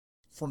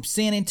From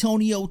San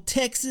Antonio,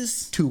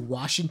 Texas to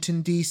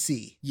Washington,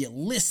 D.C. You're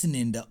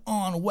listening to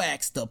On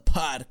Wax, the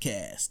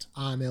podcast.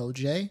 I'm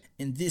LJ.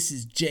 And this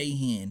is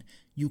J-Hen.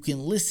 You can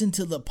listen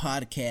to the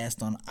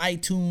podcast on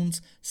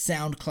iTunes,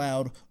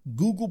 SoundCloud,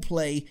 Google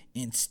Play,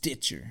 and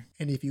Stitcher.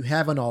 And if you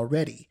haven't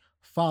already,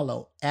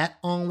 follow at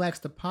On Wax,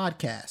 the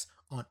podcast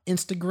on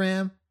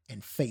Instagram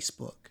and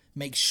Facebook.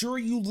 Make sure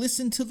you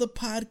listen to the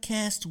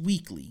podcast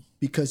weekly.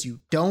 Because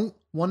you don't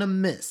want to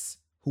miss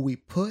who we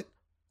put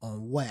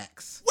on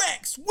wax.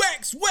 Wax,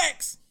 wax,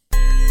 wax!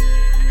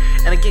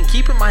 And again,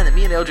 keep in mind that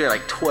me and LJ are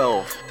like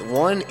 12.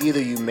 One,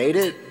 either you made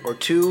it, or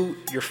two,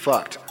 you're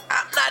fucked.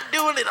 I'm not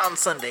doing it on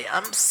Sunday.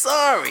 I'm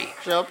sorry.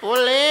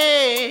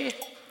 Chapole.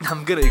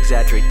 I'm gonna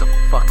exaggerate the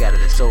fuck out of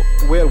this. So,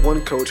 We had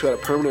one coach who had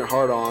a permanent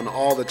hard-on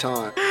all the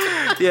time.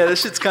 yeah,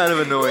 this shit's kind of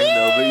annoying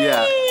though, but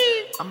yeah.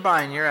 I'm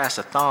buying your ass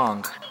a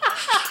thong.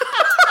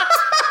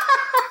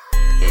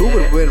 Who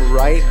would win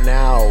right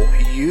now,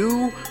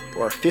 you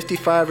or a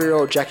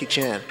 55-year-old Jackie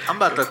Chan? I'm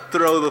about to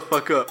throw the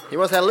fuck up. He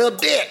wants that little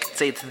dick.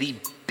 Say it's the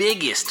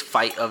biggest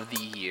fight of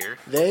the year.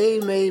 They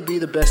may be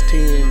the best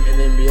team in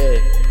the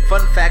NBA.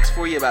 Fun facts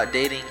for you about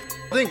dating.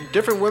 I think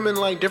different women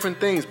like different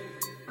things.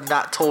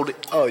 Not told You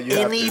have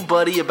to.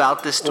 anybody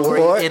about this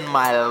story What? in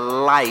my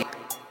life.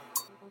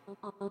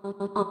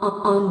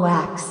 On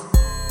wax.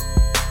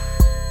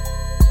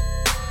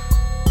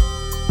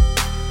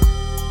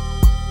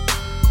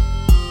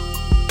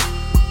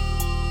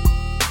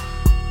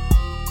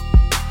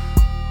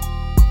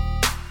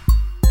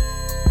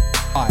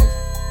 Five,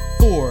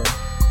 4,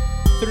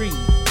 3, 2,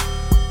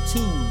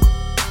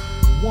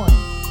 1.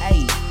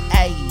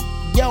 Hey,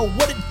 yo,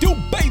 what it do,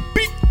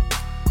 baby?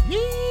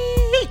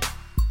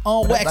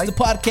 On Wax, the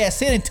podcast,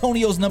 San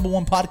Antonio's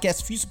 #1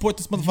 podcast. If you support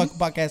this motherfucking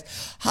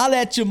podcast, holla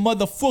at your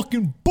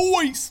motherfucking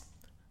boys.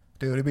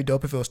 Dude, it'd be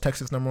dope if it was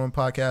Texas #1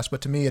 podcast,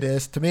 but to me it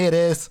is.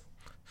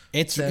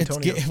 San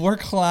Antonio. We're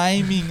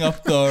climbing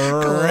up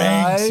the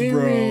ranks,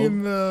 bro.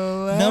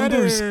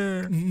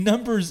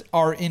 Numbers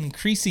are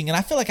increasing, and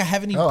I feel like I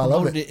haven't even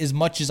promoted it as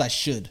much as I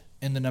should,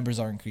 and the numbers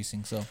are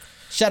increasing. So,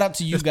 shout out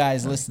to you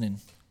guys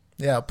listening.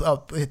 Yeah,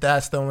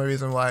 that's the only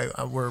reason why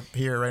we're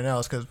here right now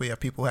is because we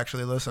have people who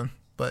actually listen.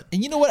 But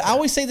And you know what? I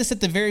always say this at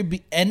the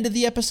very end of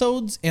the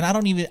episodes, and I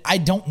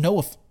don't know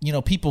if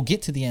people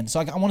get to the end. So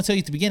I want to tell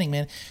you at the beginning,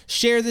 man.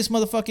 Share this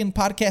motherfucking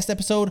podcast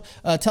episode.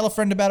 Tell a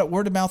friend about it.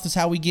 Word of mouth is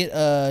how we get,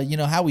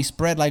 how we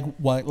spread like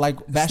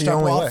Bashed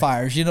Out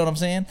wildfires. You know what I'm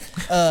saying?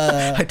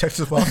 I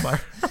Texas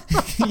wildfire.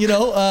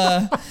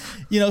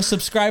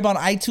 Subscribe on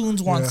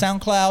iTunes. We're on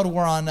SoundCloud.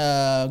 We're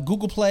on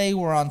Google Play.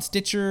 We're on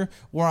Stitcher.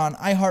 We're on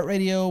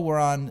iHeartRadio. We're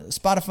on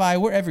Spotify.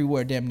 We're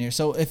everywhere, damn near.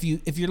 So if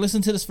you're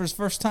listening to this for the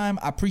first time,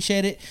 I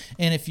appreciate it.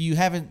 And if you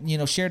haven't,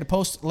 shared a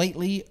post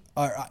lately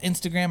or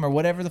Instagram or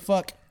whatever the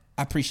fuck,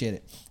 I appreciate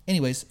it.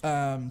 Anyways,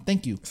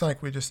 thank you. It's not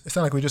like we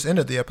just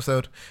ended the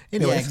episode.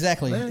 Anyways, yeah,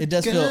 exactly. It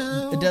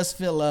does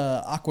feel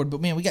awkward,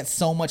 but man, we got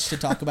so much to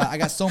talk about. I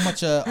got so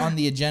much on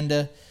the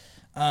agenda.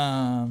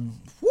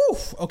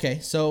 Okay,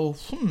 so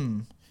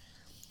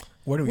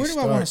Where do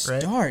I want to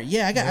start?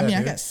 Yeah, I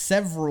got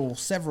several.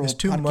 There's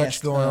too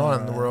much going on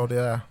in the world.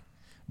 Yeah,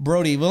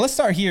 Brody. Well, let's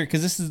start here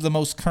because this is the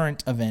most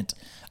current event.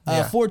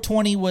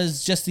 420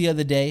 was just the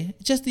other day,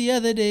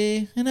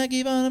 and I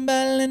keep on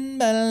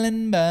battling. I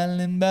don't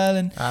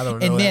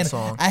know and man, that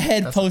song. I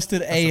had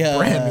posted a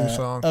brand new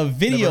song. A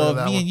video of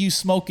me one. and you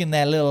smoking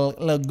that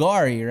little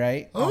Gary,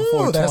 right? On Ooh,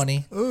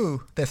 420.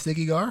 That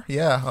sticky gar?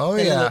 Yeah. Oh,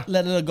 that yeah.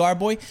 Little Gar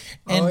boy.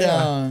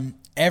 And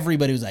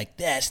everybody was like,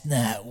 that's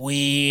not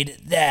weed.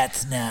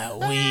 That's not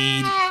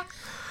weed.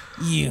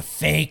 You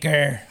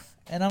faker.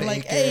 And I'm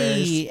like,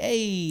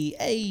 hey.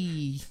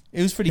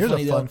 It was pretty funny, though.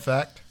 Here's a fun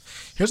fact.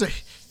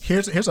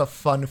 Here's a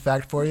fun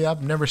fact for you.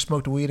 I've never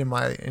smoked weed in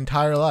my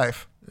entire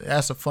life.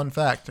 That's a fun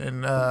fact.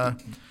 And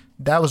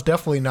that was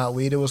definitely not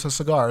weed. It was a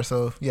cigar.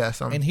 So,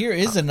 yes. And here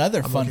is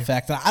another fun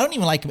fact. I don't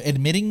even like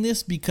admitting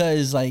this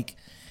because,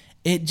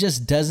 it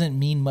just doesn't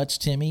mean much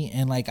to me.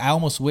 And, I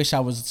almost wish I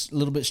was a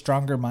little bit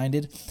stronger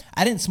minded.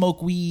 I didn't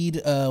smoke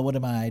weed. What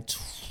am I?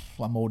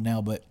 I'm old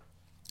now, but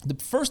the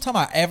first time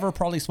I ever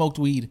probably smoked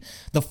weed,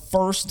 the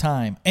first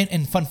time,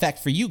 and fun fact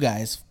for you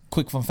guys,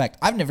 quick fun fact,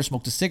 I've never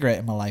smoked a cigarette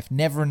in my life.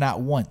 Never, not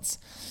once.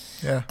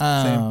 Yeah,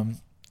 same.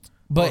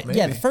 But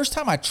the first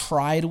time I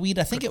tried weed,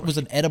 I think it was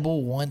an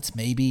edible once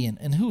maybe,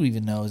 and who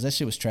even knows? That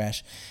shit was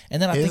trash. And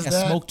then I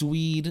smoked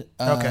weed.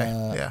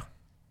 Okay, yeah.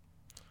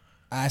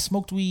 I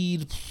smoked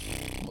weed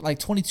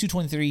 22,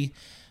 23,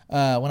 when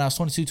I was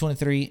 22,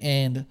 23,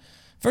 and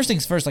first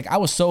things first, I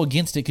was so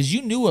against it because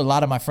you knew a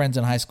lot of my friends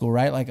in high school,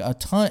 right? A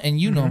ton, and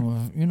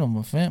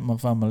my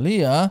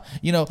familia,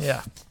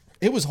 Yeah.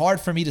 It was hard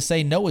for me to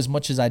say no as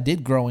much as I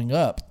did growing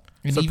up.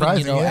 And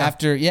surprising,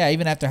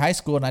 even after high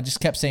school, and I just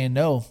kept saying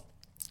no.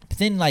 But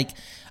then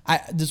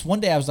this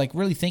one day I was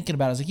really thinking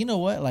about it. I was like, you know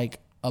what?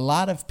 A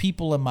lot of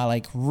people in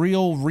my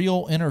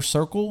real inner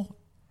circle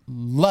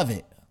love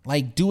it.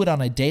 Do it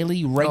on a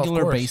daily,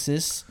 regular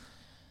basis.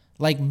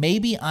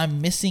 Maybe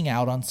I'm missing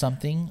out on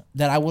something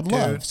that I would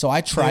love. So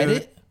I tried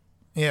it.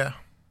 Yeah.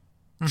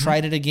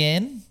 Tried it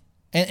again.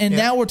 And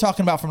now we're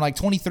talking about from like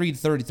 23 to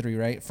 33,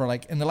 right? For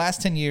like in the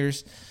last 10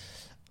 years,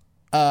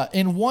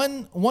 in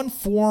one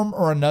form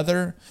or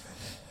another,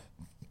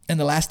 in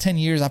the last 10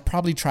 years, I've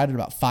probably tried it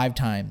about 5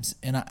 times.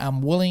 And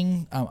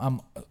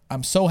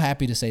I'm so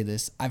happy to say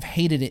this. I've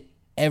hated it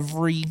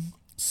every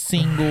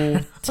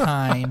single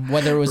time,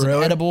 whether it was an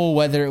edible,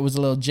 whether it was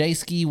a little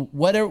J-ski,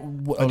 whatever,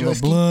 a little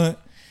blunt,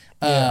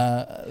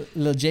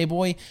 little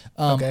J-boy.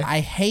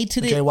 I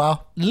hated it.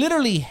 J-Wow?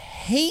 Literally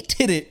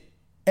hated it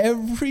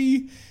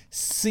every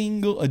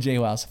single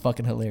J-Wow is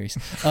fucking hilarious.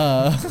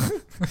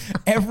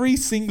 Every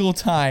single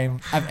time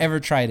I've ever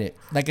tried it.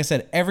 Like I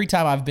said, every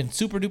time I've been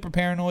super duper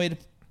paranoid.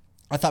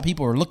 I thought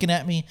people were looking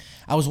at me.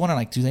 I was wondering,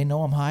 like, do they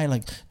know I'm high?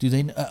 Like, do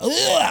they?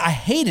 I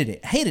hated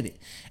it.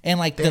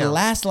 And like the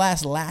last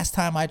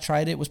time I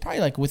tried it was probably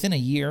like within a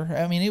year.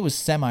 I mean, it was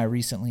semi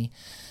recently.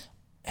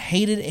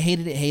 Hated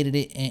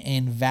it,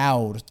 and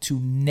vowed to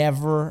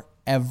never,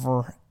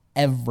 ever,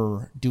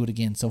 ever do it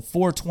again. So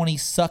 420,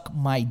 suck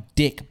my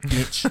dick,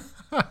 bitch.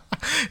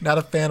 Not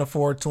a fan of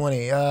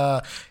 420.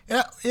 I'm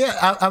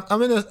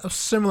in a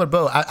similar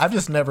boat. I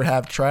just never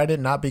have tried it,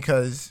 not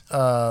because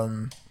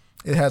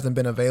it hasn't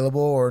been available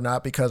or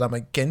not because I'm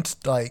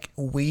against like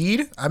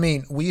weed. I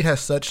mean, weed has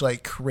such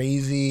like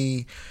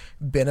crazy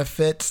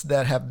benefits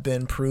that have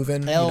been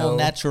proven.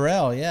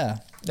 Natural, yeah.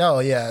 Oh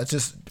yeah, it's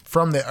just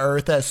from the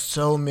earth. Has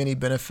so many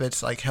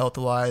benefits, like health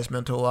wise,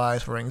 mental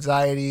wise, for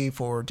anxiety,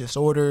 for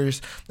disorders.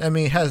 I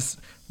mean, it has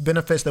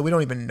benefits that we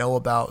don't even know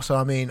about. So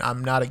I mean,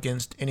 I'm not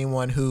against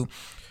anyone who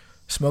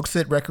smokes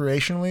it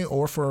recreationally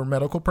or for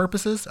medical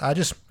purposes. I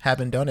just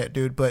haven't done it,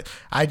 dude. But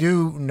I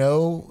do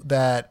know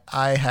that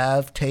I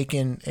have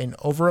taken an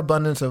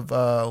overabundance of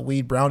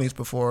weed brownies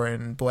before,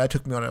 and boy, that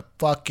took me on a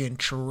fucking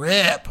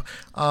trip.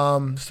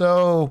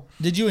 So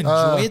did you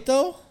enjoy it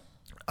though?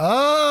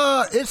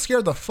 It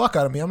scared the fuck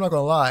out of me. I'm not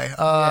gonna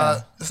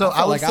lie. So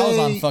I would say, I was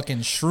on fucking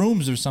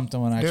shrooms or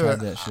something when I tried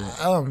that shit.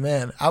 Oh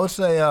man, I would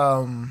say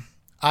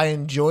I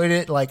enjoyed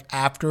it like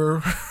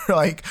after,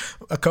 like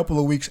a couple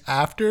of weeks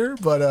after,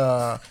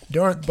 but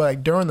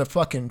during the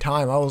fucking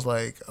time, I was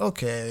like,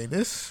 okay,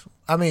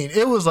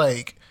 it was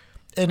like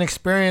an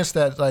experience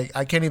that like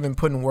I can't even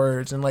put in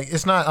words, and like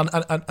it's not.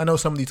 I know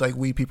some of these like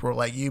weed people are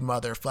like, you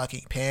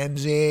motherfucking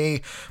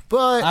pansy,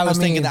 but I was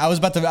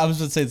about to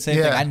say the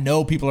same thing. I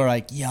know people are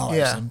like, y'all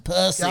are some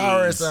pussies.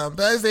 Y'all are some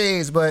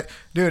pussies, but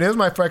dude, it was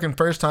my fucking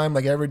first time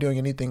like ever doing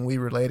anything weed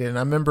related, and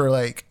I remember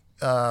like.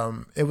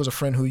 It was a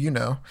friend who we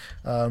were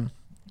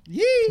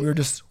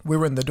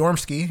in the dorm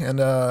ski, and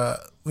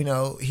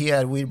he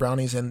had weed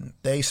brownies and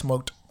they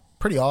smoked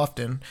pretty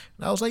often,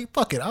 and I was like,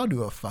 fuck it, I'll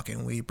do a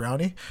fucking weed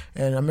brownie.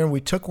 And I remember we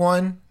took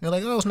one, they're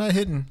like, oh, it's not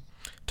hitting.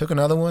 Took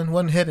another one,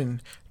 wasn't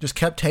hitting, just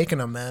kept taking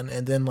them, man.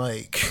 And then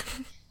like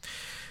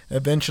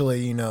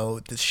eventually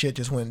the shit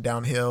just went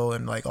downhill,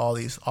 and like all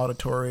these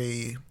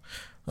auditory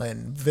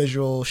and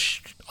visual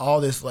all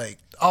this like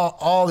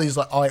all these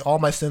like all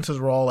my senses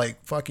were all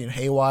like fucking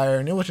haywire,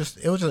 and it was just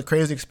a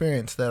crazy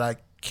experience that I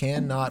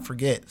cannot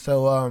forget.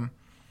 So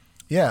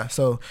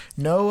so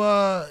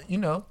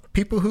no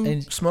people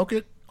who smoke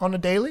it on a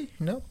daily,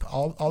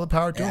 all the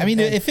power to them. I mean,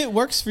 if it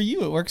works for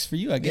you, it works for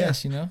you, I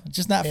guess. It's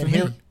just not for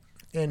me.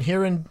 And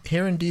here in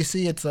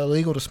DC, it's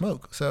illegal to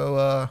smoke.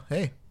 So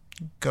hey,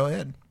 go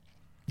ahead,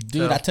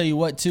 dude. I tell you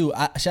what, too.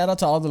 Shout out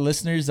to all the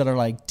listeners that are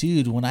like,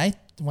 dude, when I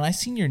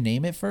seen your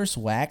name at first,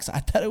 Wax, I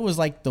thought it was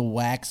like the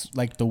wax,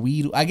 like the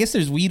weed. I guess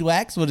there's weed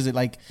wax. What is it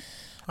like?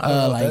 I don't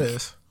know what that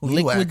is.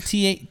 Liquid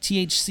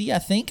THC, I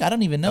think. I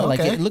don't even know.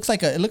 Okay. Like it looks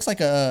like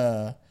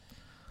a.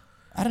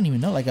 I don't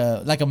even know, like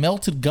a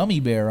melted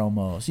gummy bear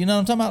almost. You know what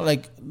I'm talking about?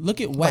 Like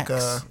look at Wax.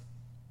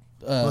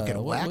 Look at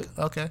Wax.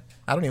 Okay,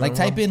 I don't even. Like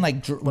type in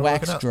like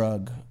wax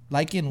drug.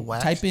 Like in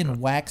type in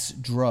wax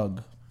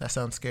drug. That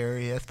sounds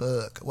scary as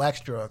fuck.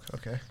 Wax drug.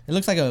 Okay. It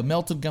looks like a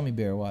melted gummy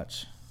bear.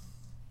 Watch.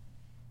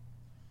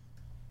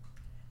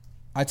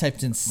 I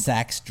typed in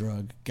sax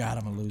drug. God,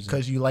 I'm a loser.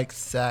 Because you like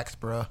sax,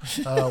 bro.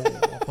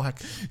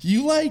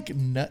 You like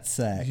nut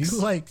sacks. You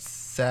like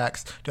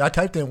sax. Dude, I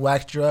typed in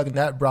wax drug, and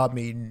that brought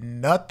me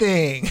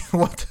nothing.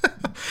 What?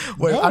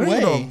 Wait, no I don't way.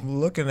 even know what I'm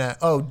looking at.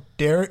 Oh,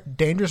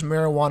 dangerous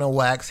marijuana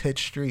wax hit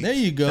streets. There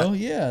you go.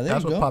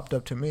 That's what popped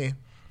up to me.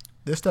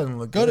 This doesn't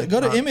look good.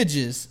 Go to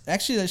images.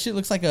 Actually, that shit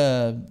looks like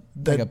a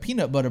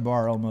peanut butter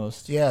bar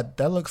almost. Yeah,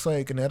 that looks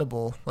like an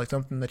edible, like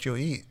something that you'll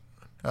eat.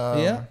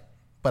 Yeah.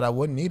 But I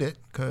wouldn't eat it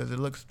because it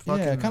looks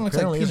fucking. Yeah, it kind of looks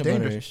like peanut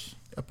butter-ish.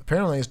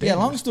 Apparently it's dangerous.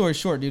 Yeah, long story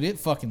short, dude, it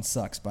fucking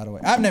sucks, by the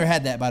way. I've never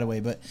had that, by the way,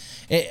 but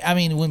I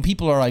mean, when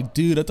people are like,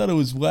 dude, I thought it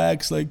was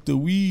wax like the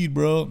weed,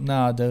 bro.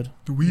 Nah, dude.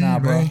 The weed, bro.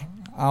 man.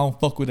 I don't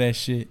fuck with that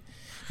shit.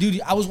 Dude,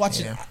 I was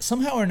watching,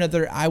 somehow or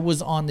another, I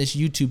was on this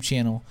YouTube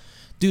channel.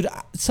 Dude,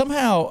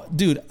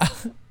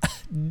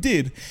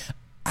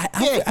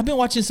 I've been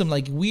watching some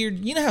like weird.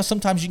 You know how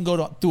sometimes you can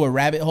go through a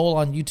rabbit hole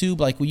on YouTube,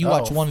 like when you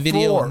watch one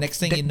video and next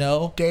thing you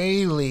know,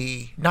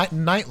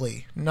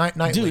 nightly.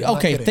 Dude,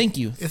 okay, thank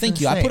you.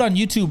 I put on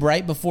YouTube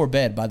right before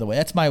bed. By the way,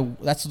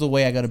 that's the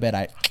way I go to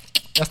bed.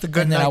 That's the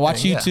good and then night I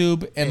watch thing,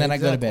 YouTube, and then I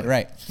go to bed.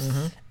 Right.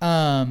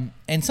 And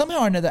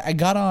somehow or another, I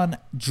got on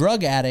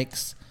drug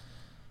addicts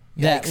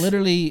that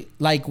literally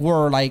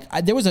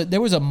there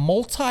was a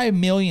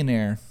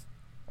multi-millionaire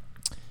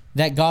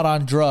that got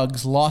on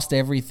drugs, lost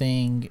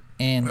everything,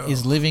 and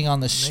is living on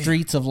the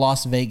streets of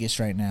Las Vegas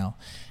right now.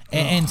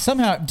 And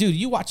somehow, dude,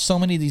 you watch so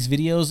many of these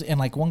videos, and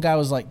like one guy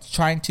was like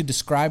trying to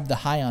describe the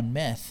high on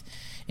meth,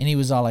 and he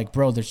was all like,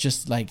 bro, there's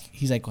just like,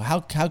 he's like, well,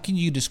 how can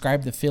you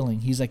describe the feeling?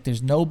 He's like,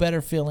 there's no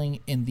better feeling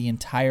in the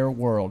entire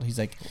world. He's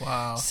like,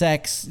 wow,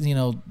 sex,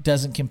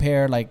 doesn't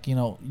compare. Like,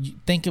 you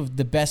think of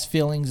the best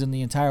feelings in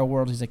the entire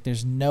world. He's like,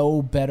 there's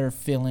no better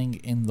feeling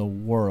in the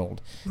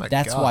world.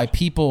 That's why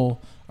people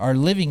are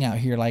living out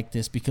here like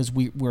this, because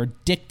we're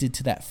addicted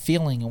to that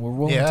feeling, and we're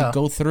willing to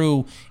go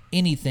through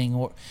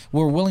anything.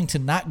 We're willing to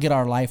not get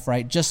our life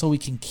right just so we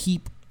can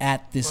keep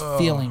at this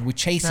feeling. We're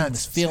chasing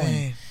this feeling.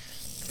 Insane.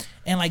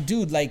 And like,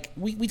 dude, like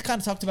we kind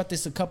of talked about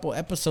this a couple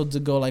episodes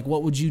ago. Like,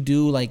 what would you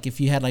do like if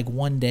you had like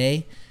one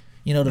day,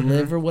 to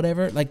live or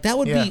whatever? Like that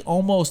would be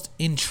almost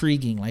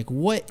intriguing. Like,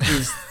 what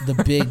is the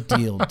big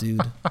deal,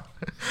 dude?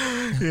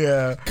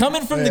 Yeah.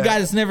 Coming from the guy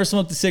that's never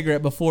smoked a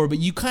cigarette before, but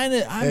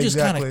I'm just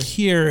kind of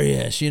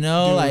curious, dude.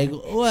 Like,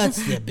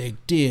 what's the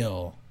big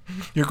deal?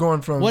 You're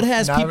going from what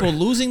has people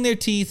losing their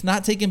teeth,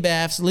 not taking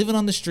baths, living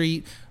on the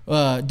street,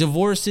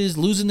 divorces,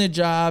 losing their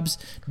jobs,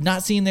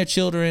 not seeing their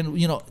children,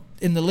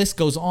 and the list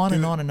goes on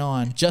and on and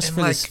on, just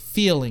for this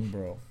feeling,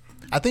 bro.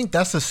 I think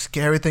that's the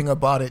scary thing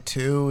about it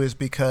too, is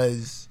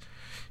because,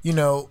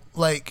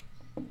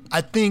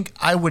 I think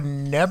I would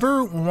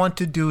never want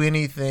to do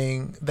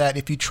anything that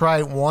if you try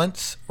it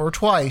once or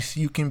twice,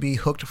 you can be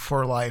hooked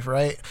for life,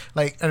 right?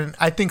 Like, and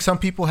I think some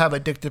people have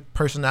addictive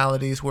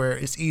personalities where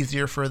it's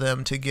easier for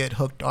them to get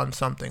hooked on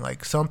something.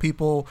 Like some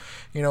people,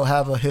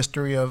 have a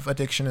history of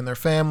addiction in their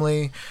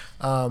family.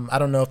 I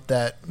don't know if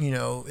that,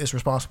 is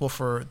responsible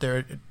for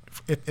their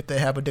if they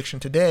have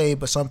addiction today,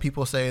 but some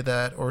people say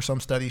that, or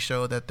some studies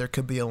show that there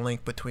could be a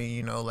link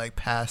between, like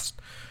past,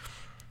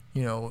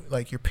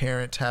 like your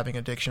parents having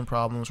addiction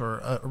problems or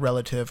a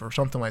relative or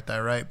something like that,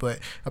 right? But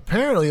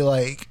apparently,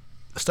 like,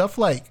 stuff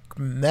like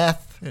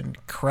meth and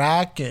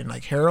crack and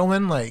like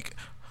heroin, like,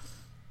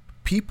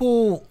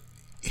 people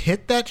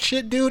hit that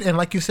shit, dude. And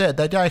like you said,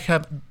 that guy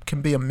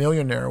can be a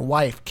millionaire,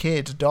 wife,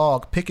 kids,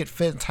 dog, picket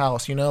fence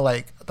house,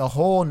 like the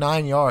whole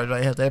 9 yards,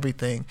 right? Has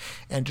everything,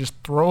 and just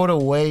throw it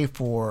away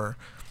for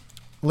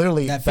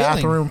literally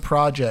bathroom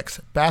projects,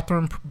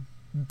 bathroom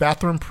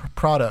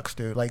products,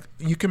 dude. Like,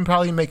 you can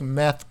probably make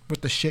meth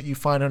with the shit you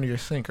find under your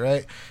sink,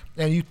 right?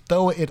 And you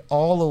throw it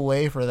all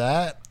away for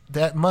that.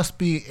 That must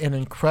be an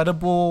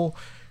incredibly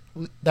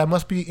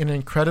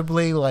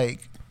like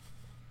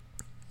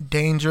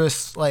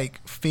dangerous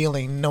like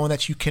feeling, knowing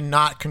that you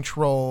cannot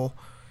control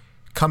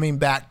coming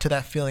back to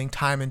that feeling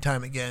time and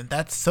time again.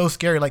 That's so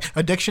scary. Like,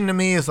 addiction to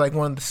me is like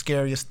one of the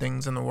scariest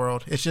things in the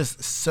world. It's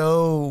just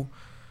so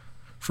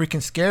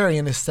freaking scary,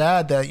 and it's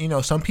sad that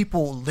some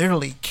people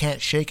literally can't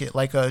shake it.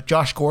 Like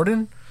Josh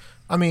Gordon,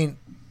 I mean,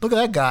 look at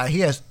that guy. He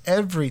has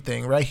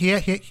everything, right? He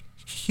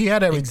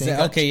had everything.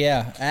 Okay,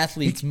 yeah,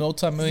 athletes,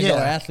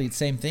 multi-million-dollar athletes,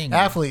 same thing.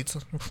 Athletes,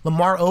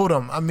 Lamar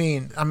Odom. I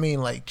mean,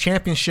 like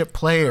championship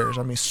players.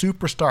 I mean,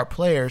 superstar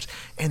players,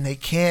 and they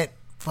can't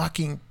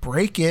fucking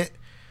break it,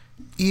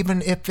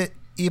 even if it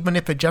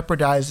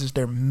jeopardizes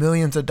their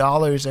millions of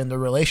dollars and their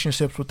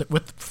relationships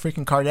with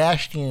freaking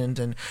Kardashians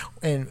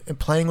and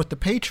playing with the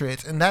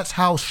Patriots. And that's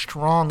how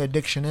strong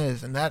addiction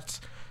is. And that's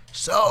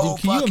so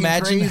Dude, can you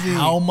imagine crazy.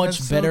 how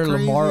much better so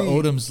Lamar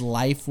Odom's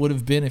life would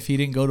have been if he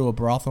didn't go to a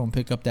brothel and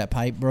pick up that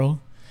pipe, bro?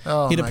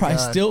 Oh, he'd have probably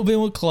God. still been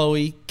with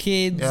Chloe,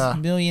 kids,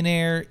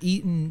 millionaire,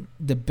 eating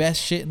the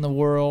best shit in the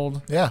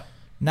world. Yeah.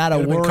 Not a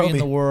worry in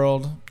the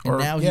world. And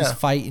now he's yeah.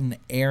 fighting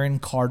Aaron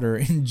Carter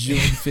in June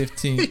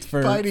 15th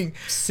for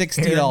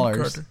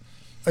 $60.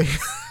 A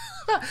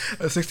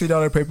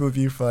 $60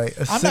 pay-per-view fight.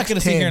 I'm not going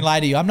to sit here and lie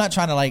to you. I'm not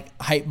trying to like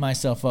hype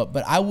myself up,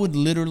 but I would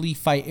literally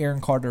fight Aaron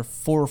Carter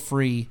for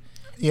free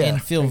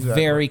and feel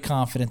very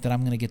confident that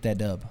I'm going to get that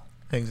dub.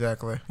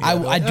 Exactly.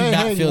 Yeah. I do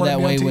not feel that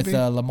way with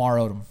Lamar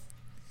Odom.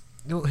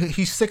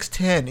 He's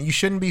 6'10". You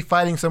shouldn't be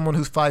fighting someone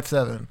who's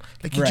 5'7".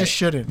 Like, you just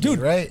shouldn't, dude.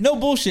 Right? No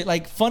bullshit.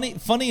 Like,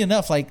 funny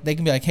enough, like they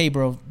can be like, "Hey,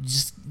 bro,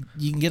 just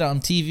you can get it on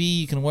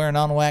TV. You can wear an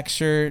on-wax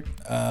shirt.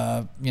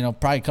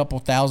 Probably a couple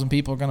thousand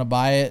people are gonna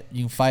buy it.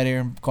 You can fight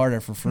Aaron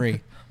Carter for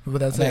free." But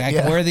that's like, it. I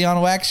can wear the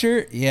on-wax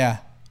shirt. Yeah.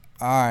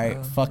 All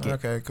right. Fuck it.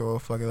 Okay. Cool.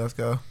 Fuck it. Let's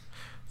go.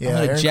 Yeah, I'm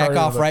gonna Aaron jack Carter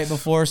off right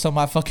before so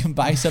my fucking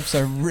biceps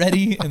are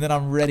ready, and then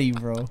I'm ready,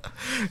 bro.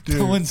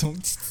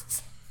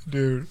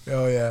 Dude.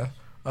 Oh yeah.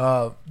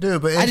 But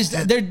there's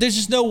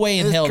just no way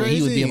in hell crazy. that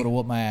he would be able to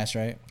whoop my ass,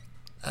 right?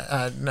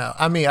 No,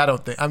 I mean, I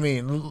don't think. I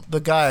mean, the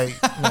guy,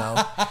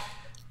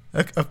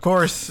 of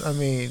course. I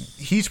mean,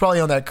 he's probably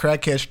on that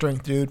crackhead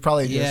strength, dude.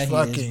 Probably just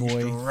fucking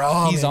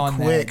strong. He's on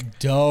quick. That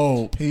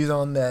dope. He's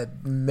on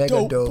that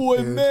mega dope boy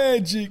dude.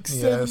 magic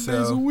 7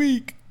 days a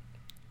week.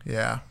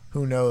 Yeah,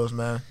 who knows,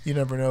 man? You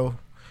never know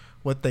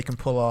what they can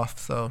pull off.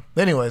 So,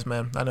 anyways,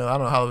 man, I don't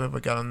know how we ever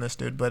got on this,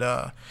 dude,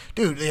 but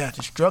dude, yeah,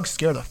 just drugs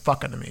scare the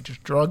fuck out of me.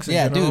 Just drugs in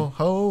general. Dude,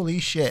 holy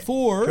shit,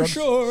 for drugs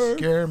sure,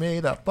 scare me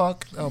the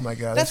fuck. Oh my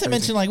god, that's to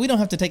mention, like, we don't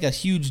have to take a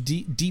huge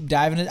deep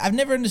dive in it. I've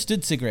never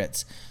understood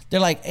cigarettes. They're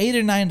like $8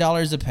 or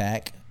 $9 a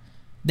pack.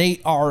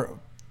 They are,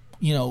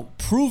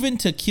 proven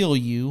to kill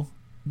you.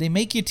 They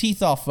make your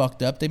teeth all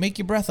fucked up. They make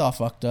your breath all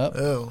fucked up.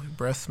 Oh,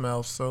 breath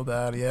smells so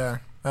bad. Yeah.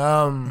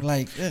 I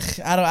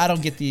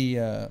don't get the.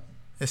 I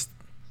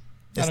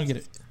don't get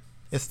it.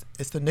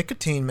 It's the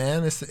nicotine,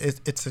 man.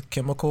 It's a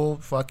chemical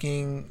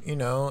fucking.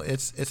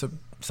 It's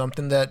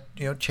something that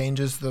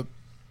changes the.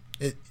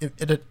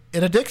 It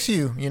addicts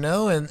you,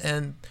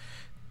 and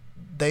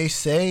they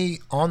say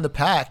on the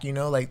pack,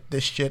 like,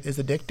 this shit is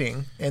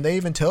addicting, and they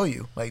even tell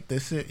you, like,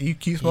 you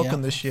keep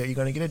smoking this shit, you're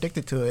gonna get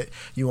addicted to it.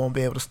 You won't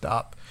be able to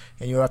stop,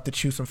 and you'll have to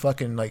chew some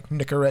fucking like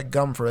Nicorette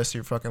gum for the rest of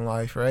your fucking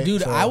life, right?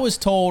 Dude, so, I was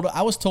told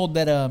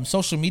that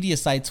social media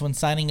sites, when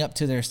signing up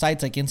to their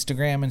sites like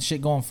Instagram and shit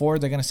going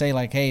forward, they're gonna say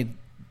like, hey,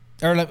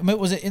 or like,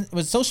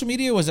 was social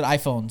media or was it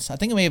iPhones? I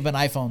think it may have been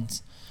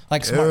iPhones,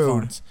 like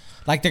smartphones.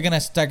 Like they're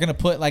gonna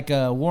put like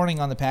a warning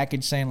on the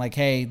package saying like,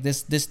 hey,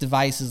 this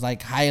device is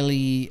like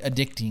highly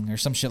addicting or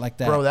some shit like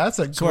that. Bro, that's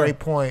a great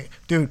point,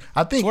 dude.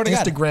 I think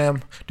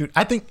Instagram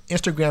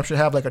should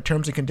have like a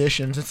terms and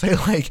conditions and say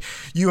like,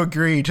 you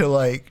agree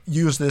to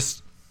use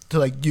this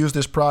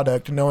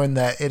product knowing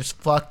that it's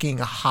fucking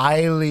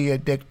highly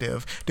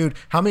addictive. Dude,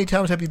 how many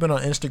times have you been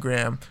on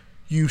Instagram?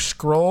 You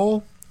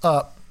scroll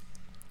up,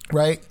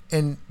 right,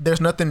 and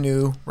there's nothing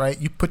new, right?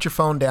 You put your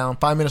phone down.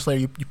 5 minutes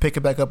later, you pick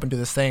it back up and do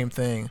the same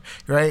thing,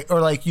 right? Or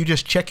like you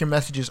just check your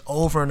messages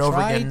over and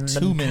over again.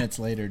 2 minutes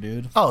later,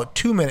 dude. Oh,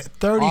 2 minutes,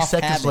 30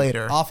 seconds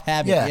later. Off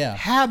habit, yeah.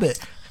 Habit.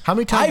 How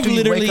many times do you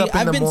wake up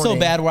in the morning? I've been so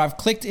bad where I've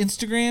clicked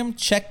Instagram,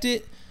 checked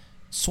it,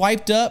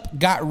 swiped up,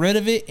 got rid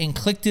of it, and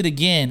clicked it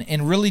again,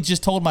 and really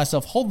just told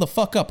myself, hold the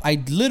fuck up.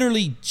 I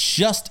literally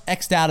just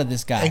X'd out of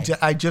this guy.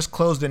 I just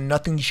closed and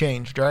nothing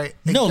changed, right?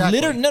 No,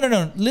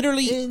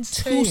 literally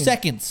insane. 2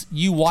 seconds.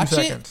 You watch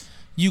it,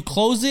 you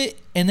close it,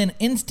 and then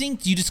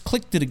instinct, you just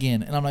clicked it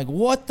again. And I'm like,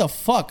 what the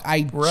fuck?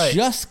 I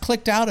just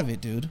clicked out of it,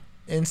 dude.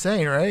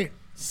 Insane, right?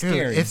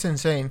 Scary. Dude, it's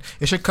insane.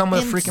 It should come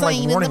with a freaking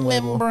like warning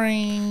label.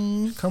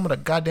 Come with a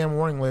goddamn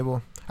warning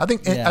label. I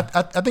think I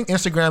think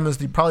Instagram is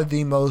probably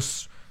the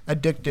most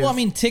addictive. Well, I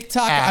mean,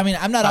 TikTok.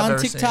 I'm not on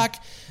TikTok.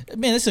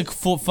 Man, this is a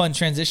full fun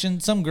transition.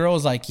 Some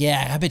girl's like,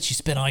 yeah, I bet you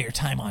spend all your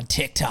time on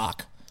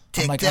TikTok.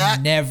 I'm like,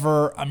 I'm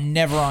never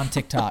on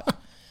TikTok.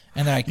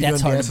 And they're like,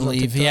 that's hard to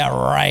believe. Yeah,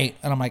 right.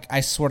 And I'm like,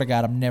 I swear to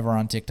God, I'm never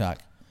on TikTok.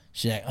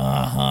 She's like,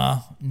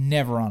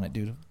 never on it,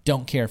 dude.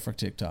 Don't care for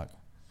TikTok.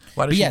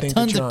 Why does she think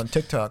that you're on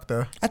TikTok,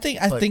 though? I think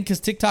because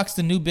TikTok's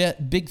the new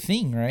big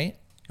thing, right?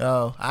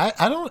 Oh,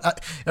 I don't.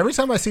 Every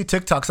time I see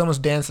TikTok, someone's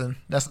dancing.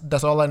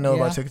 That's all I know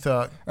about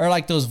TikTok. Or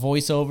like those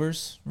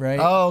voiceovers, right?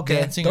 Oh, okay.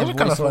 Dancing those or are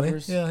kind of funny.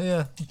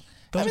 Yeah.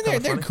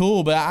 They're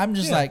cool, but I'm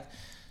just like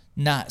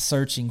not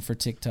searching for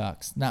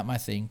TikToks. Not my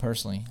thing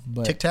personally.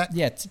 But TikTok?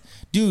 Yeah,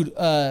 dude.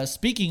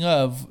 Speaking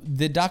of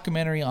the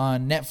documentary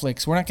on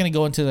Netflix, we're not going to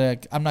go into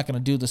I'm not going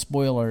to do the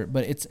spoiler,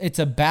 but it's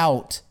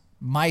about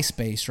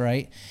MySpace,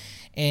 right?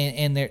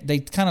 And they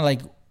kind of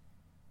like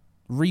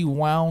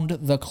rewound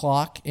the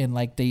clock and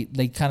like they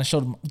kind of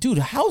showed them, dude,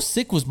 how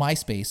sick was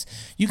MySpace?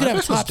 You could have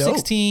a top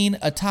 16,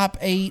 a top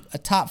 8, a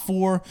top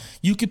 4.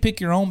 You could pick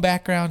your own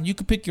background. You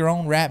could pick your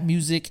own rap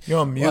music,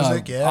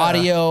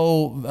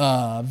 audio,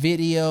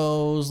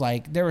 videos.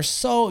 Like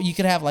you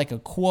could have like a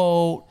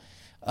quote.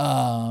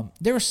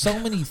 There were so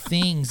many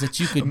things that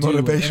you could do.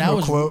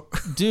 Motivational quote.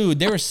 Dude,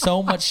 there was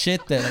so much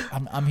shit that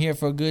I'm here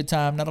for a good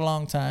time, not a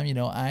long time.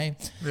 I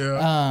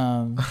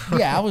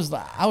was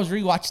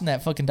rewatching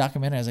that fucking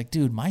documentary. I was like,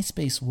 dude,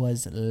 MySpace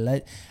was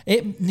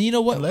you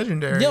know what?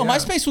 Legendary.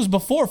 MySpace was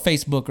before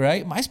Facebook,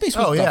 right? MySpace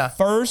was the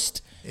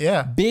first.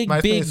 Yeah. Big.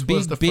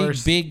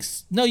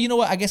 No, you know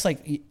what? I guess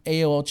like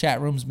AOL chat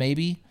rooms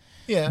maybe.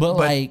 Yeah. But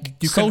like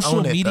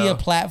social media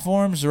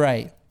platforms,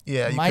 right?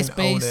 Yeah.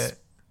 MySpace.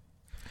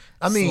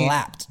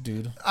 Slapped,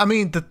 dude. I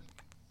mean, the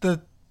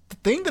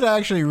thing that I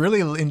actually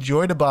really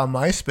enjoyed about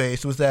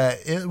MySpace was that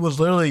it was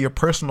literally your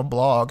personal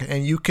blog,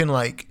 and you can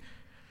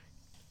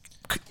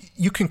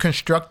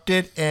construct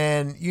it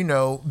and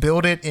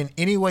build it in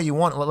any way you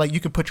want. Like you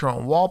can put your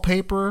own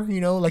wallpaper.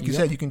 Like you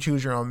said, you can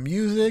choose your own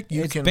music.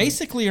 It's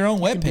basically your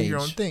own webpage.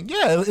 Your own thing.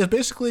 Yeah, it's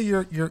basically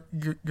your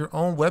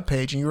own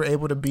webpage, and you were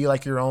able to be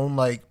like your own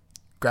like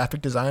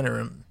graphic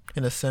designer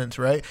in a sense,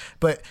 right?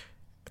 But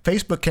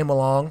Facebook came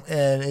along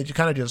and it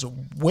kind of just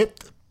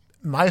whipped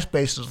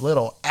MySpace's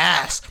little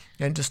ass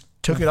and just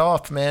took it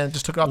off, man.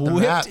 Just took it off the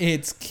map. Whipped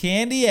its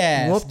candy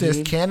ass. Whooped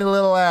its candy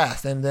little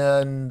ass. And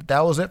then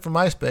that was it for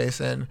MySpace.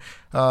 And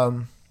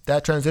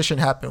that transition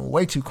happened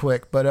way too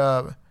quick. But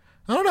I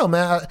don't know,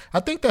 man. I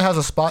think that has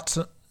a spot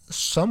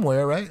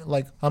somewhere, right?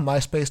 Like a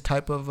MySpace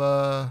type of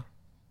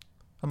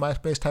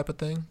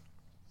thing.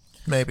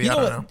 Maybe, I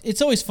don't know.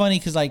 It's always funny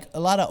because like a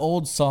lot of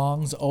old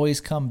songs always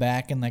come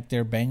back and like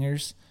they're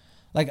bangers.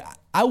 Like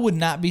I would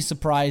not be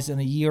surprised in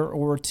a year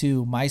or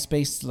two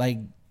MySpace like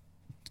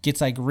gets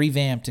like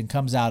revamped and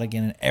comes out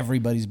again, and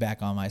everybody's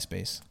back on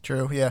MySpace.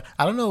 True. Yeah.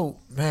 I don't know,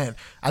 man.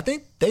 I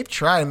think they've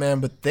tried,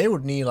 man, but they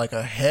would need like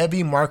a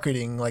heavy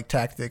marketing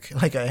tactic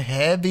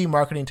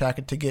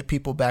to get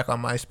people back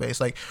on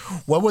MySpace. Like,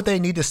 what would they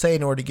need to say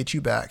in order to get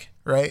you back?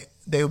 Right?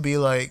 They would be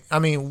like, I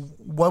mean,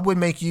 what would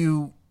make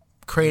you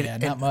create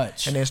not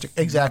much. an Insta?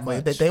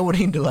 Exactly. They would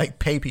need to like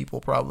pay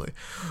people probably.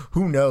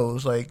 Who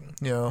knows? Like,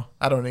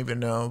 I don't even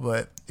know,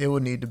 but it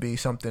would need to be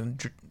something,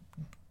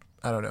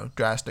 I don't know,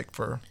 drastic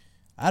for.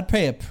 I'd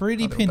pay a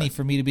pretty penny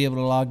for me to be able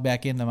to log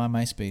back into my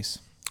MySpace.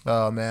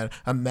 Oh man!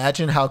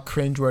 Imagine how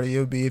cringeworthy it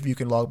would be if you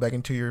can log back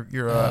into your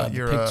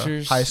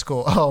high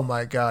school. Oh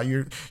my god!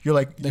 You're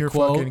like your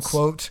fucking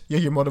quote. Yeah,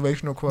 your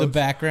motivational quote. The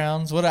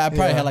backgrounds. I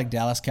probably had like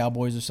Dallas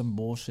Cowboys or some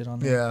bullshit on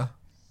there. Yeah,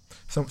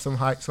 some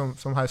high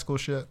school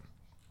shit.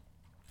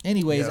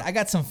 Anyways, I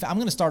got some. I'm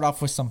gonna start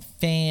off with some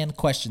fan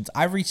questions.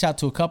 I reached out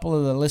to a couple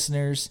of the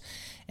listeners.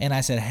 And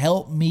I said,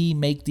 help me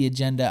make the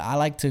agenda. I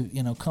like to,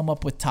 come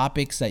up with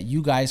topics that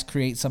you guys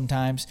create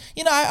sometimes.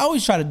 I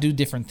always try to do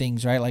different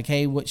things, right? Like,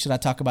 hey, what should I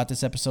talk about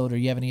this episode? Or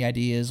you have any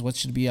ideas? What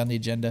should be on the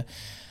agenda?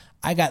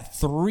 I got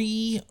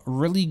 3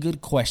 really good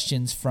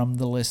questions from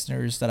the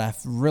listeners that I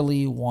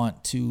really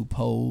want to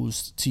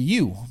pose to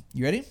you.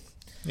 You ready?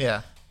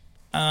 Yeah.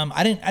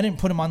 I didn't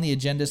put them on the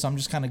agenda, so I'm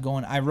just kind of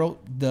going. I wrote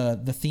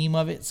the theme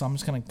of it, so I'm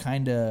just going to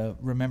kind of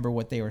remember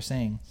what they were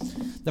saying.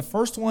 The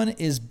first one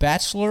is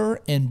bachelor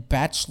and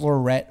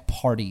bachelorette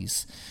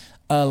parties.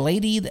 A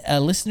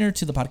listener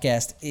to the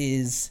podcast,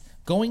 is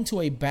going to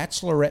a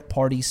bachelorette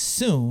party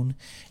soon,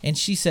 and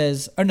she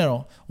says,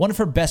 one of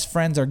her best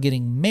friends are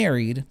getting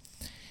married,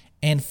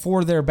 and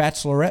for their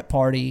bachelorette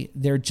party,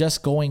 they're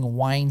just going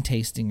wine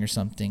tasting or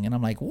something. And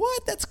I'm like,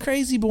 what? That's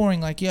crazy boring.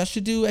 Like, I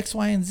should do X,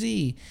 Y, and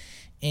Z.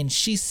 And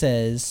she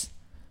says,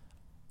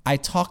 I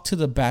talked to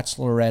the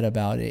bachelorette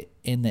about it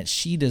and that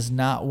she does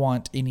not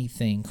want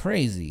anything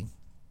crazy.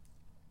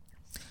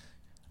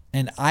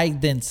 And I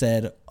then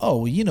said,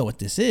 oh, you know what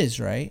this is,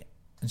 right?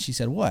 And she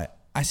said, what?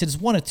 I said, it's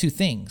one of 2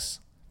 things.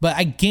 But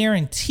I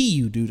guarantee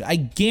you, dude,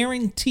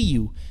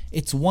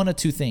 it's one of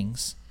 2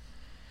 things.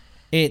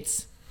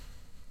 It's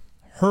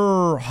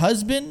her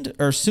husband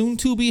or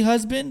soon-to-be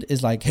husband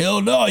is like, hell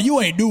no, you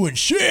ain't doing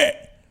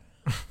shit.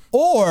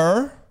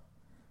 Or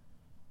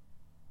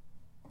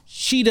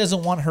she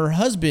doesn't want her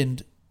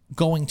husband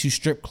going to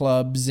strip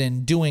clubs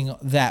and doing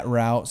that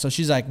route. So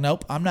she's like,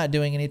 nope, I'm not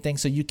doing anything,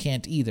 so you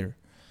can't either.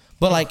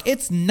 But like,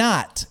 it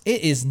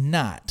is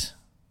not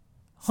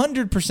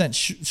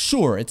 100%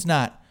 sure it's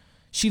not.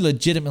 She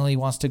legitimately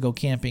wants to go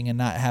camping and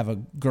not have a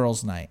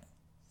girls' night.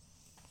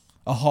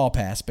 A hall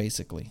pass,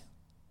 basically.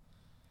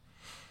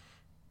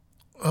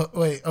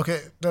 Wait, okay.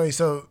 Wait,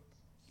 so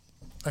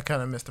I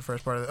kind of missed the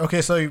first part of it.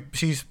 Okay, so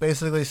she's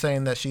basically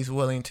saying that she's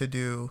willing to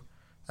do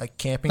a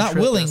camping trip.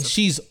 Not willing,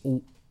 she's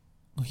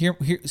here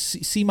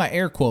see my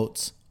air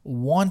quotes,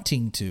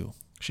 wanting to.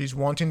 She's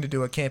wanting to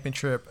do a camping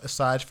trip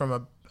aside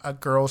from a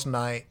girls'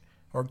 night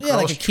or girls'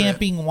 like a trip.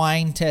 camping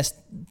wine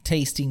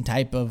tasting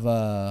type of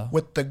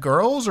with the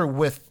girls or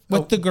with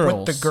the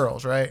girls. With the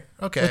girls, right?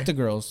 Okay. With the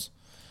girls.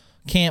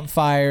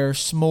 Campfire,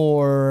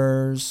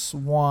 s'mores,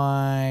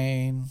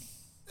 wine.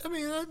 I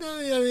knew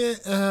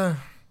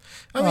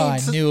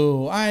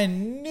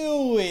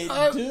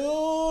it,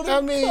 dude.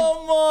 Come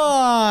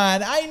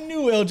on. I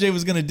knew LJ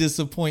was going to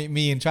disappoint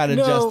me and try to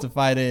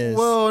justify this.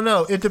 Well,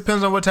 no. It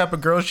depends on what type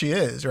of girl she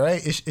is,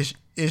 right? Is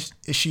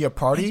she a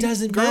party It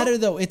doesn't girl? matter,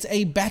 though. It's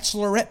a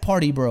bachelorette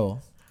party, bro.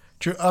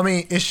 True. I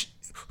mean,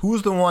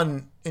 who's the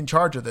one in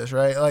charge of this,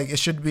 right? Like, it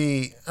should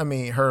be,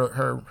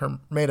 her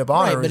maid of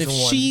honor. Right, but if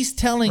she's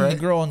telling the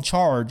girl in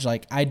charge,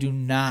 like, I do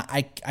not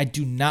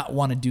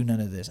want to do none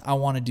of this. I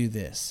want to do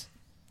this.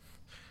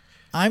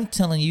 I'm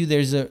telling you,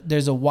 there's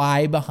a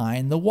why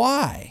behind the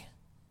why.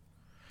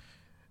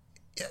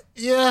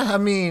 Yeah,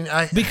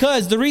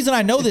 because the reason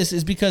I know this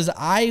is because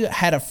I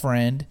had a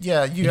friend.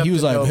 Yeah, he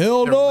was like,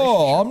 hell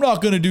no, I'm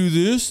not gonna do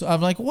this.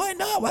 I'm like, why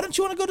not? Why don't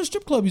you want to go to a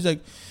strip club? He's like,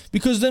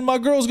 because then my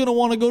girl's gonna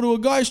want to go to a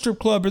guy strip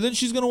club, or then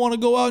she's gonna want to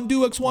go out and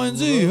do X, Y, and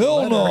Z.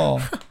 Hell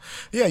no.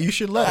 Yeah, you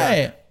should let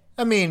her.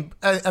 But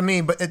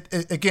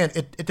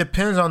it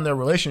depends on their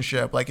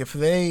relationship. Like if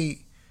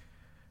they,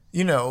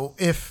 whoa,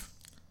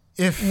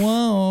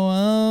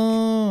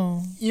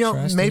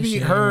 maybe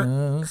her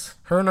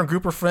and her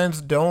group of friends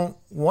don't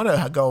want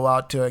to go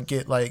out to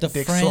get like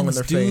dick swung in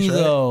their face, right?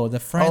 Though. The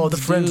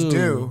friends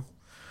do.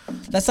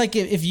 That's like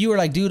if you were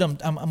like, dude,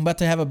 I'm about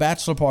to have a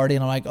bachelor party,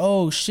 and I'm like,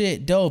 oh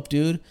shit, dope,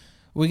 dude.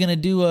 We're gonna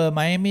do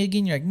Miami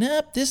again. You're like,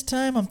 nope. This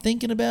time I'm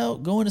thinking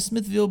about going to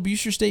Smithville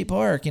Buescher State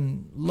Park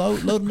and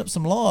loading up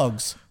some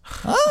logs.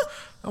 Huh?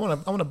 I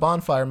want a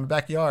bonfire in my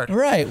backyard.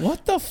 Right?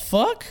 What the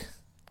fuck?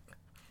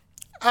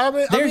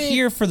 They're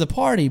here for the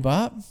party,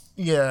 Bob.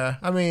 Yeah,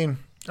 I don't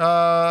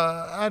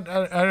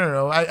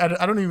know.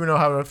 I don't even know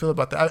how I feel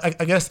about that.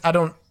 I guess I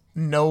don't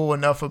know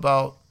enough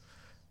about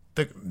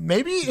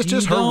maybe it's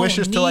just her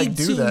wishes to like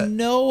do that.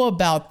 Know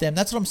about them.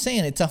 That's what I'm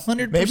saying. It's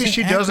 100%. Maybe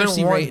she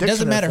doesn't want. It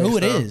doesn't matter who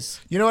it is.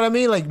 You know what I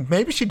mean? Like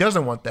maybe she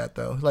doesn't want that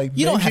though. Like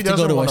you don't have to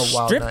go to a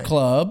strip strip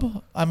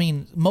club. I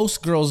mean,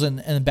 most girls in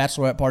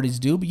bachelorette parties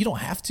do, but you don't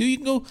have to. You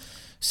can go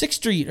 6th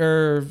Street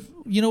or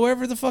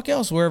wherever the fuck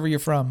else, wherever you're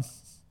from.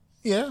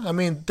 Yeah, I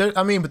mean,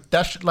 but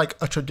that's like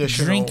a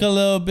traditional. Drink a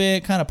little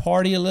bit, kind of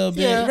party a little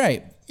bit, yeah,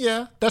 right?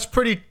 Yeah, that's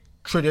pretty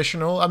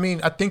traditional. I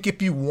mean, I think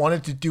if you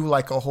wanted to do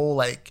like a whole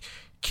like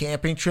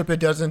camping trip, it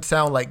doesn't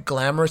sound like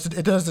glamorous.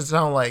 It doesn't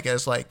sound like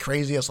as like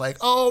crazy as like,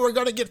 oh, we're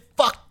gonna get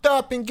fucked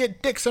up and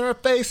get dicks in our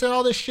face and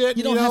all this shit.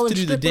 You don't have to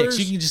do the dicks.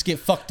 You can just get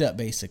fucked up,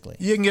 basically.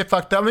 You can get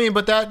fucked up.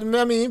 But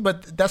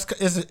that's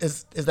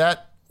is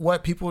that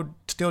what people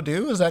still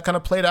do? Is that kind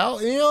of played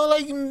out?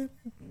 Like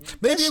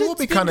maybe it will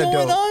be kind of dope.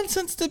 Going on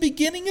since the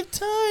beginning of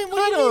time.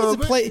 What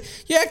do you mean?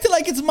 You acted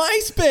like it's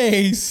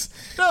MySpace.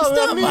 No, it's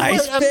not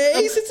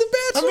MySpace. It's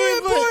a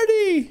bachelorette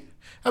party.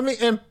 I mean,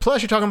 and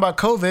plus you're talking about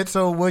COVID,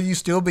 so will you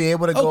still be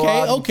able to go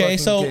out? Okay.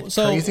 So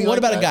what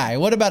about a guy?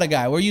 What about a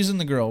guy? We're using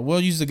the girl.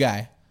 We'll use the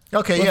guy.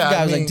 Okay, what if the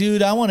guy was like,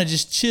 dude, I want to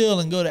just chill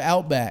and go to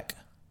Outback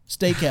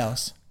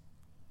Steakhouse.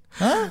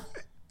 Huh?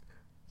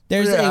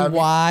 There's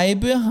why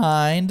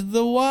behind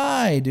the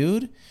why,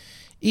 dude.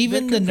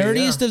 Even the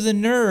nerdiest of the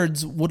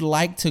nerds would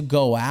like to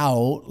go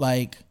out.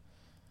 Like,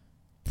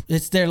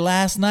 it's their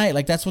last night.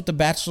 Like, that's what the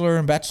bachelor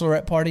and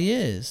bachelorette party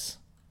is.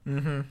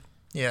 Mm-hmm.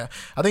 Yeah.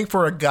 I think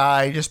for a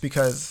guy, just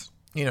because,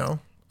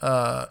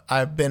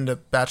 I've been to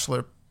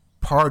bachelor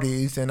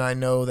parties and I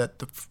know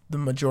that the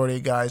majority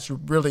of guys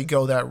really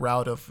go that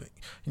route of,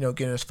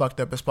 getting as fucked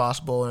up as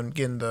possible and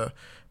getting the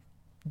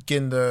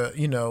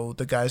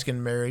guys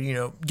getting married,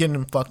 getting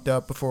him fucked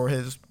up before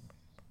his,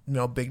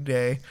 big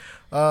day.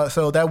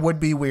 So that would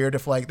be weird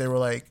if like they were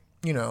like,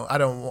 I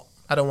don't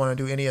want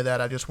to do any of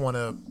that. I just want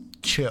to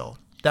chill.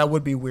 That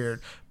would be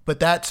weird. But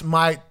that's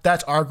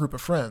our group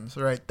of friends,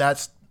 right?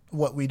 That's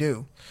what we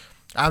do.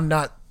 I'm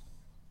not,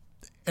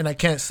 and I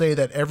can't say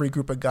that every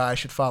group of guys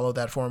should follow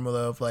that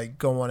formula of like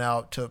going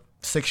out to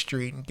 6th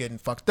Street and getting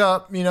fucked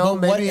up, But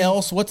maybe, what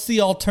else? What's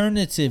the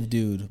alternative,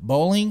 dude?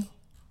 Bowling?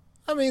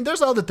 I mean,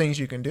 there's other things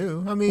you can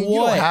do. I mean, you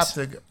don't have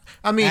to.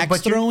 I mean,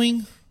 axe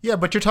throwing? Yeah,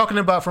 but you're talking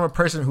about from a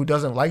person who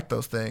doesn't like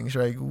those things,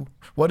 right?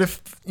 What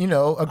if, a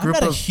group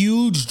I'm not a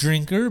huge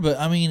drinker, but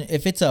I mean,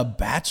 if it's a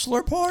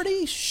bachelor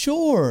party,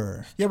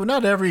 sure. Yeah, but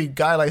not every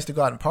guy likes to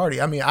go out and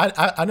party. I mean,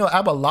 I know I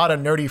have a lot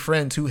of nerdy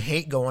friends who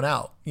hate going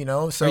out,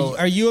 so.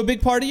 Are you a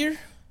big partier?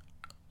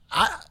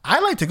 I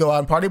like to go out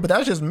and party, but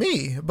that's just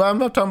me. But I'm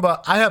not talking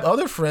about, I have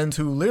other friends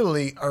who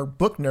literally are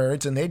book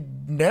nerds and they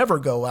never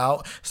go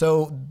out.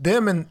 So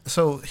him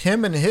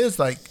and his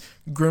like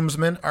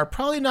groomsmen are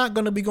probably not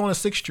going to be going to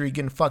 6th Street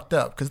getting fucked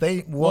up because they.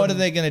 What are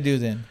they going to do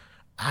then?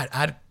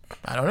 I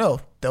don't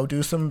know. They'll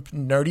do some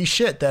nerdy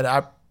shit that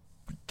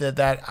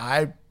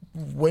I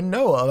wouldn't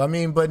know of. I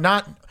mean,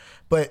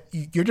 but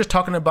you're just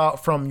talking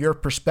about from your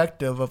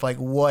perspective of like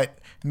what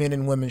men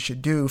and women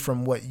should do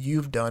from what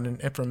you've done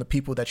and from the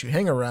people that you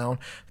hang around.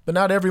 But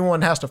not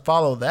everyone has to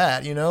follow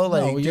that, Like,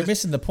 no, you're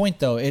missing the point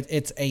though.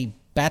 It's a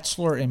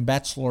bachelor and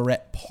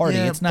bachelorette party.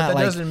 Yeah, it's not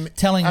like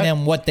telling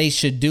them what they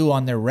should do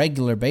on their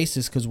regular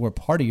basis because we're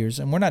partiers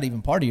and we're not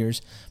even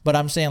partiers. But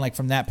I'm saying like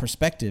from that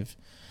perspective,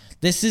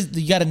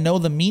 you got to know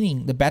the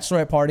meaning. The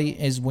bachelorette party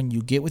is when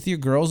you get with your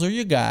girls or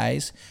your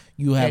guys,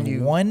 you have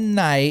one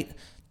night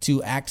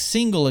to act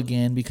single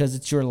again because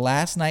it's your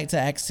last night to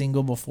act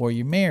single before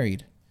you're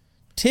married.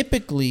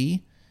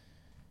 Typically,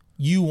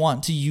 you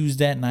want to use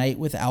that night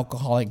with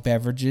alcoholic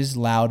beverages,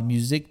 loud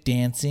music,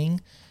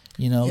 dancing,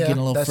 getting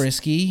a little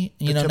frisky,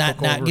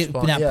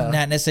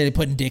 not necessarily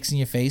putting dicks in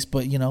your face,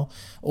 but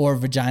or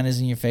vaginas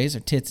in your face or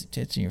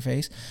tits in your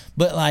face.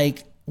 But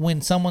like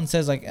when someone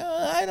says like,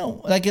 I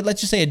don't like it,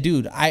 let's just say a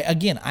dude.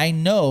 I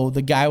know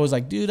the guy was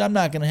like, dude, I'm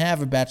not gonna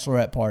have a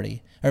bachelorette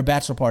party or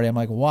bachelor party. I'm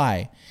like,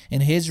 why?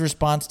 And his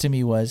response to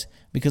me was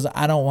because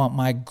I don't want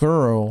my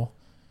girl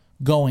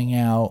going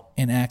out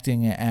and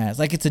acting as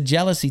like it's a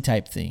jealousy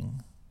type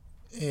thing.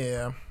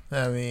 Yeah,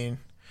 I mean,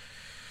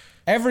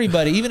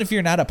 everybody, even if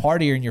you're not a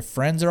partier and your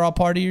friends are all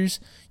partiers,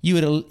 you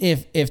would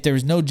if there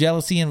was no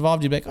jealousy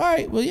involved, you'd be like, all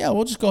right, well, yeah,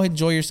 we'll just go ahead and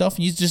enjoy yourself,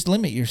 and you just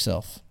limit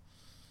yourself.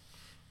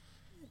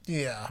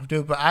 Yeah,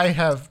 dude, but I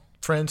have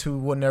friends who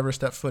would never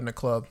step foot in a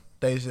club.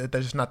 That's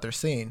just not their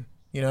scene.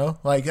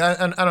 Like I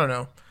don't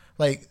know.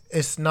 Like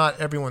it's not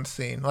everyone's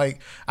scene.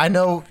 Like I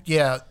know,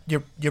 yeah,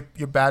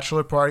 your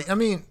bachelor party. I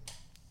mean,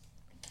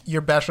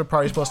 your bachelor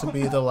party is supposed to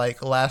be the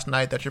like last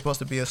night that you're supposed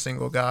to be a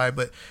single guy,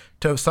 but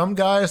to some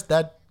guys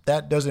that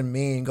doesn't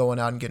mean going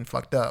out and getting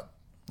fucked up.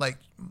 Like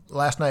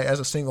last night as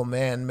a single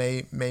man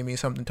may mean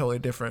something totally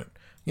different.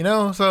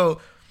 So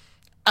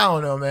I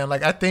don't know, man.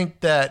 Like I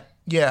think that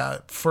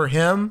for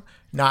him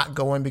not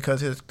going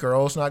because his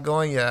girl's not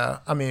going,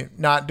 I mean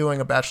not doing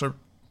a bachelor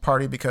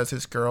party because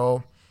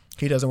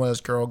he doesn't want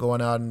his girl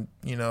going out and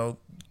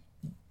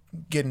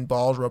getting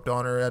balls rubbed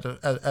on her at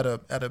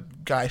a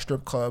guy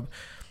strip club.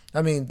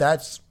 I mean,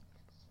 that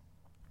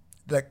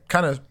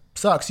kind of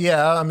sucks.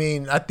 Yeah, I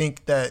mean, I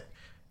think that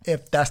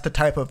if that's the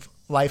type of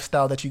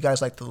lifestyle that you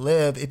guys like to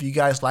live, if you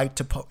guys like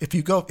to, if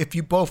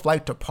you both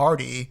like to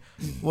party,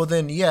 well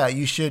then yeah,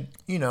 you should,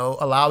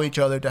 allow each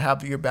other to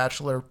have your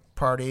bachelor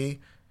party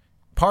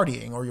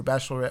partying or your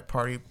bachelorette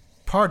party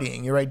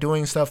partying. You're right,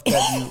 doing stuff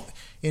that you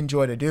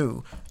enjoy to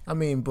do.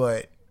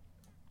 But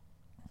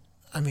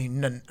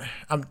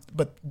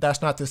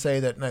that's not to say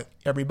that like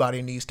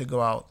everybody needs to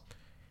go out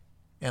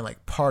and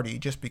like party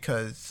just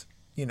because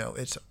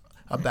it's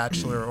a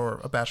bachelor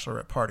or a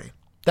bachelorette party.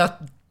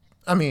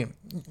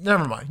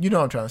 Never mind. You know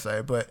what I'm trying to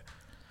say, but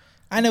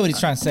I know what he's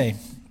trying to say.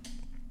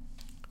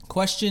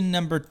 Question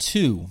number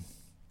 2.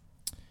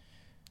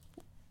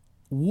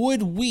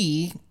 Would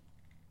we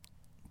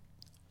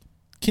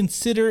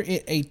consider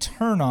it a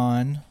turn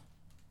on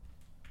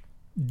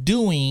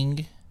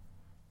doing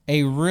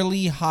a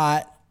really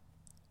hot,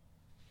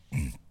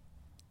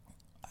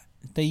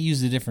 they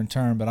use a different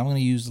term, but I'm going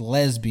to use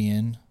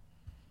lesbian,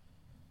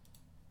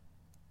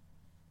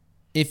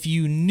 if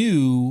you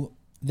knew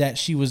that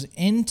she was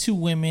into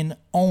women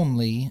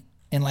only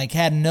and like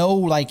had no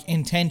like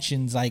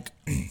intentions, like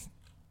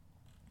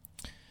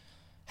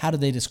how do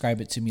they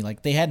describe it to me?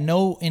 Like they had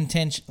no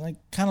intention, like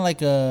kind of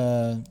like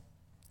a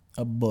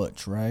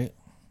butch, right?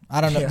 I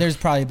don't know. Yeah. There's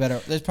probably a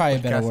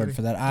better word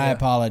for that. I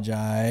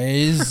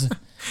apologize.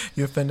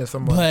 You offended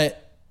someone. But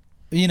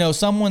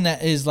someone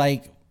that is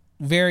like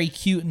very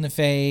cute in the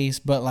face,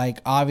 but like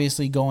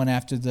obviously going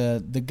after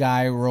the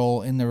guy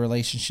role in the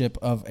relationship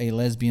of a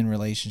lesbian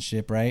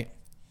relationship, right?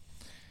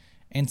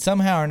 And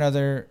somehow or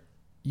another,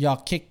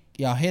 y'all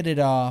hit it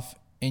off,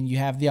 and you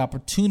have the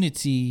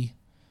opportunity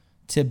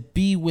to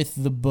be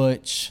with the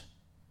butch.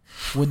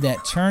 Would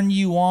that turn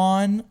you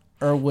on,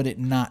 or would it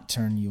not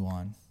turn you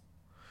on?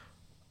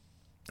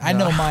 I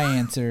know my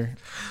answer.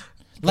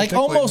 Like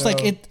almost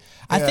like it.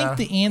 I think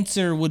the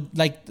answer would,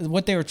 like,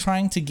 what they were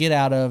trying to get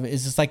out of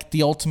is just like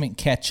the ultimate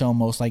catch,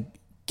 almost like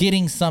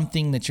getting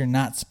something that you're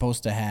not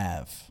supposed to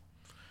have.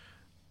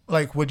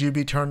 Like, would you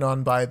be turned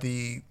on by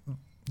the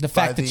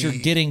fact that you're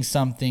getting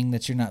something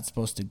that you're not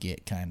supposed to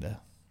get, kind of?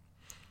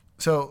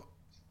 So,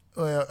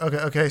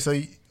 okay.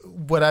 So,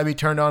 would I be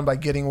turned on by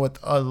getting with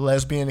a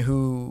lesbian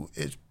who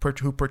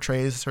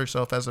portrays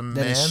herself as a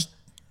man?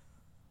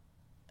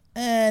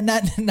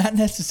 Not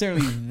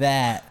necessarily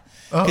that.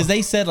 Because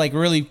they said like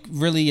really,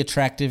 really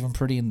attractive and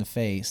pretty in the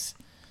face.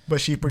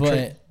 But she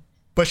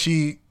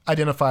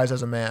identifies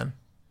as a man.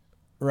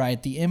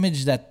 Right. The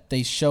image that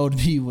they showed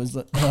me was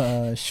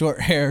a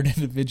short-haired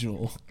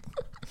individual.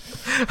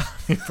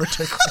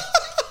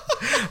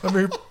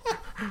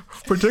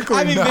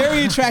 Particularly.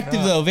 Very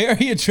attractive though.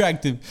 Very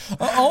attractive.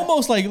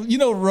 Almost like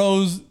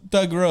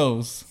Thug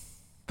Rose.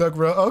 Doug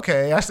Rose.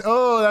 Okay. That's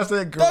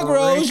a great Doug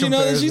Rose.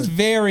 comparison. She's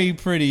very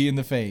pretty in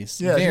the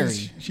face. Yeah, very.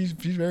 She's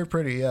very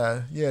pretty.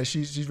 Yeah.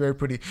 She's very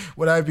pretty.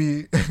 Would I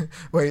be?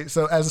 Wait.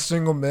 So as a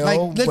single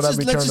male, would I be turned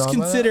on? Let's just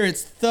consider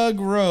it's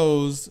Thug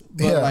Rose,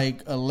 but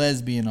like a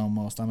lesbian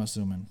almost. I'm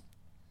assuming.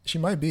 She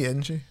might be,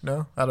 isn't she?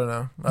 No, I don't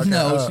know. Okay.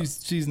 No,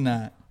 she's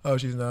not. Oh,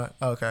 she's not.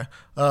 Okay.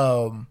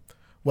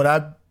 Would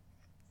I?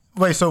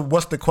 Wait. So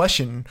what's the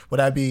question? Would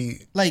I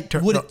be like?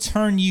 Would it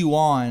turn you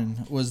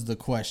on? Was the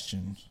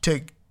question.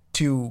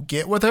 To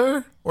get with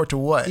her or to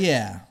what?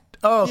 Yeah.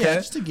 Oh, okay. Yeah,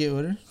 just to get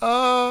with her.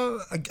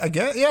 I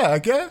guess. Yeah, I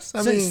guess.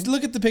 I mean,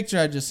 look at the picture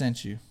I just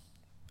sent you.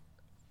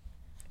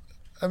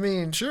 I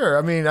mean, sure.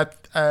 I mean, I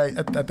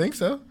think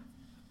so.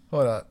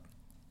 Hold up.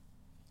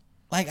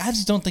 Like, I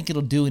just don't think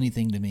it'll do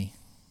anything to me.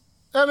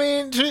 I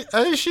mean,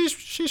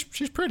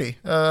 she's pretty.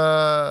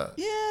 Yeah,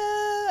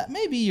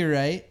 maybe you're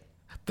right.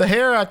 The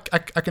hair I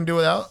can do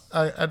without.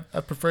 I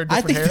prefer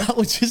different hair. I think that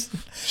would just.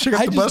 She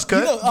got the buzz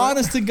cut.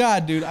 Honest to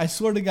God, dude. I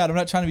swear to God, I'm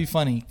not trying to be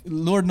funny.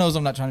 Lord knows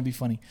I'm not trying to be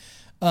funny.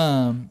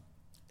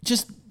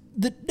 Just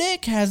the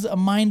dick has a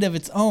mind of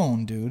its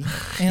own, dude,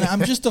 and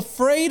I'm just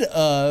afraid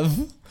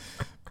of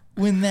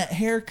when that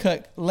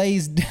haircut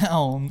lays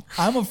down.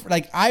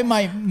 I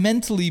might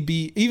mentally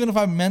be, even if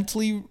I'm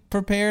mentally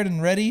prepared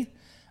and ready,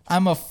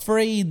 I'm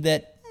afraid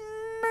that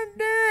my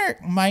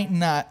dick might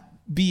not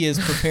be as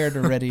prepared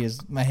or ready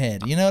as my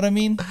head. You know what I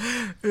mean?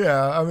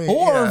 Yeah, I mean,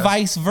 or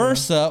vice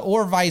versa.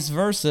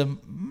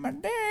 My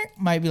dick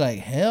might be like,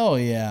 hell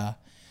yeah,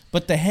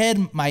 but the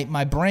head,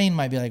 my brain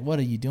might be like, what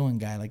are you doing,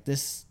 guy? Like,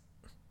 this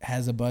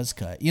has a buzz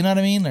cut. You know what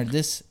I mean? Or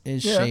this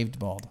is shaved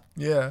bald.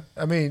 Yeah,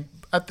 I mean,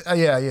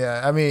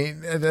 yeah. I mean,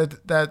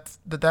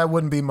 that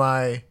wouldn't be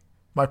my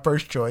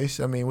first choice.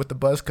 I mean, with the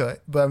buzz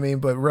cut, but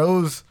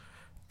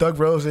Doug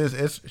Rose is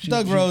a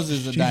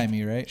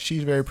dimey, right?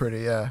 She's very pretty.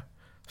 Yeah.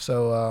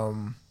 So,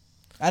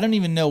 I don't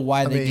even know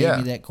why they gave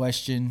me that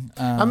question.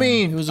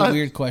 It was a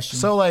weird question.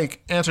 So,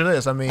 like, answer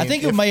this. I mean, I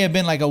think it may have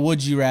been like a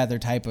would you rather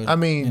type of, off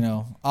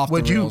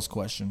the rails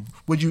question.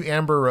 Would you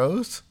Amber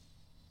Rose?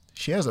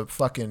 She has a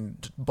fucking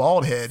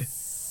bald head.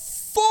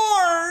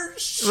 For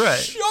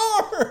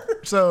sure.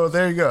 So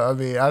there you go. I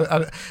mean, I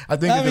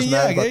think it just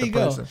matters about the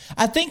person.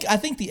 I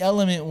think the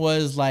element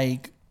was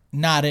like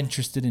not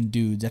interested in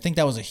dudes. I think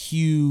that was a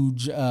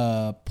huge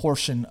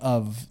portion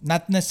of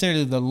not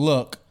necessarily the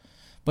look,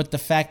 but the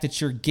fact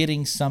that you're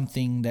getting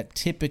something that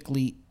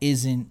typically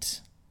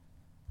isn't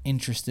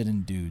interested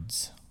in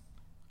dudes.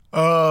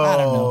 Oh, I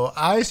don't know.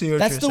 I see what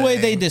That's you're the saying. way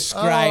they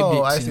described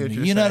I it see to what me.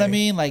 you're You know what I saying.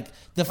 mean? Like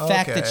the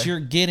fact that Okay. you're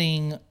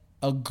getting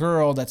a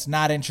girl that's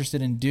not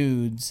interested in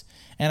dudes,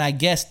 and I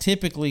guess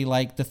typically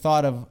like the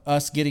thought of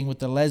us getting with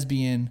the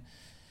lesbian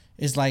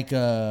is like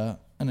an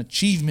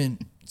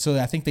achievement. So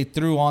I think they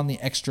threw on the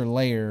extra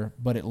layer,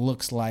 but it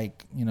looks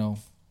like, you know.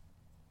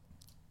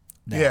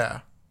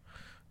 that.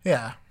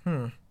 Yeah.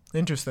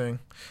 Interesting.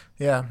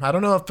 Yeah, I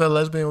don't know if a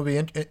lesbian would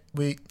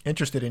be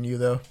interested in you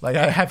though. Like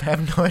I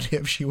have no idea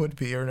if she would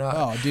be or not.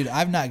 Oh, dude,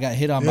 I've not got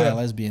hit on by Yeah. a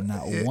lesbian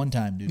not one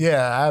time, dude.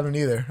 Yeah, I haven't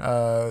either.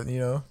 I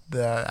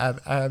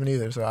haven't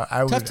either. So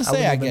I would. Tough to say,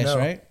 wouldn't I even guess, know.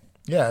 right?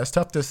 Yeah, it's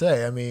tough to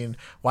say. I mean,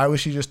 why would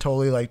she just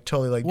totally What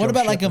jump about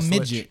ship like a and switch?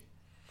 midget?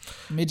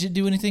 Midget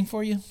do anything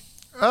for you?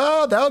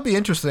 That would be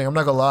interesting. I'm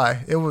not gonna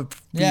lie. It would.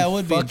 Yeah, it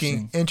would be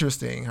fucking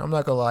interesting. I'm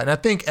not gonna lie. And I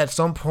think at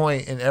some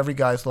point in every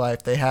guy's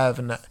life,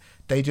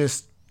 they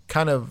just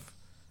kind of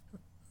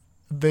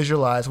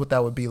visualize what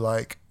that would be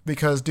like.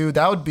 Because, dude,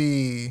 that would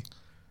be.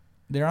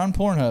 They're on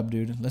Pornhub,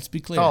 dude. Let's be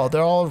clear. Oh,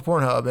 they're all over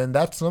Pornhub, and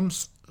that's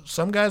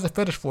some guys are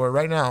fetish for it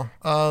right now.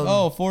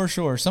 Oh, for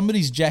sure.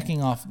 Somebody's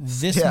jacking off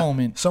this Yeah,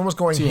 moment. someone's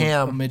going to a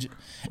ham midget.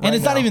 right And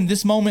it's not now. even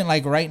this moment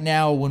like right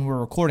now when we're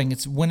recording.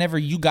 It's whenever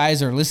you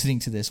guys are listening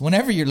to this.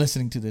 Whenever you're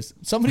listening to this,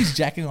 somebody's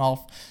jacking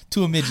off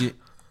to a midget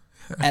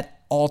at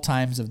all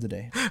times of the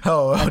day.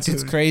 It's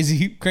dude.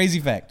 crazy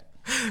fact.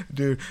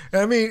 Dude.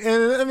 I mean,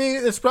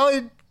 it's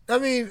probably. I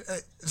mean,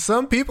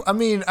 some people. I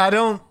mean,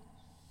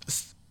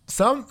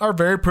 some are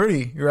very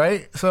pretty,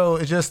 right? So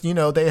it's just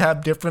they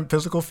have different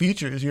physical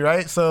features, you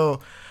right?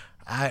 So,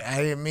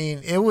 I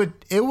mean, it would.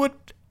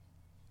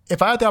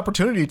 If I had the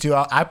opportunity to,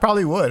 I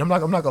probably would. I'm not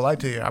gonna lie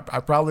to you. I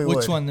probably would.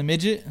 Which one, the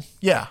midget?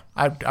 Yeah,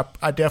 I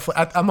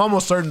definitely. I'm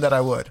almost certain that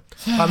I would.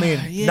 I mean,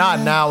 Yeah, not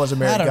now as a I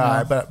married don't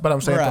guy, know. but I'm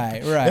saying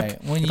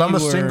Right. When If I'm you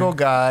a were- single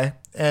guy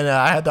and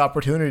I had the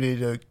opportunity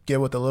to get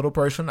with a little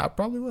person, I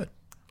probably would.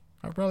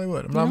 I'm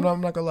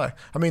not gonna lie.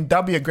 I mean,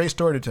 that'd be a great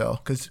story to tell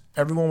because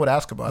everyone would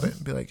ask about it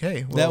and be like,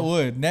 "Hey, well, That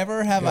would.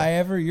 Never have I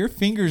ever. Your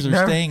fingers are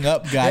Never- staying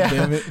up,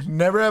 goddammit. it.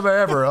 never have I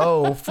ever.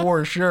 Oh,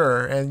 for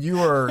sure." And you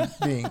are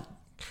being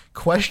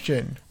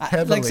questioned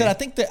heavily. Like I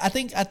said,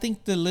 I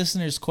think the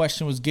listener's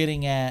question was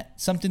getting at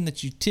something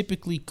that you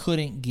typically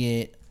couldn't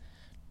get.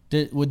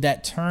 Would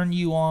that turn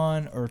you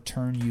on or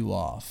turn you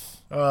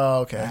off? Oh,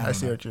 okay. I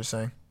see what you're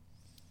saying.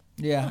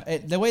 Yeah,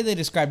 the way they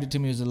described it to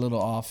me was a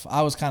little off.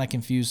 I was kind of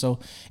confused. So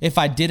if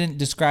I didn't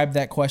describe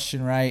that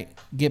question right,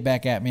 get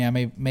back at me.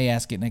 I may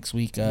ask it next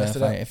week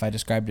if I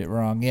described it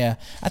wrong. Yeah,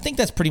 I think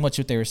that's pretty much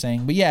what they were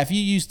saying. But yeah, if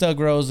you use Thug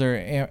Rose or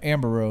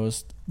Amber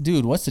Rose,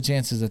 dude, what's the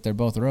chances that they're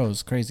both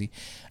Rose? Crazy.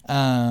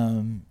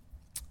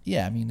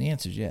 Yeah, I mean the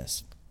answer is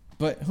yes,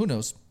 but who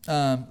knows?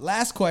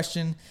 Last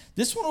question.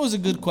 This one was a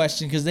good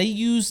question because they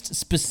used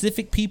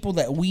specific people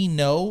that we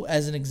know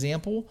as an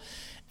example,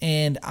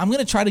 and I'm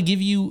gonna try to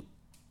give you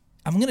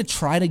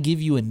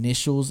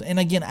initials. And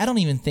again, I don't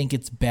even think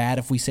it's bad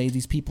if we say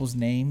these people's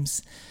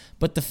names,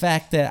 but the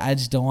fact that I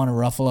just don't want to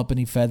ruffle up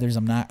any feathers,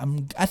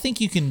 I think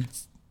you can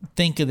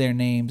think of their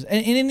names.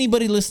 And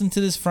anybody listen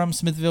to this from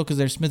Smithville, because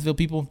they're Smithville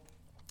people,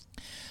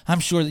 I'm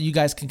sure that you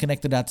guys can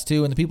connect the dots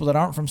too. And the people that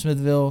aren't from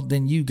Smithville,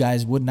 then you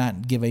guys would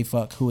not give a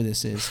fuck who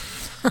this is.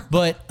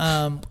 But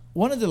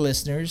one of the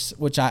listeners,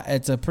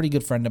 it's a pretty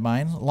good friend of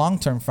mine,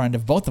 long-term friend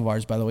of both of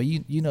ours, by the way.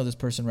 You know this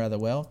person rather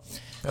well.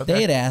 Okay.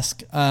 They had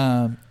asked,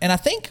 and I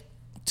think,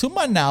 to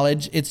my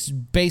knowledge, it's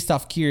based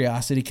off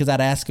curiosity because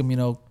I'd ask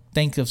them,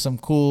 think of some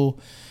cool,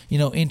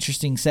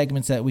 interesting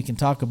segments that we can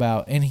talk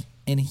about. And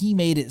he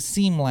made it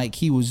seem like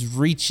he was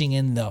reaching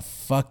in the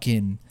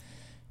fucking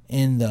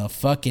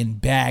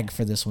bag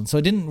for this one. So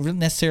it didn't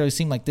necessarily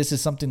seem like this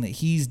is something that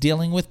he's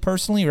dealing with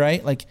personally,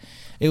 right? Like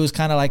it was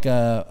kind of like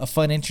a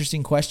fun,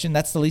 interesting question.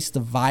 That's at least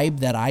the vibe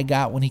that I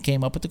got when he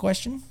came up with the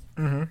question.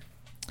 Mm-hmm.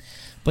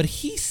 But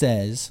he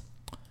says,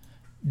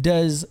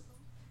 does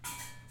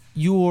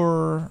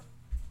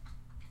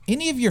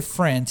any of your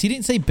friends, he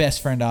didn't say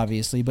best friend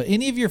obviously, but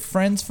any of your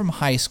friends from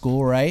high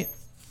school, right?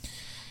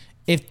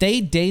 If they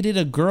dated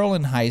a girl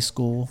in high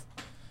school,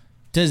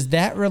 does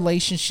that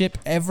relationship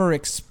ever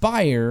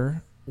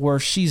expire where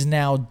she's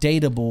now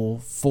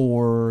dateable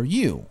for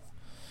you?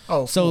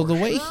 Oh, so the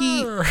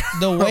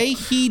way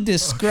he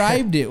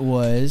described it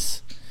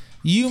was,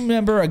 you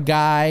remember a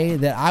guy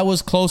that I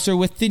was closer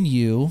with than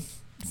you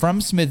from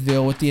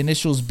Smithville with the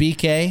initials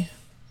BK?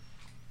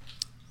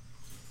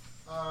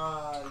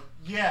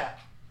 Yeah.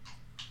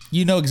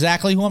 You know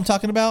exactly who I'm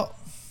talking about?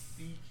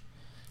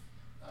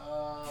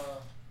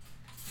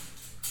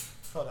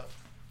 Hold up.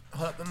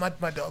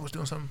 My dog was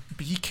doing something.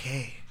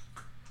 BK.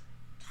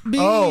 BK.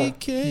 Oh,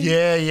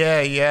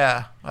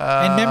 yeah.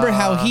 And remember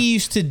how he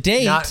used to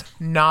date?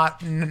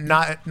 Not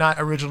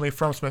originally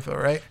from Smithville,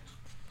 right?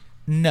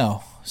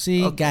 No.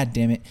 See, God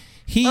damn it.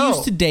 He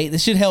used to date.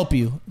 This should help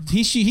you.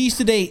 He used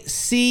to date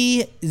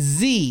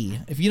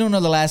CZ. If you don't know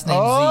the last name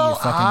Z, you're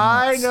fucking nuts.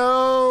 I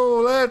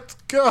know. Let's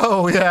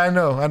go. Yeah, I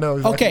know.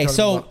 Exactly okay,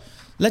 so about.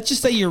 Let's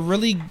just say you're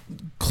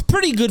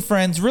pretty good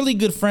friends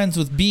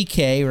with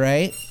BK,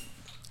 right?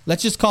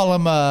 Let's just call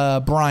him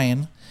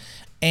Brian.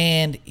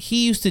 And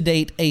he used to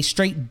date a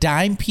straight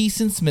dime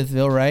piece in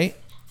Smithville, right?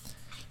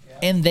 Yeah.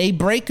 And they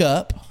break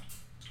up.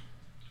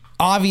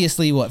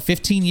 Obviously,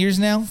 15 years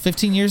now?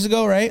 15 years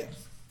ago, right?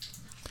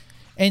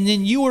 And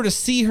then you were to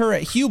see her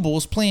at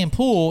Hubel's playing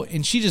pool,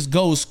 and she just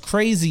goes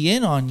crazy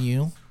in on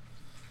you.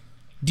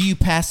 Do you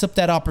pass up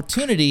that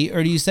opportunity,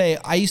 or do you say,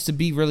 I used to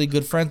be really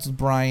good friends with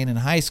Brian in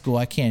high school,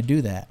 I can't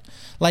do that?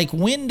 Like,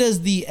 when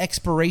does the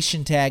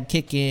expiration tag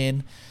kick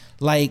in?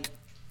 Like,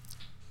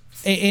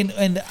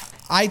 and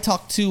I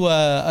talked to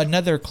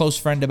another close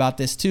friend about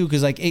this too,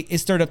 because like it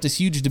stirred up this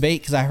huge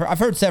debate, because I've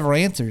heard several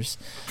answers.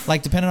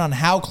 Like, depending on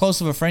how close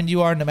of a friend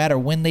you are, no matter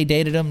when they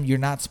dated them, you're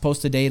not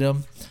supposed to date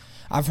them.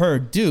 I've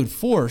heard, dude,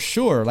 for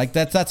sure. Like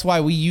that's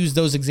why we use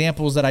those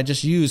examples that I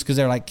just used, because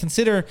they're like,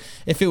 consider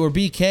if it were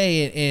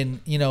BK and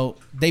you know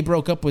they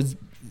broke up with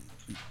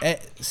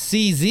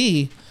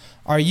CZ,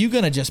 are you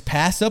gonna just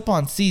pass up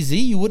on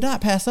CZ? You would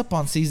not pass up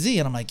on CZ.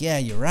 And I'm like, yeah,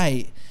 you're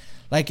right.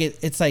 Like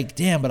it's like,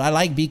 damn, but I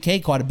like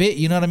BK quite a bit.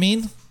 You know what I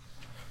mean?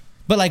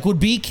 But like, would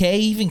BK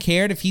even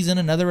cared if he's in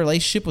another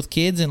relationship with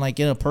kids and like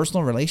in a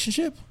personal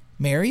relationship,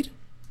 married?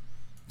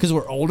 Because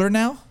we're older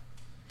now.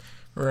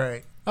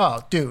 Right.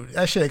 Oh, dude,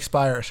 that shit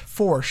expires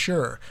for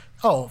sure.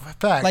 Oh,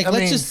 fact. Like,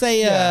 let's just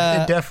say,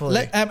 it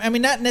definitely. I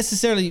mean, not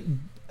necessarily.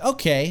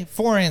 Okay,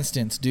 for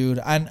instance, dude,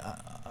 I'm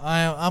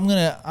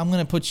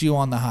gonna put you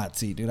on the hot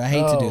seat, dude. I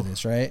hate to do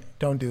this, right?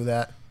 Don't do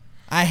that.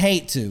 I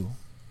hate to.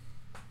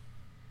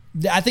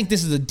 I think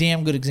this is a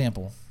damn good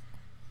example.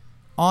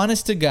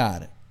 Honest to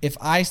God, if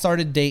I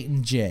started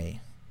dating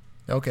Jay,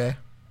 okay,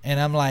 and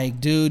I'm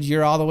like, dude,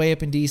 you're all the way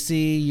up in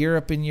DC, you're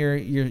up in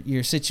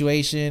your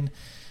situation.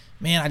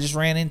 Man, I just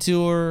ran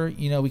into her.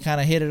 You know, we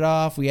kind of hit it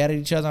off. We added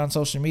each other on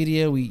social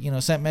media. We, you know,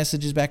 sent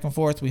messages back and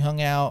forth. We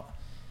hung out.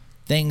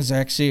 Things are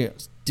actually,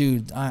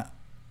 dude,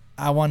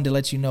 I wanted to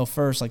let you know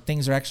first, like,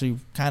 things are actually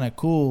kind of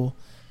cool,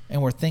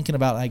 and we're thinking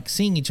about, like,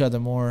 seeing each other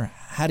more.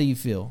 How do you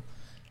feel?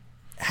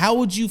 How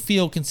would you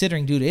feel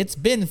considering, dude, it's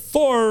been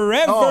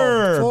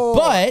forever,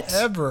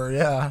 forever,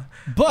 yeah.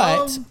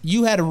 But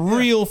you had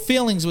real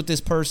feelings with this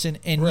person,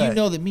 and you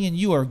know that me and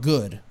you are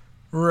good.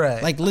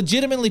 Right. Like,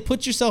 legitimately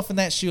put yourself in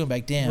that shoe and be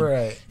like, damn,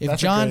 if That's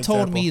John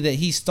told me that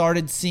he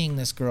started seeing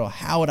this girl,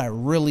 how would I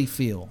really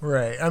feel?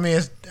 Right. I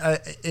mean,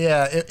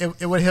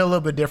 it would hit a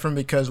little bit different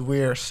because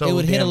we're so It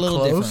would hit a little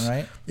close.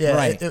 different, right? Yeah,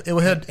 right. It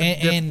would hit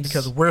different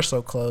because we're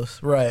so close.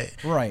 Right.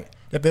 Right.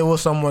 If it was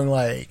someone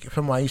like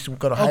I used to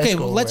go to high school. Okay,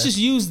 well, let's just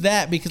use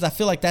that because I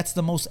feel like that's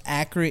the most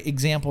accurate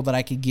example that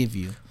I could give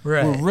you.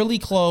 Right. We're really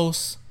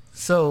close.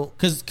 So,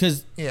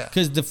 because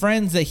the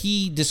friends that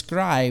he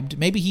described,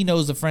 maybe he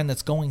knows the friend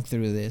that's going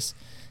through this,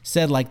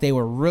 said like they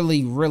were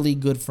really, really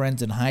good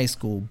friends in high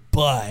school,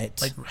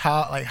 but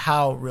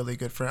how really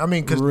good friends? I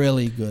mean,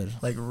 really good,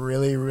 like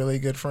really, really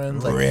good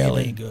friends, like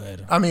really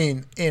good. I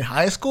mean, in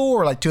high school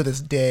or like to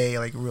this day,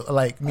 like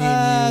me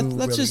and you,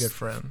 really good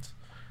friends.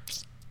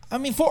 I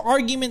mean, for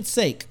argument's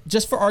sake,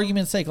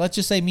 let's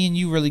just say me and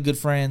you really good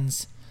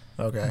friends.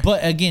 Okay.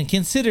 But again,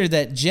 consider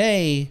that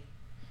Jay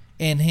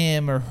and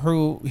him or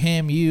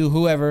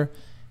whoever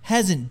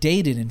hasn't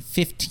dated in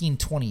 15,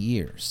 20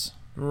 years.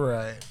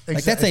 Right.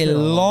 Like that's a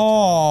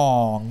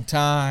long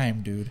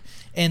time, dude.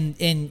 And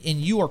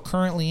you are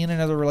currently in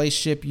another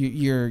relationship.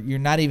 You're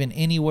not even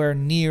anywhere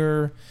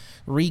near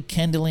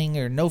rekindling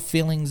or no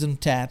feelings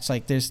attached.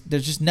 Like there's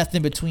just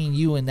nothing between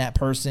you and that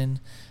person.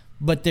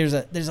 But there's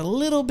a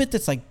little bit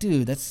that's like,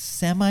 dude, that's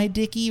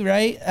semi-dicky,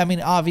 right? I mean,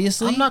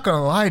 obviously. I'm not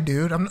gonna lie,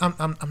 dude. I'm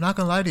not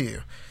gonna lie to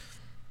you.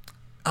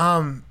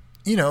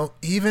 You know,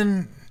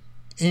 even,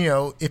 you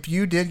know, if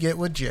you did get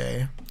with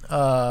Jay,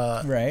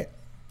 right,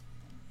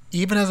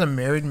 even as a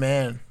married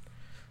man,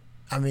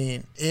 I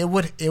mean, it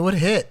would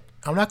hit.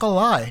 I'm not gonna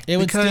lie. It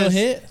would still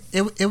hit.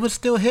 It would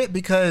still hit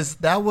because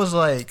that was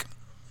like,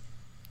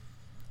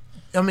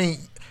 I mean,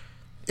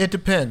 it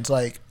depends.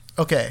 Like,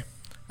 okay,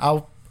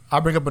 I'll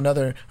bring up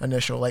another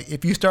initial. Like,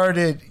 if you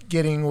started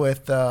getting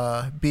with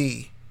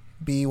BY,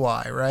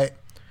 right?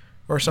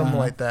 Or something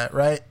like that,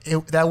 right?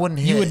 That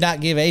wouldn't hit. You would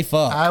not give a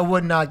fuck. I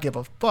would not give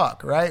a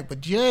fuck, right? But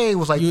Jay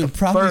was like, you would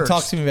probably first.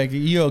 Talk to me like,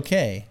 you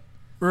okay?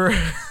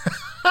 I'd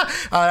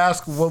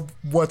ask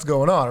what's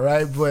going on,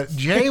 right? But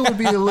Jay would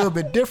be a little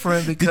bit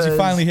different because did you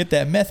finally hit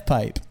that meth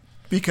pipe?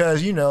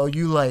 Because you lose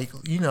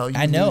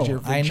your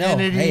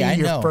virginity, Hey,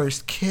 your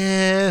first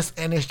kiss,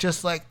 and it's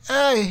just like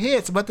it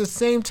hits. But at the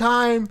same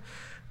time,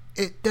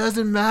 it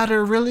doesn't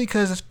matter really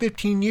because it's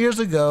 15 years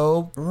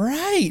ago.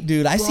 Right,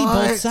 dude. I see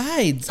both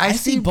sides. I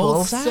see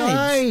both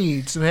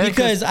sides. Man,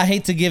 because I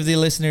hate to give the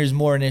listeners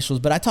more initials,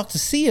 but I talked to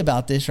C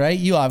about this, right?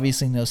 You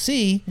obviously know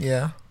C.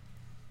 Yeah.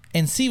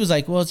 And C was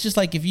like, well, it's just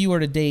like if you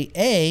were to date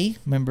A,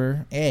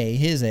 remember A,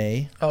 his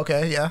A.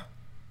 Okay, yeah.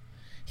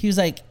 He was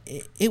like,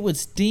 it would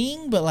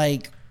sting, but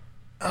like,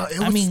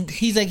 I mean,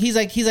 he's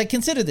like,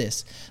 consider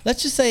this.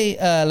 Let's just say,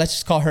 let's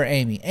just call her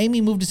Amy.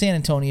 Amy moved to San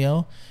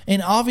Antonio,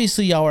 and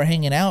obviously y'all are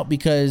hanging out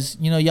because,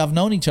 you know, y'all have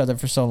known each other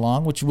for so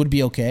long, which would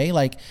be okay.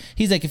 Like,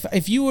 he's like,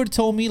 if you were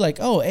told me like,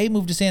 oh, Amy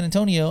moved to San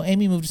Antonio,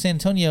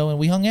 and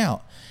we hung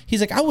out. He's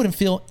like, I wouldn't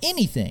feel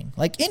anything.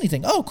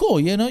 Oh, cool.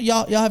 You know,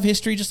 y'all have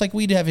history just like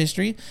we do have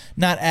history.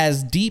 Not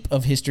as deep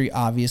of history,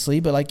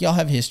 obviously, but like y'all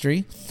have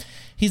history.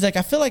 He's like,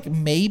 I feel like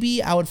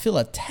maybe I would feel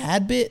a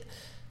tad bit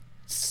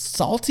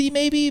salty,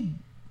 maybe,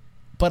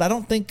 but I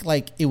don't think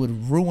like it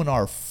would ruin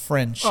our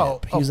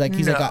friendship. He's like,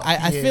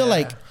 I feel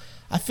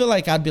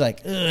like I'd be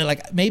like, ugh,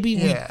 like maybe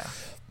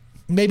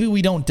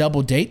we don't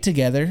double date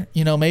together.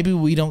 You know, maybe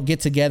we don't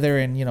get together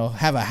and, you know,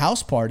 have a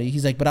house party.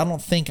 He's like, but I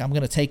don't think I'm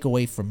going to take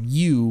away from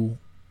you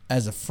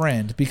as a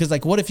friend, because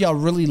like, what if y'all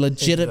really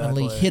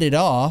legitimately hit it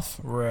off,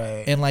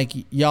 right? And like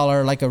y'all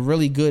are like a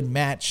really good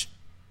match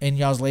in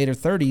y'all's later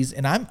 30s,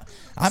 and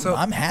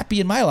I'm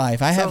happy in my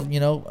life. I have, you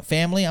know,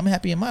 family. I'm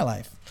happy in my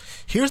life.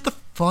 Here's the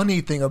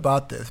funny thing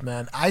about this,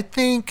 man. I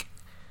think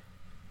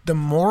the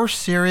more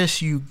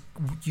serious you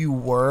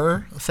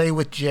were, say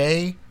with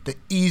Jay, the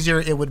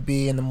easier it would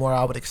be, and the more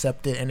I would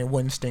accept it, and it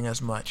wouldn't sting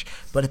as much.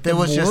 But if it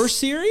was just more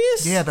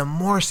serious, yeah, the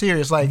more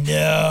serious, like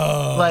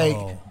no, like.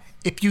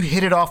 If you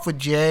hit it off with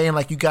Jay and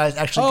like you guys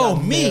actually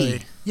got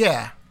married.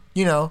 Yeah.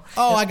 You know.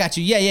 Oh, I got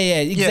you. Yeah.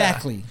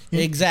 Exactly.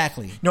 Yeah.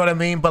 Exactly. You know what I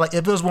mean? But like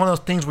if it was one of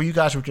those things where you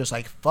guys were just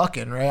like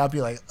fucking, right? I'd be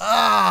like,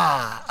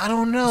 I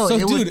don't know. So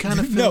it dude, would kind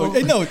of feel,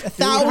 no,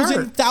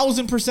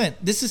 1,000%.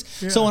 This is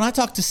so when I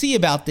talked to C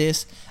about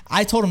this,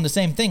 I told him the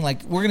same thing.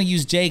 Like, we're gonna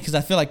use Jay because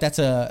I feel like that's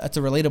a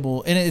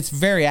relatable, and it's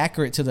very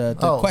accurate to the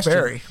question.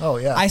 Very. Oh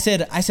yeah. I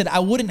said I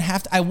wouldn't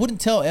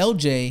tell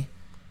LJ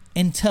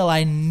until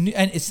I knew,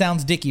 and it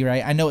sounds dicky,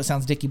 right? I know it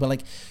sounds dicky, but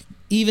like,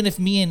 even if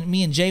me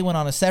and Jay went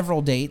on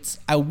several dates,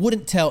 I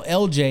wouldn't tell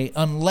LJ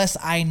unless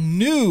I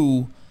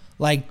knew,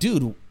 like,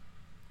 dude,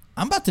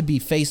 I'm about to be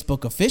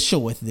Facebook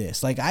official with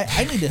this. Like,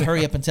 I need to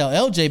hurry up and tell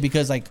LJ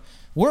because like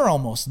we're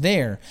almost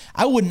there.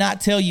 I would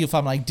not tell you if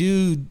I'm like,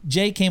 dude,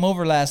 Jay came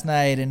over last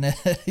night and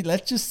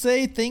let's just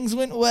say things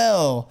went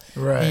well.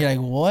 Right. And you're like,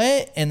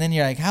 what? And then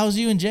you're like, how's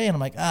you and Jay? And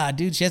I'm like,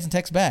 dude, she hasn't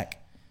texted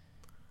back.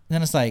 And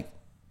then it's like,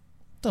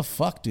 the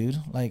fuck,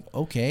 dude? Like,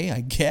 okay,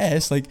 I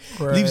guess. Like,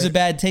 leaves a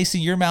bad taste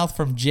in your mouth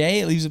from Jay.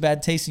 It leaves a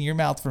bad taste in your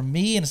mouth from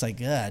me. And it's like,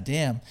 god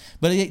damn.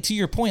 But to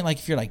your point, like,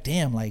 if you're like,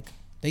 damn, like,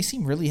 they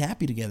seem really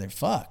happy together.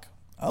 Fuck.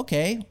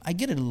 Okay, I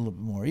get it a little bit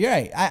more. You're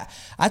right.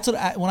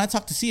 When I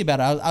talked to C about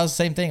it, I was the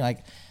same thing. Like,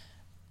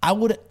 I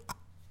would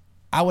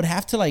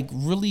have to like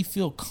really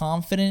feel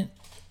confident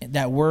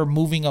that we're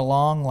moving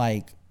along.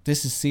 Like,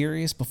 this is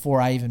serious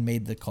before I even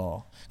made the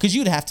call. Because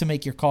you'd have to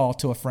make your call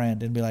to a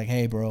friend and be like,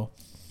 hey, bro.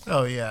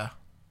 Oh yeah.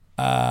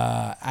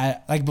 I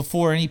like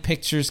before any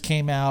pictures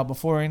came out,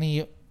 before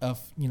any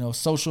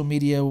social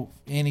media,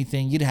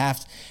 anything, you'd have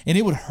to, and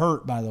it would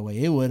hurt, by the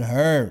way. It would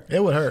hurt.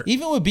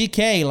 Even with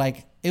BK,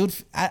 like it would,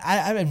 I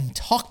haven't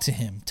talked to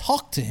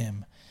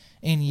him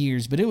in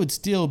years, but it would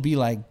still be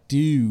like,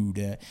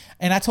 dude.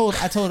 And I told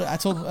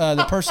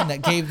the person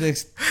that gave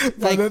this,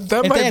 like,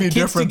 that might be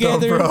different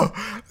together, though, bro.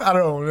 I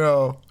don't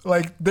know.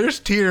 Like, there's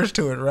tears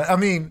to it, right? I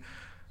mean,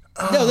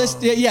 no,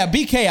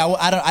 BK.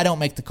 I don't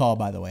make the call.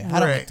 By the way, I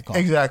don't make the call.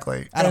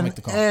 Exactly. I don't make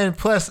the call. And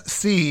plus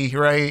C,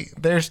 right?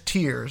 There's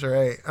tears,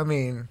 right? I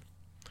mean,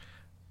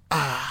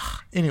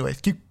 anyways,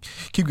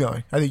 keep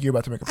going. I think you're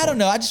about to make a point. I don't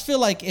know. I just feel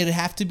like it'd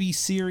have to be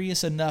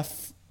serious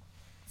enough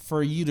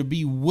for you to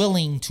be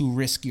willing to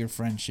risk your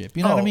friendship.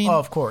 You know what I mean? Oh,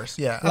 of course,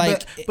 yeah.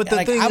 Like, but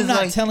the thing I'm is,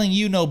 not like, telling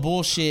you no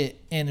bullshit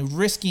and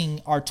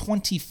risking our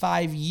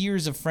 25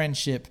 years of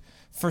friendship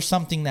for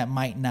something that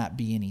might not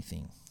be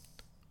anything.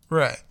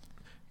 Right.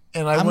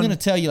 And I'm going to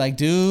tell you, like,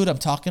 dude, I'm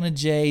talking to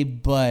Jay,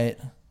 but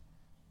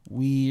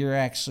we're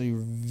actually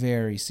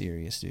very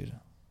serious, dude.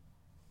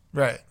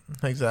 Right.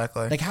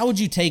 Exactly. Like, how would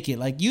you take it?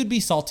 Like, you'd be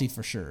salty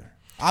for sure.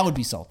 I would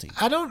be salty.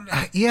 I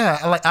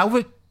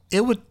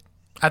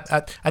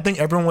think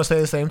everyone would say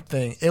the same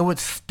thing. It would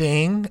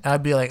sting.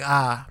 I'd be like,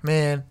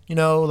 man,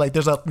 like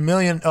there's a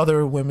million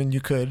other women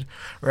you could,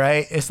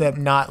 right? Except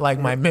not like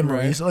my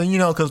memories, right.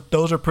 Because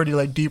those are pretty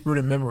like deep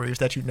rooted memories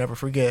that you never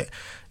forget.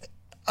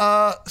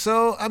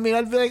 So I mean,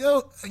 I'd be like,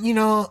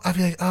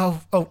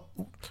 oh,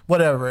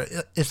 whatever.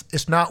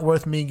 It's not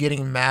worth me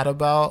getting mad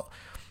about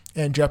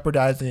and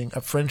jeopardizing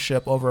a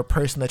friendship over a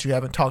person that you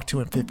haven't talked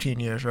to in 15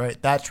 years, right?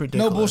 That's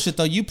ridiculous. No bullshit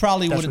though. You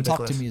probably wouldn't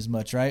talk to me as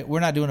much, right?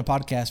 We're not doing a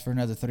podcast for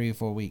another 3 or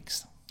 4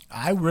 weeks.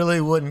 I really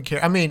wouldn't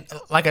care. I mean,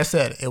 like I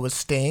said, it would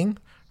sting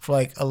for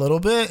like a little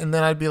bit, and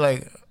then I'd be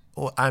like,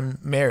 well, I'm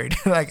married.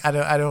 Like I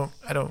don't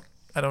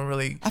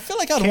really. I feel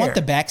like I'd want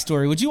the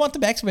backstory. Would you want the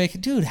backstory? Like,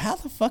 dude, how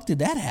the fuck did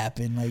that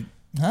happen? Like,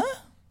 huh?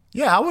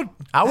 Yeah, I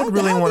would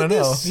really want to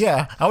know.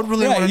 Yeah, I would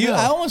really want to know.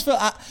 I almost feel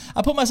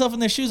I put myself in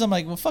their shoes. I'm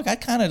like, well, fuck. I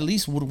kind of at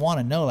least would want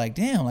to know. Like,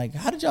 damn. Like,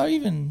 how did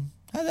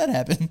that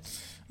happen?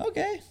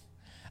 Okay.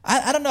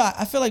 I don't know.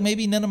 I feel like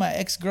maybe none of my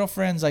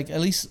ex-girlfriends, like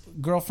at least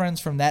girlfriends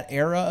from that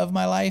era of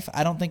my life,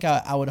 I don't think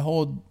I would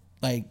hold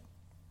like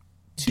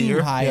too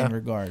dear. high Yeah. in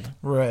regard.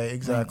 Right,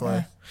 exactly.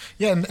 Like,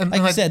 Yeah, and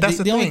Like you said, that's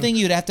the only thing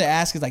you'd have to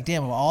ask is like,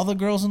 damn, of all the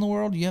girls in the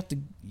world, you have to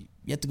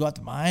go out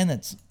to mine.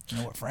 That's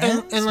we're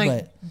friends. and like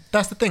but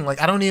that's the thing.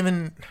 Like I don't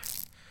even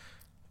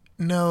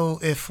know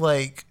if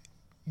like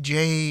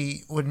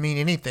Jay would mean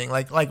anything.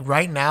 Like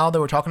right now that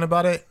we're talking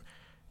about it,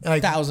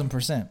 like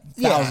 1,000%.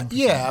 yeah,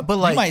 yeah. But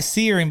like you might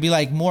see her and be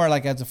like more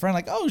like as a friend,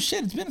 like, oh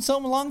shit, it's been so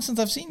long since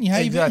I've seen you. How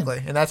exactly, you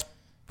been? and that's You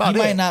about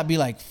might it. not be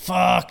like,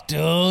 fuck, dude.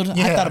 I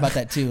Yeah. thought about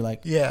that too.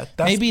 Like, Yeah,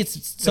 maybe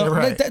it's so. you're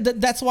right.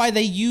 That's why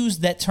they use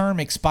that term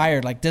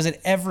expired. Like, does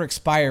it ever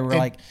expire? Where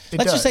like, it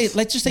let's just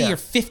does. say Yeah. you're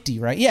 50,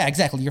 right? Yeah,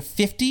 exactly. You're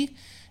 50,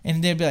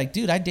 and they'd be like,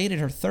 dude, I dated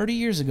her 30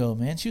 years ago,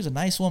 man. She was a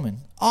nice woman.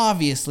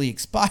 Obviously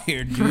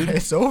expired, dude.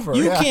 It's over.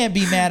 You yeah. can't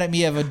be mad at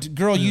me of a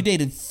girl you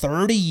dated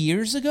 30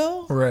 years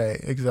ago. Right,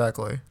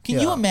 exactly. Can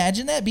you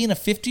imagine that being a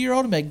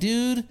 50-year-old and be like,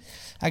 dude,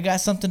 I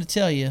got something to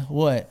tell you.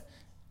 What?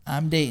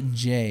 I'm dating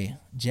Jay.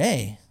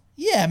 Jay?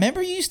 Yeah,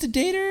 remember you used to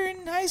date her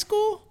in high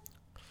school?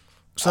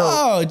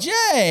 So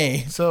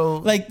Jay. so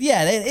Like,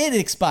 yeah, it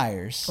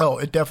expires. oh,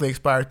 it definitely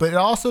expires, but it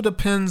also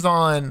depends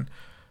on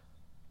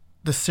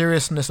the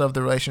seriousness of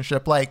the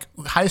relationship. Like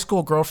high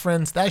school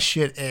girlfriends, that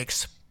shit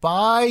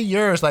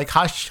expires. Like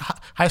high school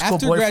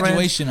After boyfriends,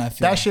 graduation, I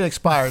feel. that shit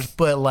expires.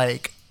 But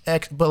like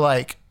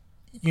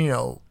you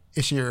know,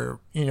 is your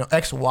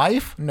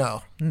ex-wife?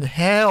 No,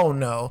 hell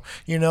no.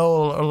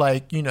 Or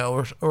like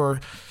or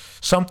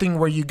something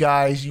where you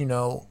guys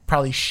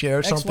probably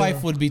share something.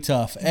 Ex-wife would be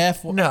tough.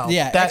 No,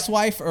 Yeah, that-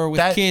 ex-wife or with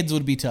that- kids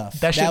would be tough.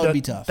 That, shit would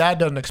be tough. That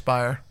doesn't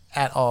expire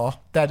at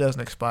all. That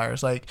doesn't expire.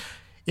 It's like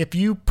if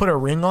you put a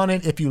ring on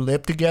it, if you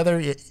live together,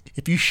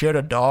 if you shared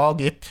a dog,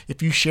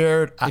 if you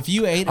shared If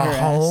you ate a her ass.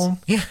 home,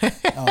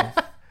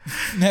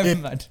 Never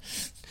mind.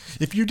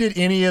 if you did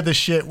any of the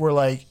shit where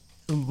like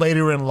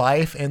later in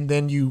life and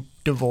then you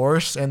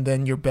divorce and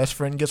then your best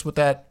friend gets with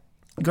that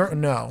girl,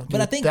 no. But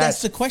dude, I think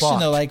that's the question,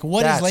 though. Like, what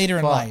is That's later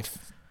in fucked. life?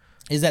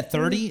 Is that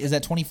 30? Is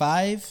that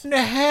 25?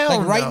 The hell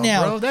Like right no,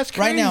 now, bro. That's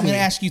crazy. right now, I'm going to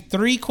ask you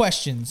 3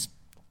 questions,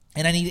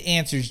 and I need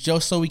answers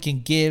just so we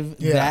can give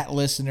that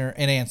listener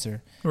an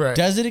answer. Right.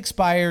 Does it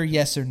expire?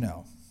 Yes or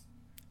no?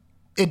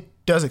 It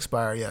does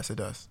expire. Yes, it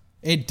does.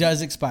 It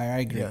does expire. I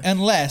agree. Yes.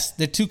 Unless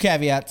the 2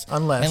 caveats.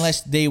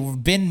 Unless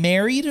they've been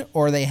married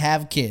or they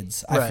have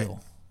kids. I Right. feel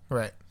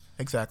Right.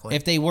 Exactly.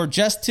 if they were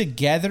just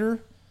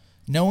together,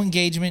 no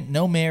engagement,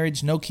 no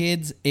marriage, no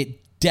kids, it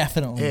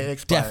definitely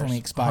expires.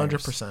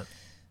 100%.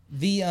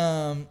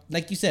 The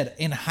like you said,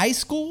 in high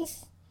school,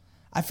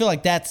 I feel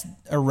like that's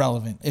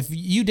irrelevant. If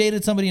you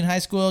dated somebody in high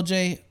school,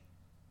 LJ,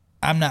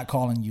 I'm not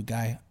calling you,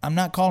 guy. I'm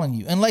not calling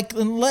you. And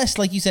unless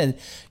like you said,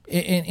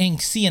 in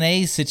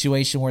CNA's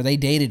situation where they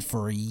dated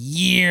for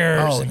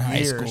years in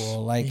high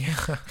school, like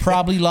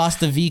probably lost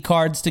the V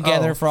cards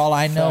together for all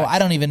I know. facts. I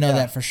don't even know Yeah.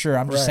 that for sure.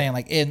 I'm just Right. saying,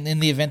 like in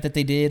the event that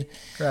they did,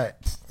 Right.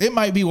 it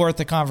might be worth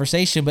a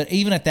conversation, but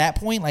even at that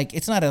point, like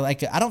it's not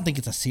I don't think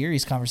it's a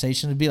serious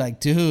conversation. It'd be like,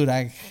 dude,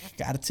 I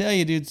gotta tell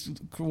you, dude,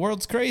 the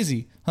world's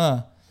crazy,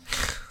 huh?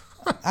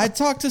 I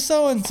talked to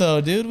so and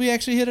so, dude. We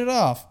actually hit it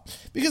off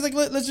because, like,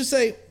 let's just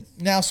say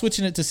now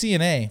switching it to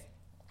CNA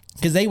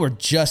because they were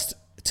just,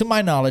 to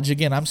my knowledge,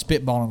 again, I'm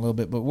spitballing a little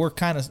bit, but we're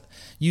kind of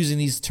using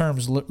these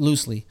terms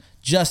loosely.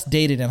 Just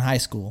dated in high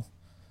school.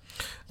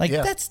 Like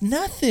Yeah. that's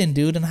nothing,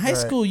 dude. In high Right.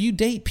 school, you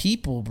date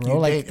people, bro. You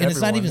Like, date and it's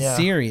not everyone, even yeah.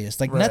 serious.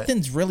 Like Right.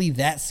 nothing's really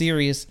that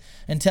serious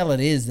until it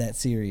is that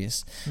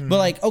serious. But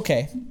like,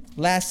 okay,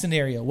 last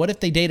scenario. What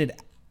if they dated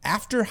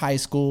after high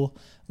school,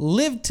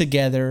 lived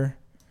together,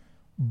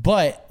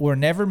 but were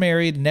never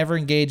married, never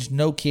engaged,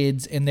 no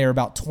kids, and they're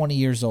about 20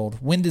 years old?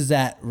 When does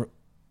that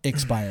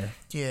expire?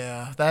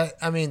 Yeah.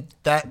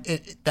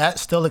 That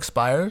still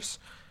expires.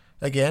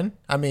 Again,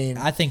 I mean,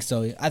 I think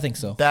so. I think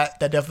so. that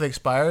definitely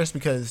expires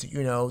because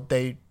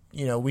they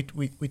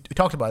we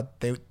talked about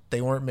it.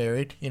 They weren't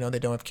married, they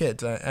don't have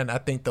kids, and I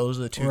think those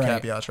are the 2 Right.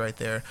 caveats right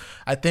there.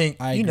 I think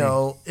I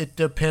agree. it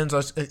depends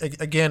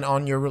again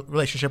on your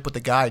relationship with the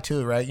guy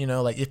too, right?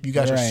 Like if you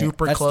guys are Right.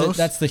 super That's close,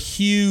 that's the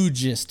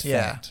hugest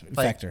like,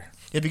 factor.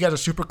 If you guys are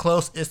super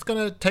close, it's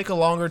gonna take a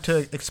longer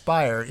to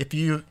expire. If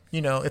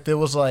if it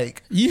was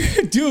like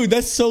Dude,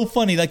 that's so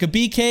funny. Like a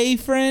BK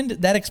friend,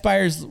 that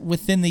expires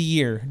within the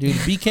year. Dude,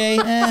 BK,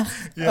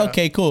 Yeah.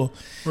 okay, cool.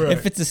 Right.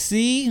 If it's a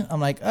C, I'm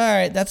like, all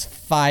right, that's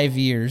 5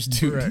 years,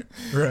 dude.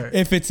 Right.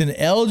 If it's an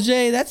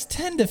LJ, that's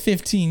 10 to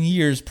 15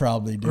 years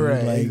probably, dude.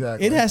 Right, Like,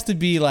 exactly. it has to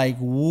be like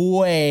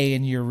way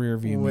in your rear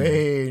view mirror.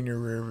 way in your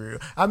rear view.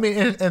 I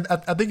mean, and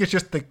I think it's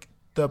just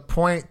the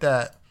point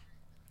that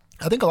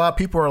I think a lot of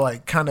people are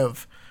like kind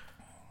of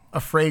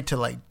afraid to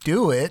like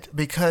do it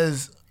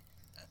because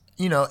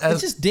as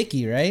It's just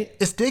dicky, right?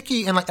 it's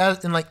dicky and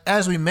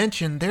as we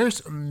mentioned,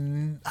 there's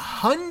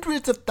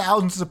hundreds of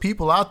thousands of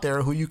people out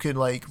there who you could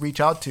like reach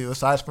out to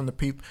aside from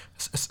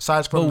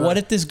But what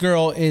if this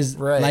girl is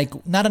Right.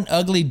 like not an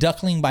ugly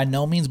duckling by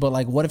no means, but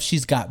like what if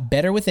she's got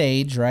better with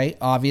age, right?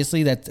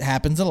 Obviously that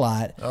happens a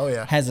lot. Oh,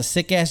 yeah. Has a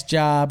sick ass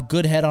job,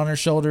 good head on her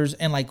shoulders,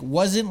 and like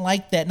wasn't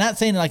like that. Not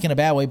saying it like in a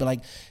bad way, but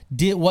like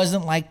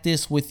wasn't like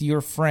this with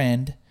your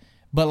friend,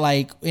 But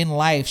like in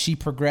life, she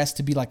progressed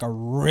to be like a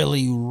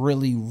really,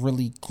 really,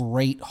 really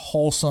great,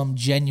 wholesome,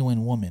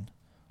 genuine woman.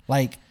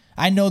 Like,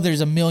 I know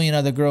there's a million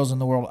other girls in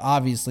the world,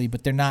 obviously,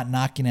 but they're not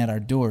knocking at our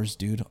doors,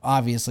 dude.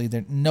 Obviously,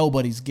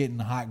 nobody's getting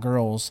hot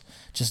girls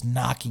just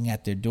knocking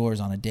at their doors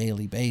on a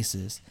daily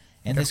basis.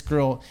 And this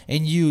girl,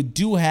 and you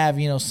do have,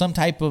 some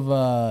type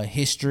of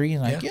history,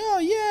 and like,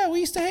 yeah,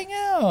 we used to hang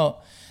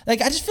out. Like,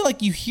 I just feel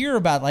like you hear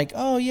about, like,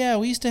 oh, yeah,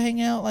 we used to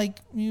hang out, like,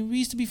 we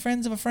used to be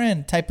friends of a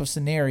friend type of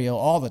scenario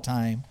all the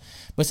time.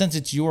 But since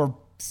it's your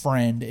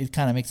friend, it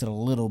kind of makes it a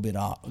little bit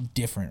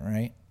different,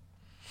 right?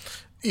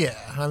 Yeah,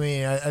 I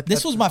mean,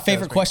 this was my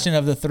favorite question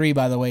of the three,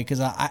 by the way, because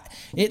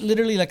it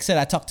literally, like I said,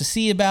 I talked to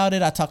C about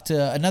it, I talked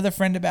to another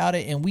friend about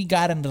it, and we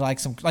got into like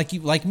some, like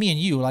me and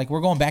you, like we're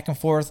going back and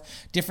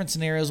forth, different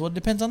scenarios. Well, it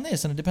depends on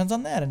this and it depends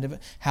on that, and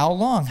how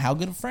long, how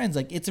good of friends.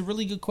 Like, it's a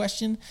really good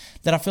question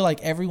that I feel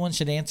like everyone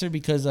should answer,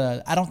 because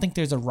I don't think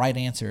there's a right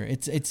answer.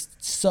 It's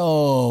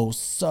so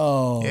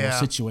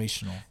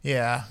situational.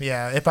 Yeah.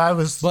 If I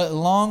was, but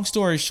long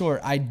story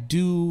short, I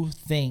do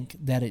think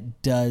that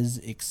it does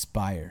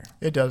expire.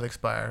 It does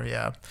expire.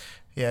 Yeah,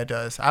 it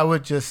does. I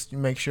would just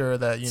make sure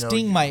that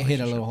sting might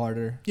hit a little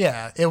harder.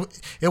 Yeah, it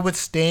would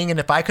sting, and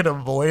if I could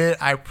avoid it,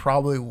 I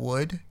probably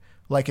would.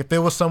 Like, if it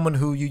was someone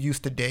who you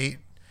used to date,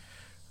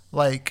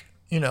 like,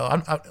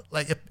 I'm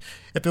like,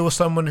 if it was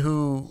someone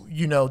who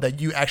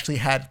that you actually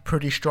had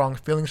pretty strong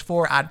feelings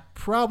for, I'd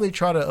probably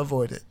try to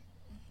avoid it,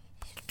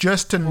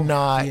 just to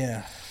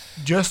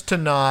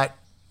not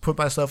put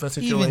myself in a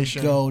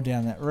situation. Even go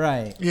down that,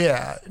 right?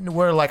 Yeah,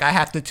 where like I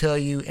have to tell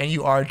you, and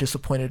you are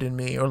disappointed in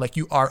me, or like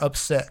you are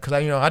upset, because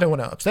I don't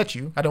want to upset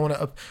you. I don't want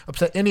to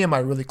upset any of my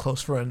really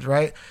close friends,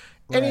 right?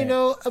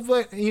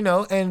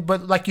 And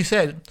but like you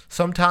said,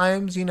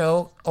 sometimes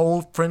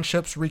old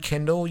friendships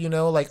rekindle.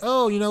 Like,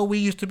 oh, we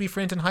used to be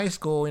friends in high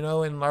school,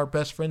 and our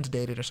best friends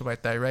dated or something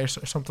like that, right?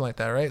 Or something like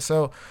that, right?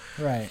 So,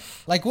 right.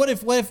 Like, what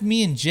if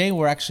me and Jay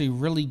were actually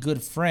really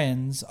good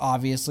friends,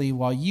 obviously,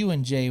 while you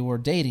and Jay were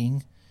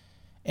dating?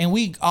 And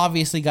we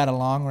obviously got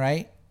along,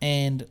 right?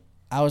 And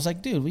I was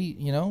like, dude, we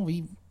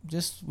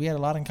had a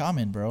lot in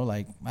common, bro.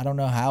 Like, I don't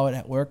know how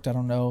it worked. I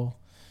don't know.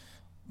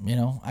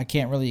 I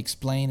can't really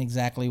explain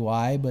exactly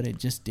why, but it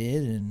just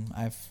did. And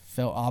I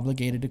felt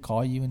obligated to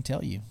call you and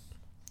tell you.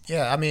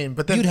 Yeah, I mean,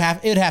 but then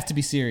it'd have to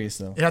be serious,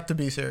 though. It'd have to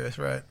be serious,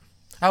 right?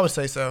 I would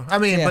say so. I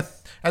mean, yeah.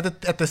 But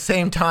at the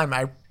same time,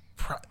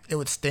 it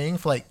would sting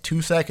for like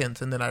 2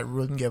 seconds, and then I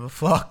wouldn't give a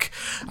fuck.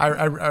 I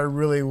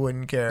really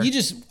wouldn't care.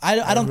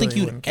 I don't think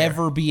you'd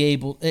ever be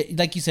able,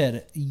 like you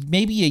said,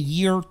 maybe a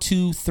year,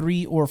 2,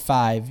 3, or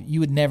 5,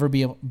 you would never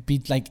be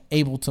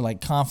able to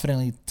like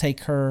confidently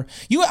take her.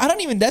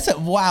 That's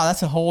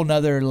a whole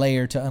nother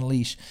layer to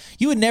unleash.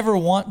 You would never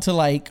want to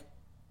like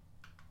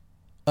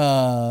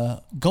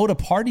go to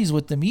parties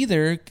with them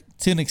either,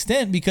 to an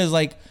extent, because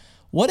like,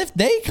 what if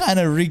they kind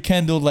of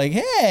rekindled, like,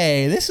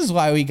 hey, this is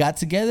why we got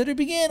together to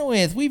begin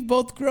with. We've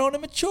both grown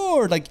and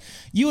matured. Like,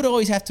 you would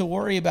always have to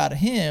worry about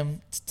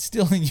him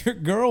stealing your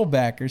girl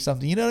back or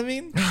something. You know what I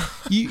mean?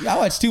 I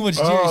watch too much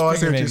Jerry Springer. I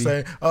see what you're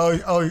saying.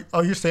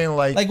 Oh, you're saying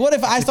like what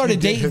if I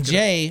started dating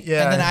Jay,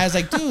 and then I was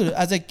like, dude,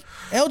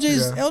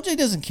 LJ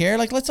doesn't care.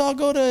 Like, let's all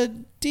go to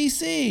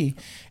DC.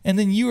 And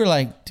then you were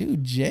like,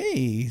 dude,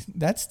 Jay,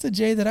 that's the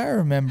Jay that I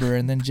remember.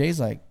 And then Jay's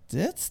like,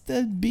 that's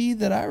the B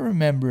that I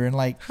remember. And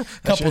like a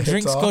couple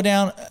drinks go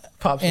down,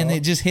 and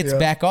it just hits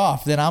back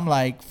off. Then I'm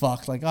like,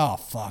 fuck, like, oh,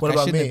 fuck. What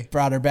about I shouldn't me? have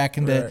brought her back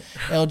into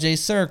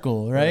LJ's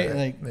circle, right?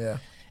 Like,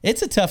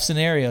 it's a tough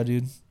scenario,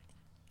 dude.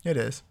 It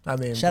is. I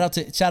mean, shout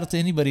out to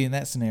anybody in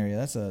that scenario.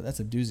 That's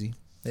a doozy.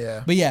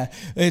 Yeah. But yeah,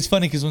 it's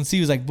funny because when C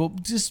was like, well,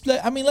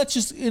 let's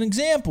just an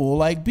example,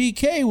 like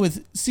BK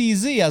with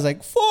CZ. I was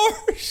like,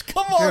 Forrest,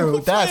 come on.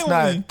 Dude, that's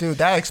not, dude,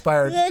 that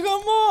expired. Yeah,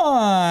 come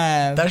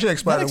on. That shit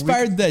expired. That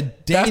expired the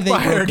day they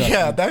broke up.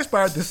 Yeah, that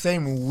expired the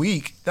same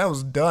week. That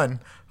was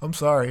done. I'm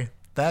sorry.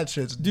 That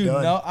shit's done. Dude,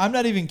 no, I'm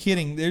not even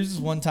kidding. There's this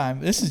one time.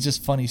 This is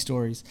just funny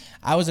stories.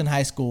 I was in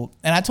high school,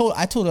 and I told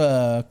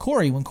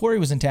Corey, when Corey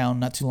was in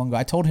town not too long ago,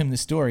 I told him this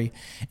story.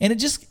 And it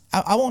just,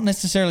 I won't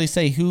necessarily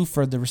say who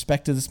for the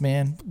respect of this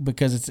man,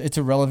 because it's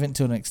irrelevant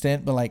to an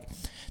extent, but like,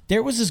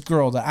 there was this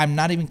girl that, I'm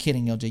not even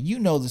kidding, LJ. You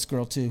know this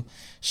girl too.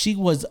 She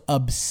was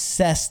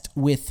obsessed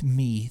with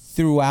me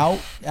throughout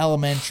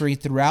elementary,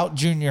 throughout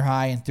junior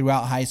high, and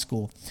throughout high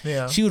school.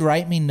 Yeah. She would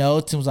write me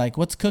notes and was like,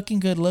 what's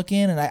cooking good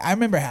looking? And I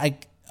remember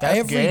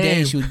every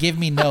day she would give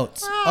me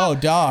notes. Oh,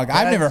 dog.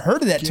 I've never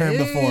heard of that term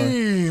before.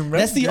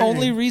 That's the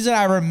only reason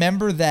I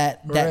remember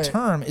that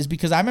term, is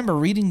because I remember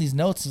reading these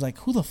notes. It's like,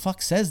 who the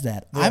fuck says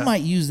that? Yeah. I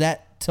might use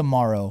that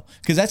tomorrow,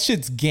 because that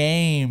shit's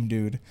game,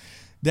 dude.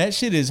 That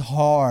shit is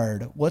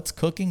hard. What's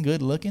cooking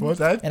good looking? Well,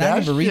 I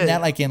remember reading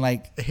that like in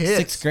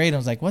sixth grade. I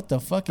was like, what the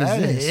fuck is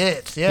this?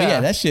 Hits, yeah. But yeah,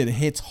 that shit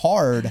hits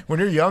hard. When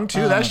you're young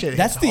too, that shit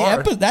hits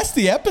hard. That's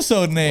the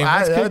episode name.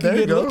 What's cooking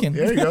good looking?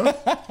 There you go.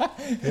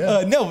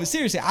 Yeah. No, but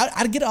seriously,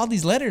 I'd get all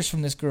these letters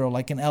from this girl,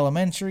 like in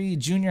elementary,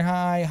 junior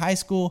high, high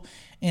school,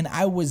 and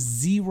I was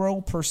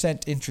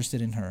 0% interested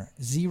in her.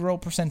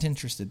 0%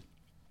 interested.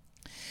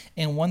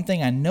 And one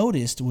thing I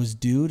noticed was,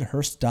 dude,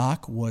 her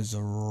stock was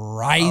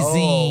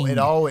rising. It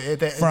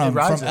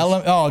rises.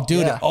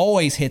 It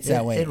always hits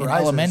that way. It in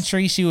rises.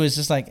 Elementary, she was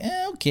just like,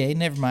 okay,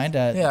 never mind.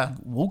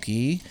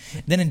 Okay.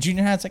 Then in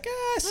junior high, it's like,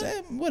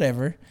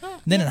 whatever.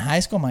 Then in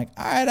high school, I'm like,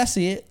 all right, I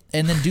see it.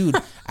 And then, dude,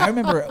 I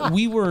remember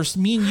me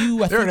and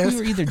you, I think we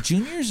were either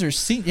juniors or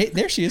seniors.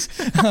 There she is.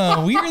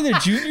 We were either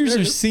juniors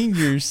or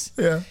seniors.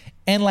 Yeah.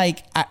 And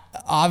like,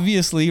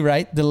 obviously,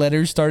 right, the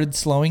letters started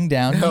slowing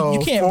down.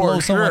 You can't blow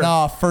someone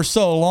off for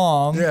so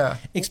long. Yeah.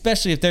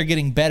 Especially if they're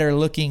getting better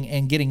looking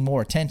and getting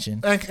more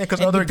attention.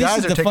 Because other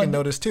guys are taking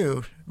notice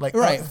too. Like,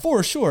 right,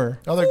 for sure.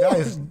 Other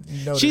guys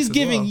notice. She's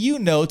giving you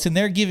notes and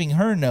they're giving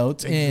her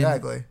notes.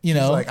 Exactly. And, you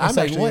know, like, I'm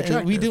like, actually what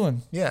attractive. are we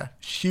doing? Yeah.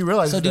 She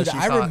realizes that she's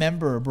hot.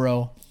 Remember,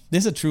 bro,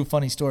 this is a true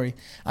funny story.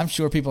 I'm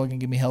sure people are going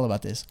to give me hell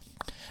about this.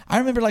 I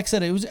remember, like I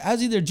said, I was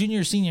either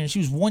junior or senior, and she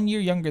was 1 year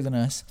younger than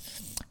us.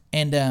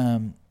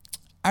 And,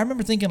 I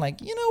remember thinking,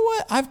 like, you know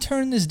what? I've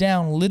turned this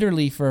down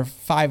literally for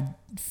 10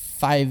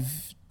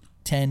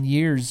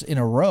 years in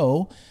a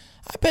row.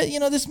 I bet,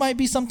 this might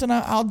be something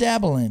I'll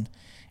dabble in.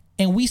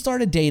 And we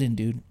started dating,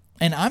 dude.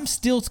 And I'm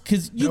still,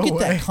 because you get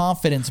that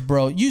confidence,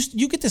 bro.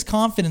 You get this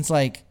confidence,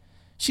 like,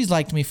 she's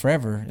liked me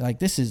forever. Like,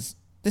 this is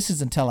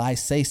until I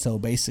say so,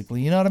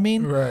 basically. You know what I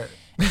mean? Right.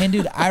 And,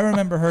 dude, I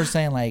remember her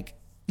saying, like,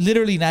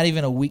 literally not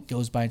even a week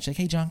goes by. And she's like,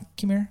 hey, John,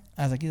 come here.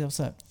 I was like, yeah, what's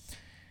up?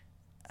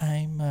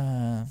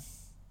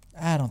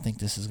 I don't think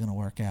this is going to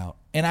work out.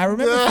 And I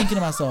remember thinking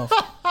to myself,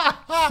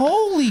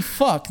 holy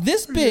fuck,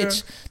 this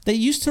bitch that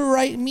used to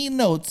write me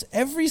notes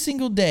every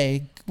single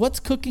day,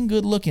 what's cooking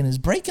good looking, is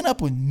breaking up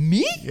with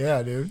me?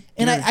 Yeah, dude.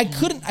 And I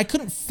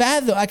couldn't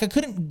fathom, like, I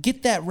couldn't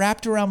get that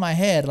wrapped around my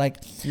head. Like,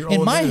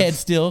 in my head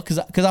still,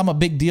 because I'm a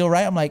big deal,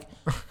 right? I'm like,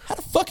 how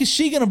the fuck is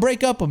she going to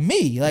break up with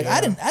me? Like,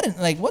 I didn't,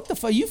 like, what the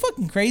fuck? You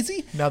fucking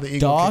crazy? Now the ego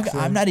Dog, kicks in.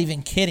 I'm not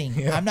even kidding.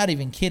 Yeah. I'm not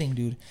even kidding,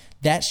 dude.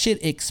 That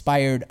shit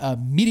expired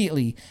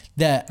immediately.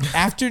 That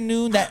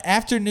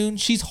afternoon,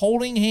 she's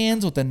holding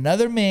hands with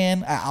another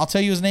man. I'll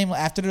tell you his name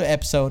after the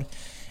episode.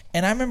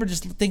 And I remember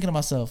just thinking to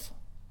myself,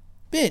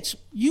 bitch,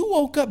 you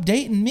woke up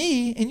dating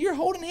me and you're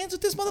holding hands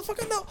with this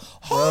motherfucker in the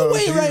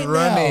hallway right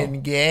now.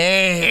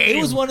 Game.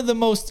 It was one of the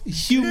most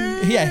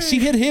human. Yeah, she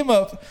hit him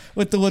up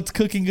with the what's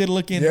cooking good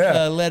looking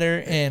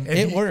letter, and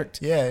it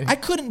worked. Yeah. I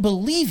couldn't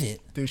believe it.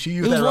 Dude, she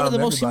used it was that one of the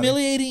around most everybody.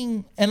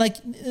 humiliating, and like,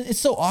 it's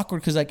so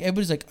awkward because like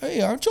everybody's like,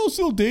 hey, aren't y'all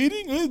still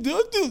dating?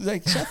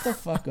 Like, shut the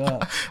fuck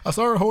up. I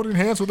saw her holding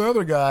hands with the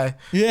other guy.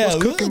 Yeah.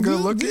 What's cooking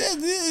good looking?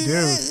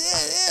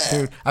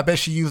 Dude, I bet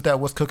she used that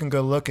what's cooking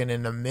good looking,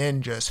 and the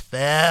men just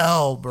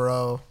fell,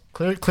 bro.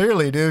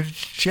 Clearly, dude,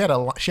 she had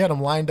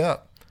them lined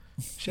up.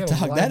 She had them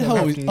Dog, lined that up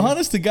hoe, after you.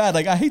 honest to God,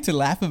 like, I hate to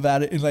laugh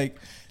about it, and like,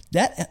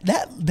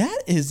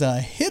 that is a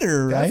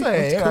hitter, right?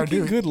 That's What's cooking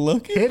dude. good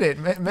looking. Hit it,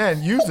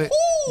 man. Use it.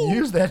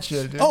 Use that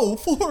shit, dude. Oh,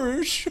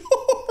 for sure.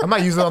 I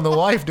might use it on the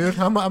wife, dude.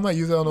 I might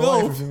use it on the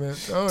wife for a few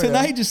minutes. Oh,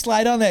 Tonight, just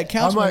slide on that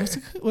couch. I might-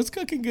 What's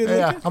cooking good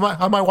Yeah, looking?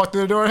 I might walk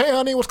through the door. Hey,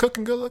 honey, what's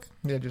cooking good looking?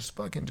 Yeah, just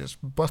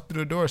bust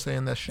through the door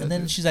saying that shit. And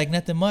then dude. she's like,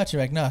 nothing much.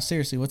 You're like, no,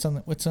 seriously, what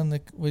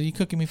are you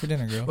cooking me for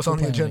dinner, girl? What's on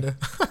the Quit playing with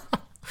agenda? me.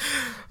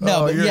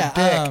 No, Oh, but you're a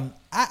yeah, dick.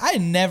 I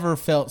never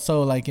felt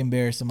so like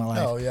embarrassed in my life.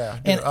 Oh, yeah.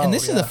 Dude, And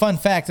this is yeah. a fun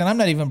fact, and I'm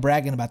not even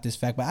bragging about this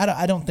fact, but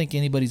I don't think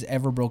anybody's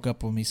ever broke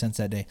up with me since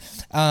that day.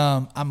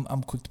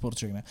 I'm quick to pull the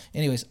trigger now.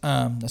 Anyways,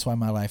 that's why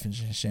my life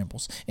is in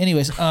shambles.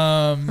 Anyways,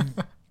 I'm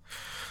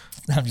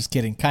just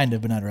kidding, kind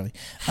of, but not really.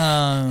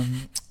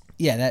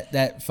 Yeah,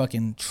 that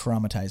fucking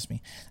traumatized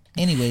me.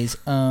 Anyways,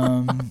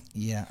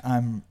 yeah,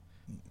 I'm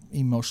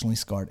emotionally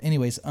scarred.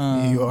 Anyways,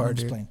 You are, I'm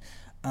just dude. playing.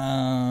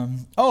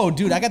 Oh,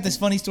 dude, I got this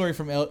funny story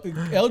from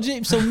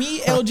LJ. So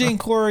me, LJ, and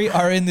Corey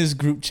are in this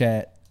group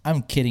chat.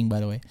 I'm kidding, by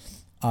the way.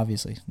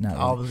 Obviously, not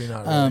really. Obviously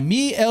not really.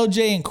 Me,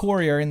 LJ, and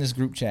Corey are in this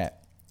group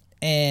chat.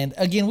 And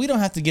again, we don't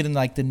have to get into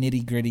like the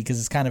nitty gritty because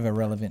it's kind of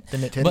irrelevant. The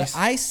nit-titties. But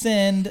I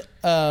send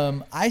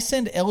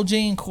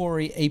LJ and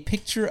Corey a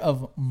picture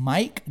of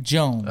Mike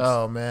Jones.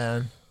 Oh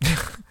man,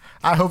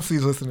 I hope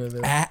she's listening to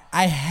this.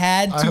 I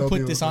had I to hope put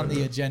he this was on the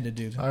listening. agenda,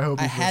 dude. I hope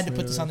I he's had to listening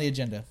put to this this. on the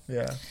agenda.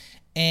 Yeah.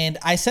 And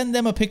I send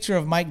them a picture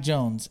of Mike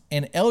Jones,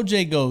 and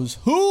LJ goes,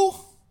 who?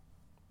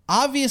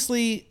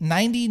 Obviously,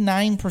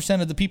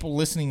 99% of the people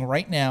listening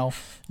right now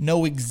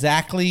know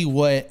exactly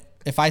what,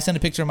 if I send a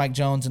picture of Mike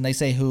Jones and they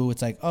say who,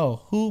 it's like,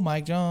 oh, who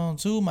Mike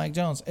Jones? Who Mike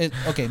Jones? It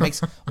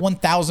makes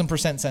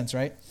 1,000% sense,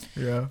 right?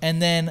 Yeah.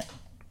 And then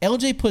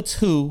LJ puts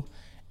who,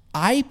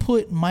 I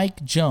put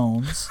Mike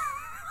Jones,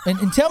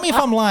 and tell me if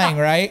I'm lying,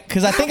 right?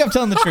 Because I think I'm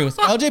telling the truth.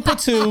 LJ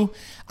puts who,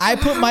 I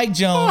put Mike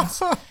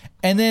Jones,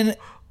 and then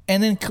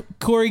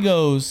Corey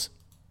goes,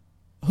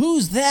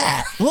 who's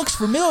that? Looks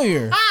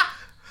familiar.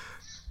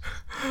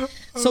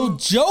 So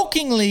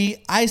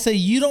jokingly, I say,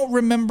 you don't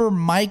remember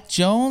Mike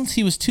Jones?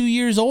 He was 2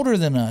 years older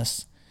than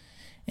us.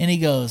 And he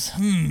goes,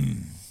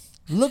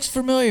 looks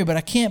familiar, but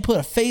I can't put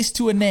a face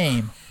to a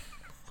name.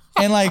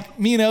 And like,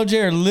 me and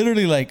LJ are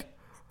literally like,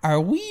 are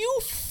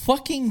you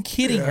fucking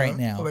kidding right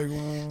now?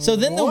 Like, So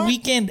then the what?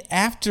 weekend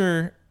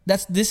after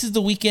this is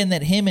the weekend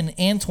that him and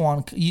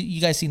Antoine,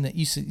 you guys seen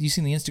the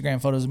seen the Instagram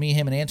photos of me,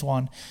 him, and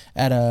Antoine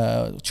at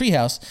a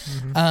treehouse.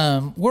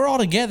 We're all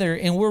together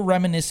and we're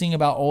reminiscing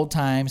about old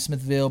times,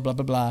 Smithville, blah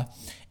blah blah.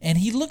 And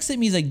he looks at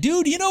me, he's like,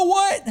 "Dude, you know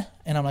what?"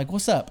 And I'm like,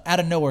 "What's up?" Out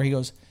of nowhere, he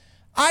goes,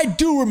 "I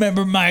do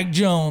remember Mike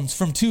Jones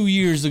from 2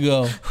 years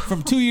ago,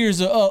 from 2 years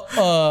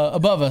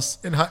above us."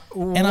 And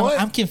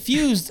I'm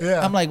confused. Yeah.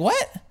 I'm like,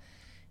 "What?"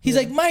 He's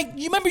like, "Mike,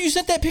 you remember you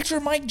sent that picture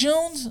of Mike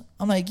Jones?"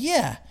 I'm like,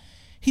 "Yeah."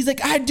 He's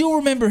like, "I do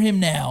remember him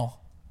now."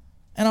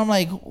 And I'm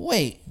like,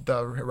 "Wait.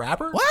 The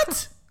rapper?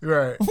 What?"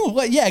 Right.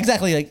 What? Yeah,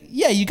 exactly. Like,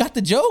 yeah, you got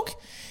the joke?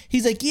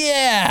 He's like,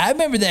 "Yeah, I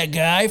remember that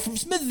guy from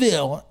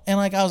Smithville." And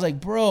like, I was like,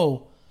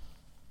 "Bro,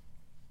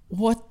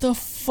 what the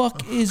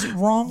fuck is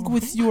wrong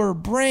with your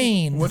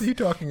brain?" What are you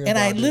talking about? And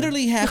I dude?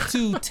 literally have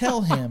to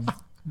tell him,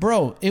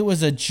 "Bro, it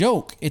was a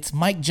joke. It's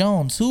Mike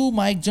Jones." "Who?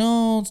 Mike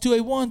Jones?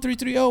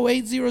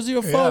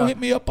 281-330-8004. Yeah. Hit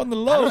me up on the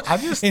low."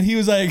 And he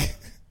was like,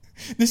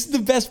 this is the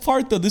best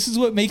part, though. This is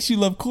what makes you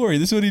love Corey.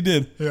 This is what he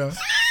did. Yeah.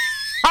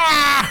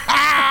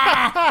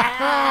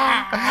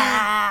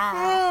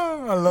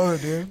 I love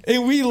it, dude.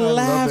 And we love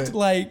laughed it.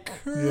 like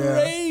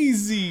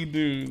crazy,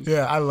 dude.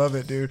 Yeah, I love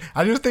it, dude.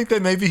 I just think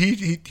that maybe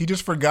he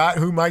just forgot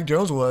who Mike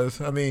Jones was.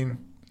 I mean,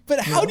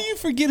 But how do you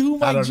forget who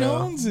Mike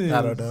Jones is?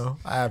 I don't know.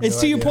 I have It's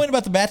no to your idea. point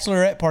about the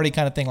bachelorette party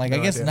kind of thing. Like, I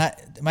guess idea. not.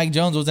 Mike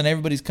Jones wasn't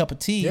everybody's cup of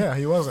tea. Yeah,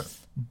 he wasn't.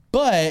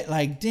 But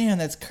like, damn,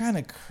 that's kind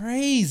of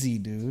crazy,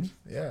 dude.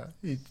 Yeah,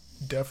 he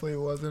definitely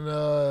wasn't.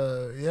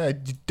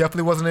 He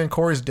definitely wasn't in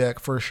Corey's deck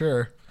for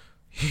sure.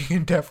 You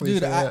can definitely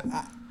Dude, say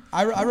that.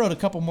 I wrote a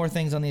couple more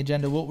things on the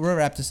agenda. We'll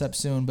wrap this up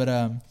soon, but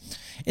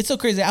it's so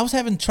crazy. I was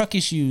having truck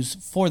issues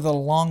for the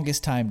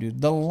longest time,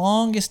 dude. The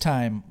longest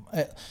time.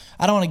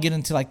 I don't want to get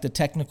into like the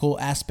technical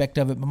aspect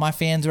of it, but my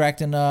fans were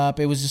acting up.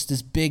 It was just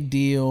this big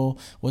deal.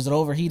 Was it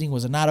overheating?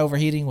 Was it not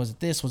overheating? Was it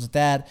this? Was it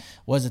that?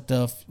 Was it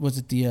the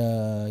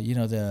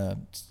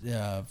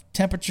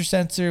temperature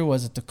sensor?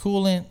 Was it the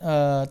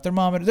coolant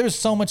thermometer? There was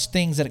so much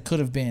things that it could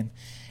have been.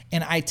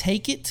 And I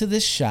take it to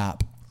this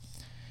shop,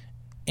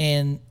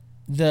 and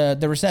the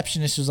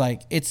receptionist was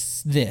like,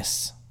 "It's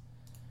this."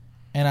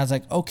 And I was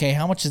like, "Okay,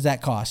 how much does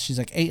that cost?" She's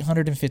like,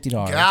 $850.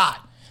 God.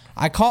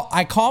 I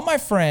call my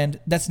friend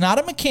that's not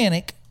a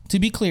mechanic. To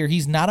be clear,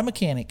 he's not a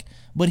mechanic,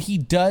 but he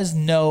does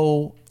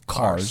know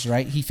cars,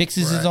 right? He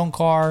fixes his own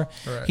car.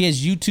 Right. He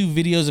has YouTube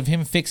videos of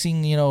him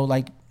fixing,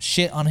 like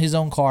shit on his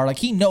own car. Like,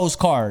 he knows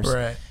cars.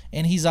 Right.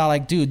 And he's all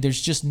like, "Dude,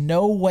 there's just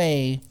no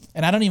way."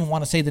 And I don't even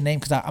want to say the name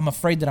because I'm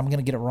afraid that I'm going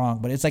to get it wrong.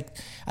 But it's like,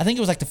 I think it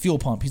was like the fuel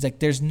pump. He's like,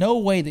 "There's no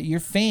way that your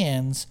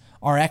fans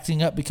are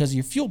acting up because of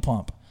your fuel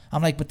pump."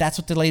 I'm like, "But that's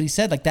what the lady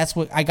said. Like, that's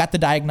what I got the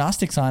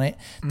diagnostics on it.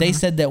 They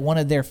said that one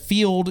of their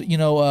field,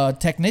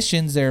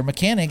 technicians, their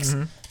mechanics,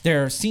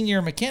 their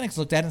senior mechanics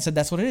looked at it and said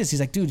that's what it is." He's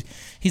like, "Dude,"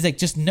 he's like,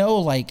 "just know,"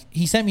 like,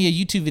 he sent me a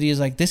YouTube video. He's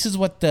like, "This is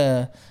what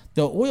the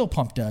oil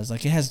pump does.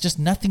 Like, it has just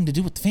nothing to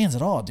do with the fans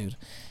at all, dude."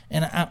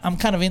 And I'm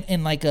kind of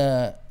in like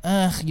a,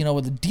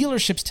 with the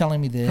dealership's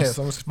telling me this.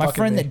 Yeah, it's my fucking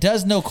friend me. that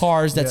does know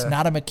cars that's Yeah.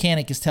 not a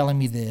mechanic is telling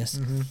me this.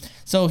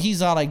 So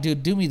he's all like,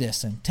 "Dude, do me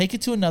this and take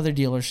it to another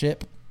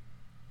dealership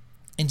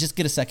and just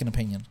get a second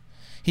opinion."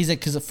 He's like,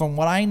 "Because from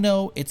what I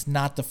know, it's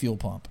not the fuel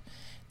pump."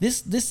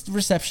 This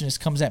receptionist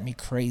comes at me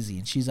crazy,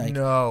 and she's like,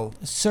 No.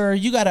 "Sir,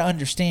 you got to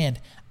understand.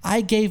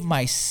 I gave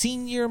my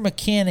senior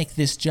mechanic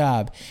this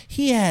job.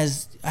 He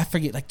has, I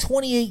forget, like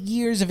 28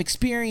 years of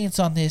experience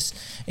on this,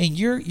 and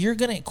you're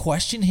gonna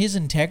question his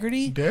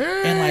integrity?"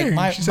 Dang, And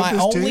like she said my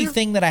this to only you?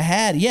 thing that I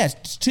had, yes,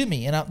 to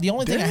me, and the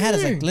only thing I had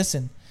is like, Dang.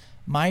 "Listen,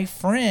 my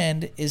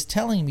friend is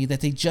telling me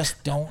that they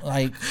just don't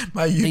like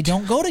My they YouTube-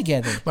 don't go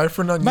together." My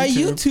friend on My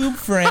YouTube. YouTube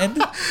friend,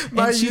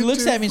 My and she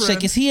looks YouTube at me and she's like,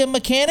 friend. "Is he a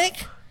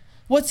mechanic?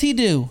 What's he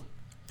do?"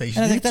 These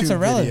And I think that's YouTube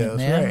irrelevant, videos,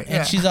 man. right, And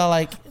yeah. she's all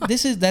like,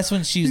 that's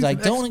when she's He's like,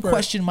 an "Don't expert.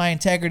 question my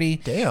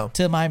integrity Damn.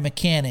 to my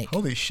mechanic.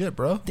 Holy shit,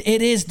 bro.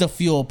 It is the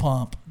fuel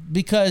pump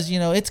because,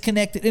 it's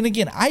connected." And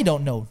again, I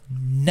don't know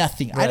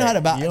nothing. I know how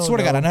to, Right. You I don't swear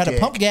to God, I know how to know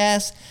pump dick.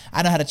 gas.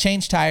 I know how to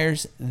change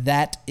tires.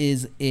 That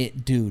is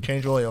it, dude.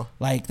 Change oil.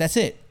 Like, that's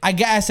it. I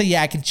say,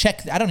 yeah, I can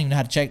check. I don't even know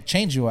how to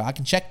change the oil. I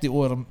can check the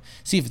oil to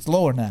see if it's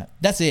low or not.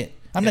 That's it.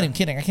 I'm not even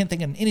kidding. I can't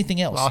think of anything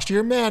else. Lost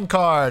your man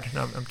card.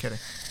 No, I'm kidding.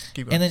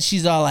 Keep going. And then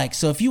she's all like,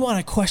 "So if you want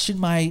to question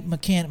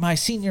my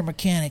senior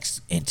mechanic's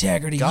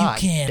integrity, God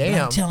you can. But I'm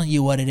damn. telling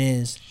you what it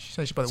is." She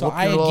said she's about to So whoop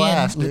I your little again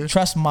ass, dude.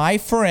 trust my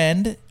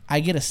friend. I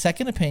get a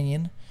second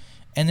opinion,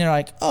 and they're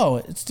like, "Oh,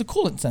 it's the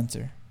coolant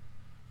sensor,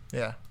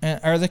 Yeah.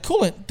 or the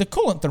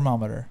coolant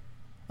thermometer."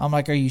 I'm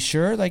like, "Are you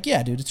sure?" Like,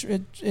 "Yeah, dude,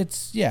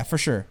 it's yeah, for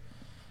sure."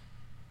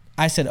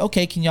 I said,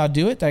 "Okay, can y'all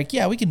do it?" They're like,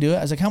 "Yeah, we can do it."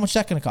 I was like, "How much is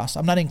that going to cost?"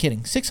 I'm not even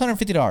kidding.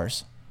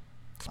 $650.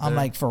 I'm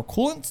like, "For a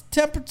coolant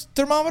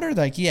thermometer?"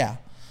 They're like, "Yeah."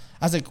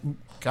 I was like,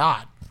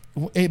 God.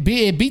 It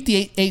beat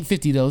the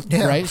 850 though,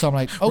 Yeah. right? So I'm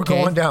like, okay, We're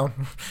going down.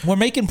 we're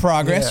making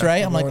progress, Yeah, right?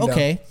 we're I'm like, going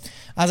okay.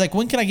 I was like,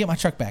 "When can I get my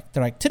truck back?"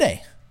 They're like,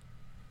 "Today."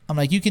 I'm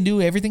like, "You can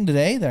do everything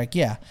today?" They're like,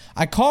 "Yeah."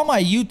 I call my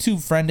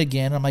YouTube friend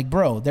again. I'm like,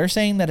 "Bro, they're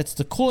saying that it's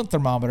the coolant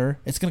thermometer.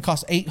 It's gonna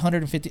cost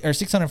 $850 or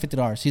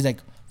 $650." He's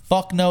like,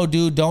 fuck no,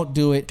 dude, don't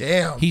do it.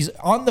 Damn. He's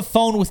on the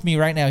phone with me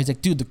right now. He's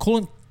like, dude, the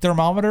coolant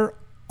thermometer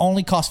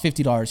only costs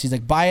 $50. He's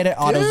like, buy it at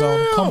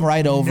AutoZone. Come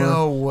right over.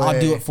 No way.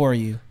 I'll do it for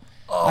you.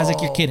 I was like,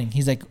 you're kidding.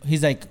 He's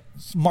like,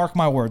 mark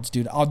my words,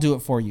 dude. I'll do it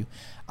for you.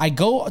 I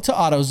go to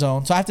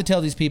AutoZone, so I have to tell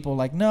these people,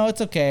 like, no,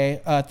 it's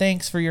okay.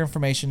 Thanks for your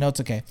information. No,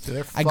 it's okay.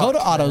 Dude, I go to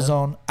fucked,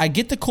 AutoZone. man. I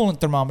get the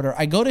coolant thermometer.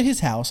 I go to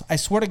his house. I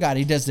swear to God,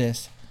 he does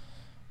this.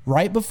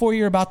 Right before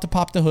you're about to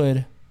pop the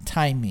hood,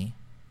 time me.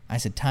 I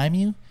said, time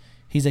you?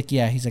 He's like,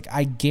 yeah. He's like,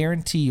 I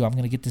guarantee you I'm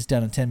going to get this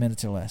done in 10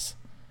 minutes or less.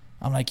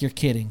 I'm like, you're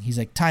kidding. He's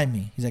like, time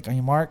me. He's like, on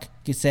your mark,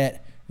 get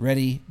set,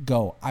 ready,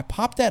 go. I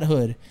pop that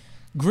hood.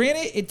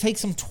 Granted, it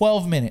takes him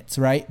 12 minutes,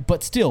 right?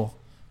 But still,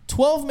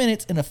 12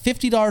 minutes and a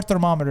 $50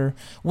 thermometer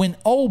when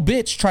old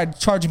bitch tried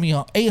charging me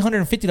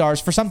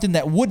 $850 for something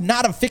that would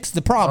not have fixed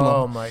the problem.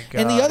 Oh my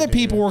God. And the other dude.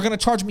 people were going to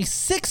charge me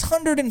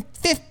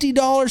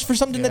 $650 for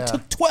something that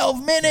took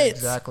 12 minutes.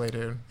 Exactly,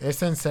 dude.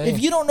 It's insane.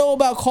 If you don't know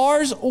about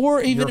cars,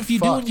 or even You're if you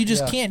do and you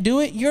just fucked, yeah. can't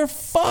do it, you're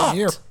fucked.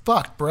 You're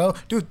fucked, bro.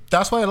 Dude,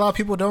 that's why a lot of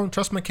people don't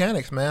trust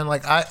mechanics, man.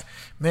 Like,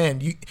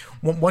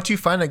 once you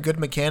find a good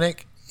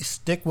mechanic,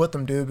 stick with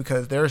them, dude,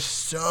 because there's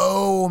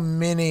so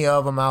many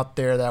of them out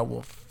there that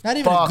will Not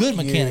even a fuck good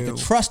mechanic, you. a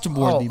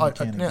trustworthy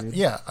mechanic, dude.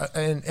 Yeah,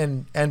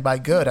 and by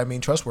good, I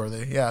mean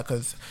trustworthy. Yeah,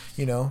 because,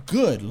 you know.Ard,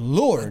 Good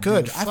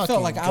dude. I felt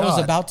fucking like I was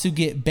God. about to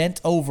get bent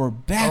over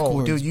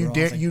backwards. Oh, dude, you bro.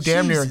 I was like, you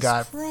damn near Jesus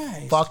got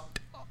Christ. fucked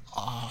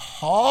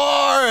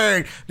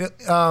hard.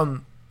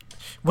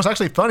 What's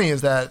actually funny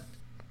is that,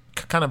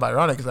 kind of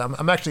ironic, because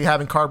I'm actually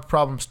having car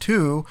problems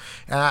too,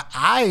 and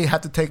I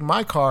have to take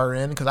my car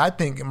in because I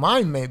think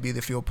mine may be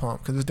the fuel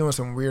pump because it's doing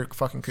some weird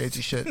fucking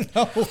crazy shit.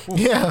 No.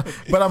 Yeah,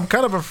 but I'm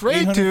kind of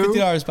afraid to.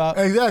 $850, Pop.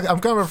 Exactly, I'm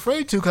kind of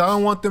afraid to because I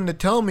don't want them to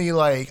tell me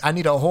like I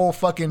need a whole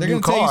fucking They're new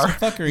gonna tell car. you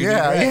some fuckery, dude,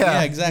 yeah, right? yeah,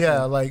 Yeah, exactly.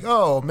 Yeah, like,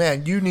 oh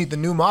man, you need the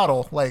new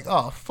model. Like,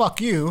 oh fuck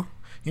you.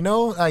 You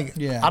know, like,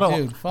 Yeah, I don't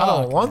dude, I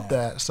don't fuck want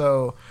that.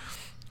 So,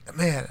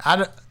 man,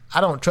 I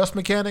don't trust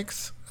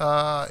mechanics.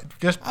 I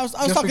was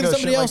talking to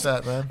somebody else.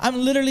 Like that, man.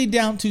 I'm literally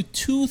down to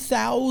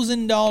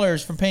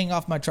 $2,000 from paying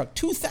off my truck.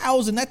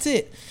 $2,000, that's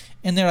it.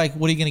 And they're like,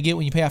 "What are you gonna get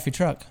when you pay off your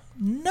truck?"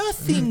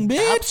 Nothing,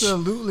 bitch.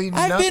 Absolutely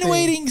I've nothing. been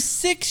waiting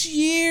 6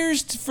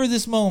 years for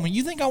this moment.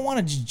 You think I want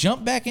to just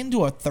jump back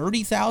into a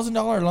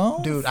 $30,000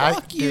 loan? Dude,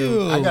 Fuck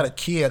you. I got a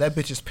Kia. That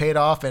bitch is paid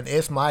off, and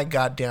it's my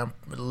goddamn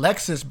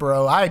Lexus,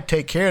 bro. I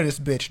take care of this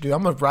bitch, dude.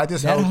 I'm gonna ride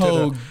this That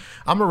hoe hoe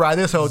I'm gonna ride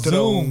this hoe till the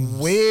zooms.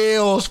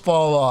 wheels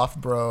fall off,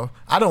 bro.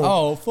 I don't.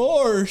 Oh,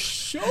 for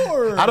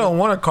sure. I don't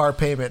want a car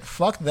payment.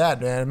 Fuck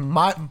that, man.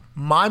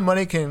 My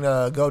money can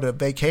go to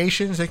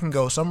vacations. It can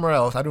go somewhere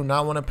else. I do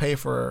not want to pay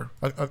for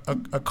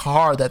a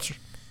car that's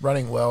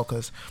running well,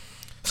 because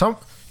some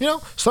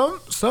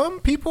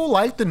people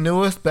like the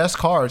newest, best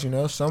cars. You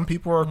know, some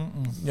people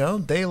are,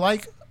 they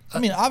like. I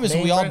mean, obviously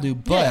name we all brand. do,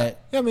 but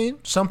yeah, I mean,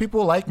 some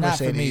people like Not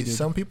for me, Mercedes. dude.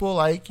 Some people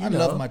like I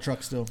love my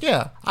truck still.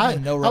 Yeah, I'm I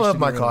in no rush love to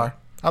my get rid of car.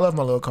 I love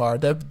my little car.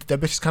 That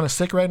bitch is kind of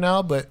sick right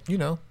now, but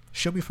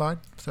she'll be fine.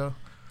 So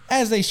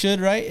As they should,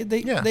 right?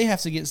 They Yeah.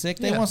 have to get sick.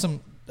 They Yeah. want some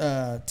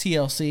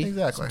TLC,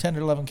 Exactly. some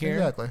tender love and care.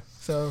 exactly.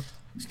 So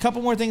A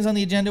couple more things on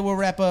the agenda. We'll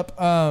wrap up.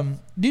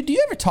 Dude, do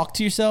you ever talk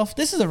to yourself?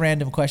 This is a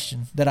random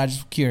question that I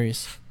just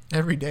curious.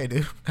 every day,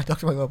 dude, I talk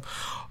to myself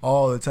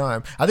all the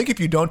time. I think if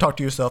you don't talk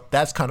to yourself,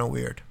 that's kind of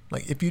weird.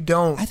 Like if you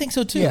don't, I think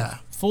so too. Yeah.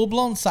 Full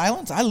blown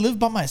silence. I live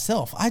by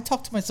myself. I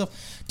talk to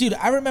myself. Dude,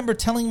 I remember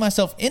telling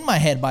myself in my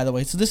head, by the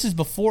way. So this is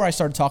before I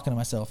started talking to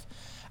myself.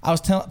 I was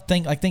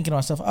thinking to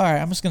myself, all right,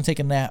 I'm just going to take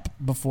a nap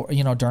before,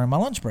 during my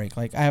lunch break.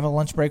 Like I have a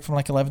lunch break from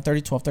like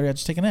 11:30, 12:30. I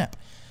just take a nap.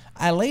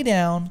 I lay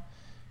down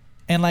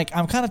and like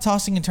I'm kind of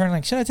tossing and turning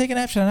like, should I take a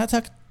nap? Should I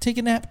not take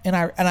a nap? And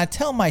I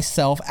tell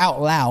myself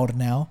out loud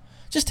now,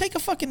 just take a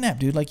fucking nap,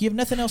 dude. Like you have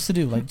nothing else to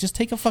do. Like just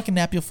take a fucking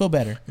nap. You'll feel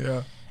better.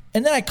 yeah,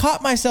 And then I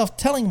caught myself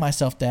telling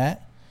myself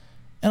that.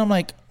 And I'm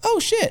like, oh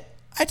shit,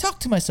 I talk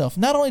to myself.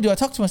 Not only do I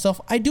talk to myself,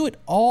 I do it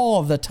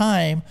all the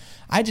time.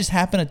 I just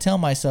happen to tell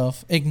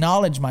myself,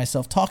 acknowledge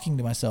myself, talking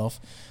to myself.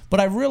 But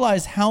I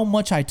realized how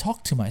much I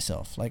talk to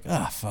myself. Like,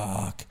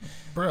 fuck.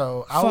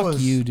 bro. Fuck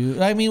you,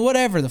 dude. I mean,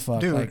 whatever the fuck.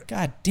 Dude. Like,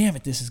 god damn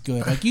it, this is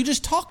good. Like, you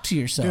just talk to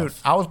yourself. Dude,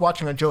 I was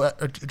watching a Joe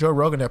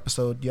Rogan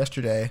episode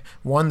yesterday.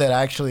 One that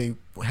I actually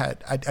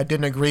had. I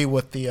didn't agree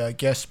with the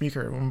guest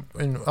speaker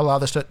and a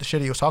lot of the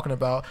shit he was talking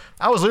about.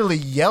 I was literally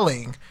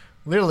yelling.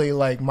 Literally,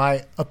 like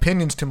my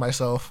opinions to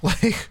myself,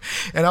 like,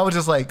 and I was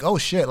just like, "Oh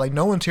shit!" Like,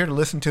 no one's here to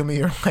listen to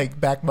me or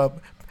like back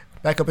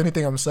up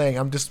anything I'm saying.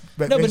 I'm just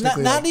no, but not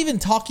like, even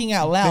talking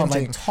out loud,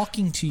 venting. like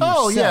talking to yourself.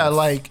 Oh yeah,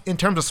 like in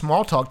terms of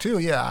small talk too.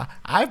 Yeah,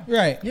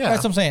 right. Yeah,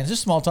 That's what I'm saying. It's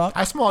just small talk.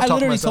 I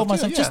literally told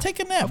myself, too, just take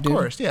a nap, of dude.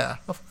 course, yeah,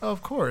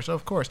 of course.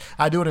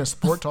 I do it in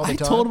sports all the I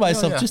time. told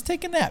myself, Yeah. just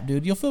take a nap,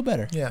 dude. You'll feel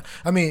better. Yeah,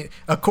 I mean,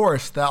 of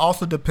course, that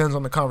also depends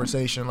on the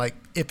conversation. Like,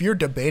 if you're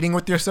debating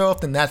with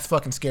yourself, then that's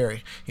fucking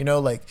scary.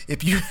 Like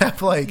if you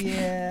have like,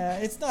 Yeah,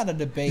 it's not a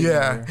debate.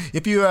 yeah, here.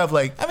 if you have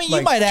like, I mean, you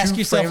like might ask two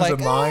yourself frames like, of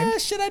mind.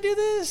 should I do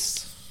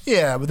this?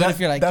 Yeah, but, But if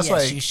you're like, that's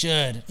yes, like, you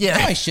should. Yeah.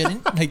 No, I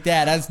shouldn't. Like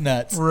that. That's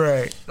nuts.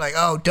 right. Like,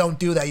 oh, don't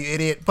do that, you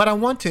idiot. But I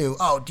want to.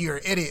 Oh, you're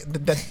an idiot.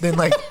 Then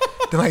like,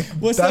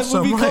 What's that's that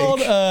movie some, called?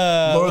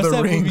 Lord What's of the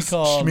that movie Rings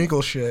called?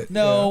 Schmeagle shit.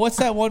 No, Yeah. what's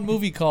that one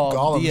movie called?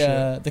 Gollum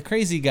shit. The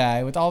crazy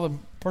guy with all the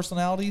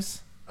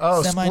personalities.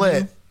 Oh, Semi-new?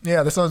 Split.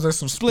 Yeah, this sounds like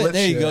some Split.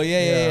 There you shit. go.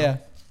 Yeah.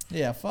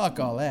 Yeah, fuck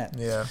all that.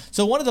 Yeah.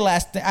 So one of the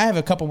last, I have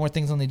a couple more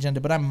things on the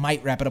agenda, but I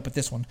might wrap it up with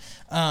this one.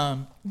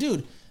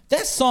 Dude,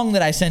 that song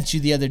that I sent you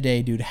the other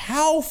day, dude,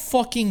 how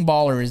fucking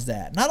baller is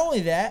that? Not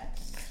only that,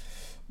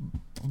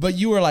 but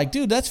you were like,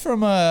 dude, that's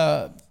from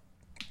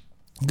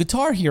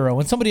Guitar Hero.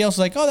 And somebody else was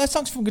like, oh, that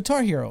song's from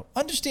Guitar Hero.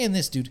 Understand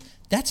this, dude.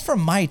 That's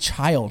from my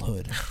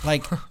childhood.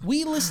 Like,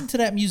 we listened to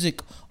that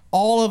music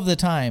all of the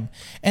time.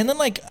 And then,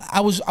 like,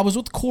 I was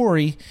with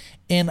Corey,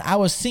 and I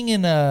was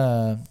singing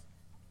one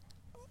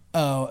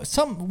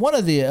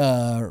of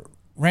the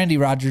Randy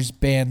Rogers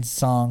band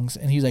songs,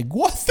 and he's like,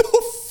 what the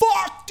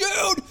fuck,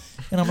 dude?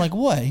 And I'm like,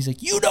 what? He's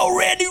like, you know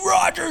Randy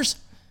Rogers?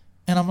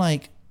 And I'm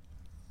like,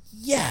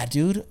 yeah,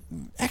 dude,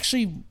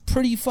 actually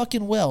pretty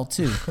fucking well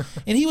too.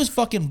 And he was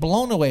fucking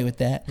blown away with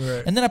that.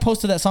 Right. And then I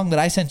posted that song that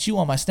I sent you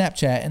on my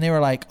Snapchat, and they were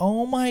like,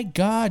 oh my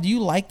God,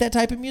 you like that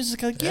type of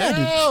music? Like, yeah,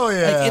 dude. Hell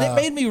yeah. Like, and it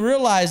made me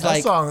realize, That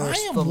like, song I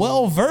is am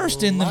well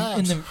versed in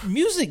the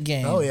music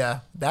game. Oh yeah,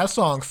 that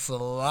song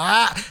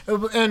slap.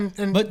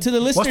 And But to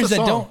the what's listeners that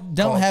song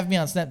don't called? have me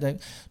on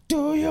Snapchat,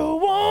 do you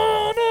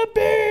wanna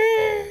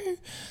be?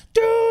 Do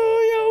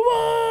you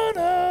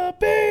wanna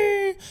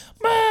be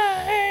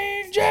my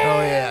angel?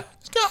 Oh yeah.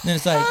 And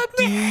it's like,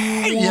 do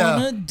you Yeah.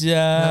 wanna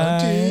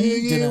die? Do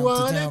you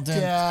wanna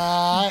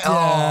die?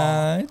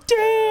 Oh, Do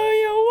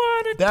you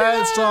wanna die?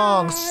 that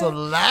song I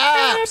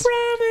slaps.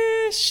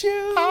 promise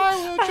you,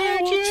 I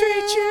will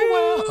treat you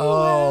well.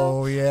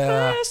 Oh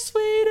yeah. my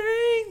sweet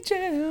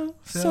angel.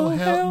 So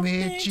help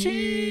me,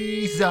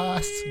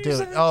 Jesus,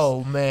 dude.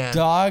 Oh man.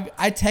 Dog,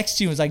 I text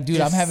you and was like, dude,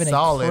 It's I'm having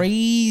solid. a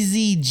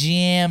crazy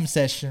jam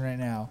session right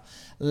now.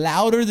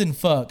 Louder than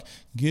fuck.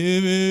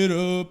 Give it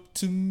up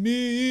to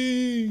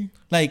me.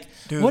 Like,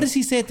 Dude. what does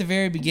he say at the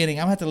very beginning?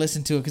 I'm gonna have to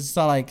listen to it because it's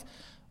all like,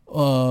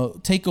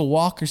 take a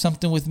walk or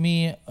something with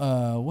me.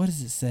 What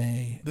does it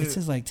say? Dude. It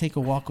says like, take a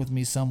walk with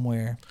me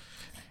somewhere.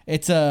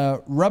 It's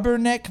a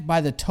Rubberneck by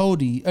the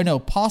Toadies. Or no,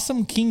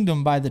 Possum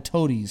Kingdom by the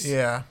Toadies.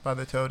 Yeah, by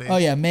the Toadies. Oh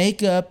yeah,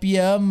 make up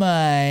your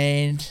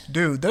mind.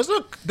 Dude,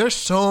 there's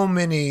so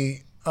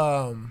many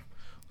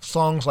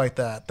songs like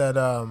that that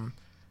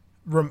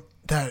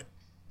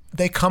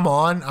they come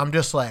on. I'm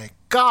just like,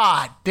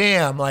 God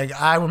damn! Like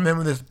I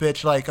remember this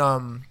bitch like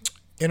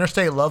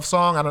Interstate Love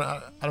Song. I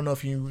don't know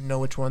if you know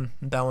which one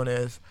that one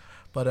is,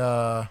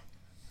 but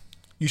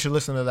you should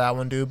listen to that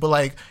one, dude. But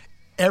like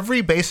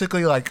every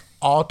basically like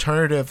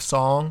alternative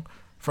song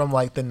from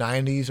like the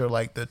 90s or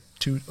like the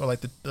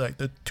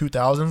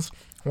 2000s.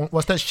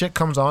 Once that shit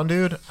comes on,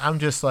 dude, I'm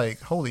just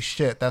like, holy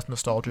shit, that's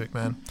nostalgic,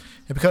 man.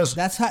 And because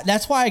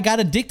That's why I got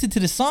addicted to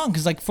the song,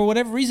 because like for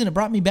whatever reason it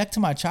brought me back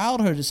to my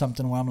childhood or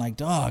something where I'm like,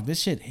 dog,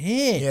 this shit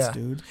hits, yeah,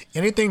 dude.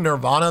 anything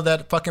Nirvana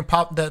that fucking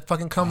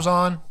comes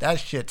on, that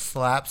shit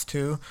slaps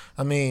too.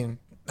 I mean,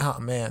 oh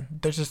man,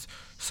 there's just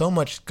so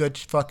much good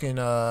fucking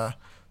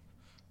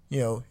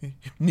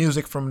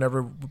music from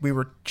whenever we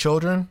were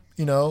children.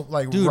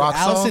 Like Dude, rock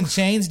Alice in songs.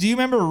 Chains. Do you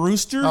remember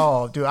Rooster?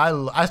 Oh, dude,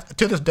 I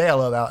to this day I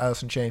love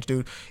Alice in Chains,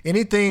 dude.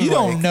 Anything you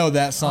don't like- know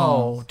that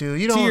song. Oh,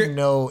 dude, you So don't you're-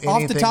 know anything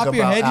off the top of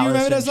your about head, do you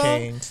remember Alice that in song?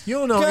 Chains. You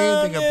don't know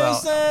anything Come about.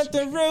 inside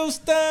the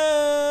rooster.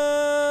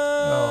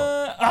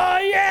 Oh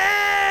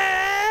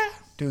yeah.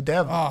 Dude, they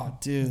have Oh,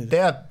 dude. they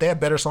have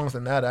better songs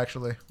than that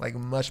actually, like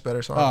much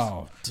better songs.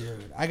 Oh,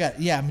 dude, I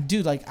mean,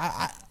 dude, like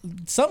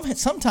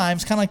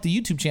sometimes kind of like the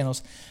YouTube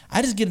channels,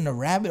 I just get in a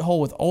rabbit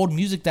hole with old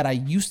music that I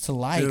used to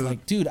like. Dude.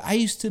 Like, dude, I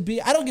used to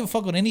be. I don't give a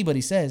fuck what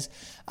anybody says.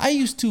 I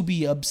used to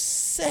be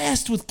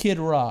obsessed with Kid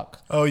Rock.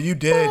 Oh, you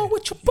did.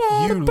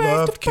 You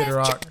loved Kid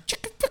Rock.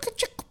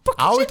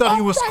 I always thought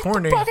he was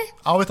corny. I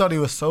always thought he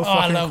was so I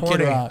fucking love Kid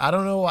corny. Rock. I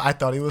don't know why. I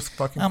thought he was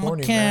fucking I'm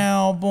corny, a man.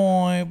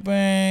 cowboy,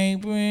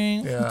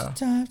 baby. Yeah.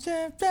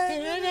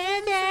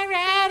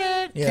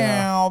 Yeah.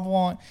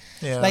 Cowboy.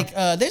 Yeah. Like,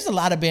 there's a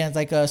lot of bands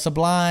like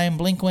Sublime,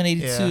 Blink-182,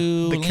 Yeah. The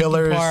Linkin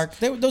Killers. Park.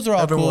 Those are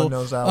all Everyone cool.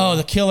 knows that Oh, one.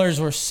 the Killers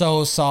were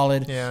so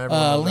solid. Yeah, everyone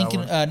knows that Linkin,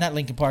 one. not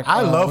Linkin Park.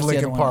 I love what's the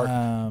Linkin other one?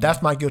 Park.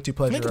 That's my guilty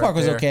pleasure. Linkin right Park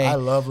was there. okay. I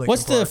love Linkin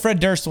What's Park. the Fred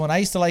Durst one? I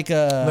used to like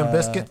Limp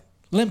Bizkit?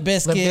 Limp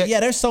Bizkit. Limp Dick? Yeah,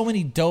 there's so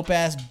many dope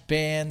ass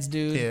bands,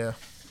 dude.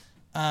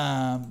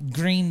 Yeah.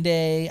 Green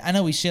Day. I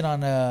know we shit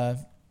on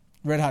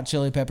Red Hot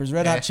Chili Peppers.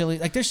 Red Yeah. Hot Chili.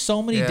 Like, there's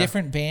so many Yeah.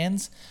 different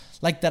bands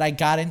like that I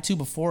got into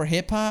before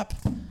hip hop.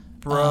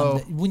 Bro.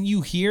 that when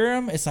you hear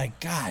them, it's like,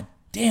 God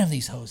damn,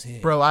 these hoes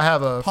hit. Bro, I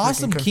have a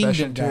Possum freaking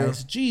Kingdom, confession too.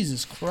 guys.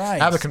 Jesus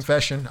Christ. I have a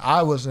confession.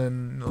 I was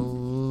in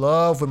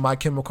love with My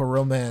Chemical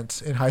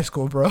Romance in high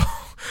school, bro.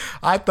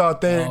 I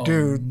thought that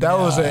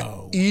was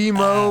an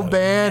emo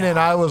band, and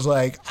I was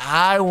like,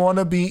 I want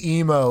to be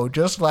emo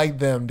just like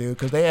them, dude,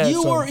 because they had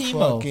You were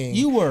emo.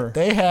 You were.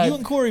 They had you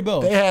and Corey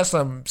both. They had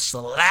some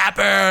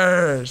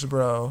slappers,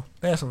 bro.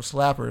 They had some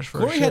slappers for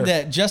Corey sure. had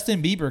that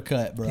Justin Bieber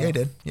cut, bro. Yeah, he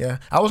did. Yeah,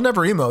 I was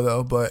never emo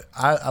though, but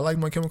I like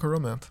My Chemical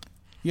Romance.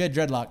 You had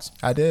dreadlocks.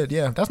 I did.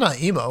 Yeah, that's not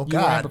emo. You were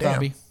God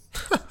damn, Abercrombie.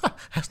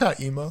 that's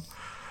not emo.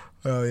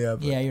 Oh yeah.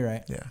 But, Yeah, you're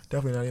right. Yeah,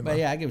 definitely not emo. But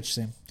yeah, I get what you're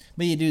saying.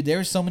 But yeah, dude,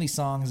 there's so many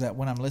songs that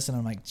when I'm listening,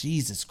 I'm like,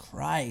 Jesus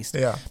Christ.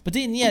 Yeah. But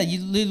then, yeah,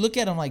 you look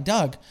at them like,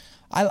 Doug,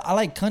 I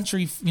like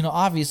country. You know,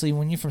 obviously,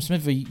 when you're from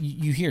Smithville,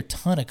 you hear a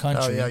ton of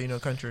country. Oh yeah, you know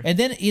country. And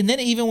then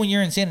even when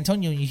you're in San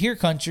Antonio and you hear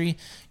country,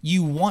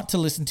 you want to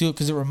listen to it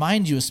because it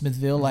reminds you of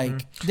Smithville.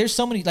 Like, there's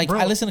so many. Like, Bro.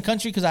 I listen to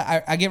country because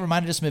I get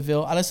reminded of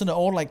Smithville. I listen to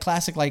old like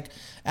classic like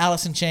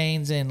Alice in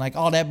Chains and like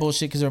all that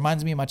bullshit because it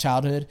reminds me of my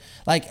childhood.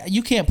 Like,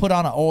 you can't put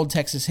on an old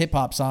Texas hip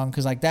hop song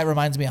because like that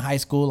reminds me of high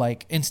school.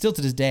 Like, and still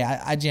to this day,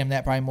 I jam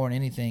that probably more than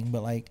anything.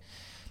 But like,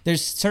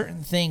 there's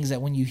certain things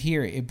that when you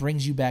hear it, it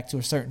brings you back to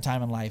a certain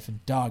time in life,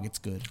 and dog, it's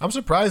good. I'm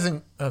surprised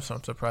that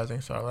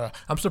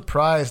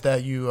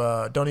you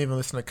don't even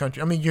listen to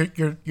country. I mean,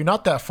 you're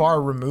not that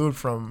far removed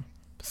from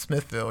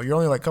Smithville. You're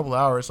only like a couple of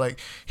hours. Like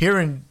here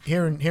in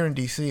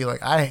DC,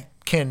 like I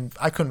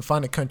couldn't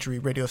find a country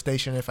radio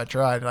station if I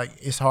tried. Like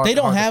it's hard. They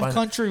don't hard to have find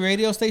country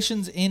radio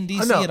stations in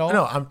DC no, at all.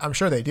 No, I'm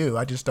sure they do.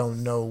 I just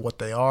don't know what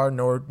they are.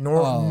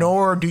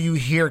 Nor do you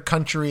hear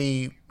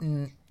country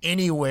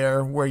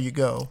anywhere where you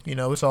go. You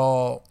know, it's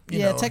all you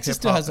know, Texas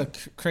still has a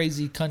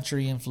crazy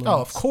country influence.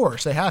 Oh, of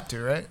course they have to,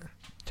 right?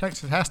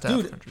 Texas has to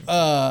have country.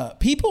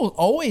 People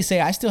always say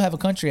I still have a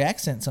country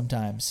accent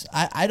sometimes.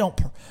 I don't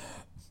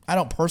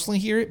personally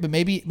hear it, but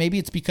maybe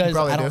it's because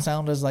I don't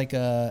sound as like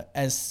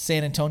as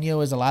San Antonio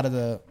as a lot of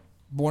the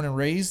born and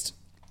raised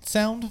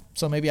sound.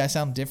 So maybe I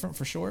sound different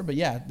for sure. But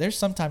yeah, there's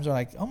sometimes where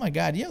like, oh my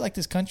God, you have like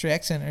this country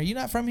accent. Are you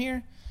not from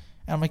here?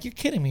 And I'm like, you're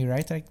kidding me,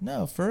 right? They're like,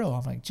 no, for real.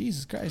 I'm like,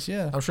 Jesus Christ,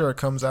 yeah. I'm sure it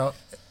comes out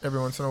every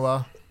once in a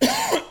while.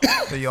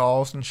 The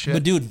y'alls and shit.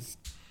 But dude,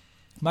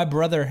 my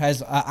brother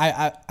has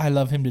I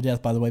love him to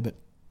death, by the way, but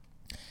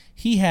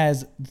he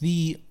has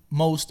the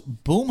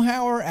most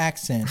Boomhauer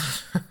accent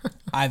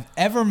I've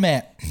ever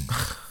met.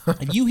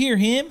 If you hear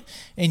him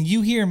and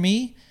you hear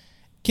me,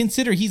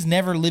 consider he's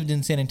never lived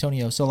in San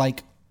Antonio. So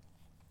like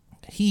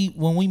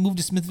when we moved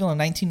to Smithville in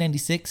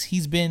 1996,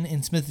 he's been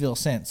in Smithville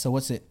since. So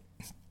what's it?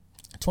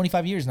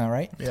 25 years now,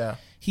 right? Yeah.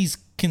 He's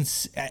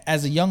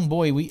as a young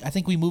boy, I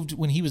think we moved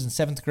when he was in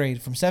 7th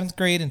grade. From 7th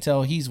grade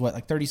until he's what,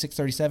 like 36,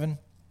 37.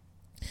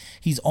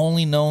 He's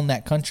only known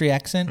that country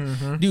accent.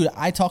 Mm-hmm. Dude,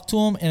 I talk to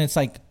him and it's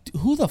like,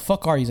 who the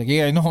fuck are you? He's like,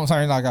 yeah, you know what I'm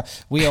saying? Like,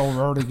 we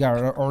already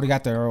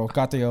got the you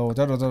know what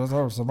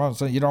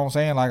I'm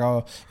saying?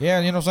 Like, yeah,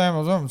 you know what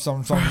I'm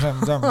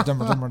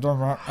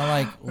saying? I'm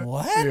like,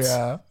 what?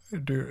 Yeah,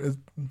 dude,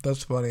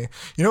 that's funny.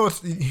 You know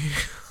what's?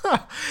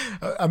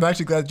 I'm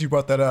actually glad that you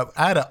brought that up.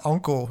 I had an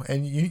uncle,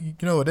 and you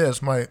know what it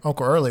is? My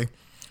Uncle Early.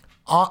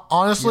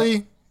 Honestly.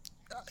 Yep.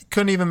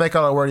 Couldn't even make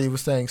out a word he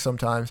was saying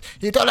sometimes.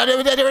 Like,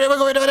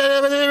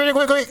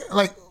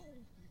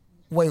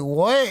 wait,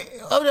 what?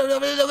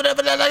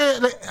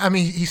 I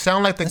mean, he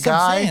sounded like the That's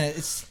guy.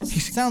 It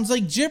sounds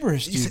like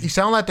gibberish, dude. He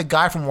sounded like the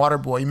guy from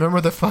Waterboy. You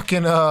remember the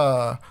fucking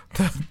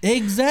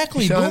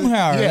exactly,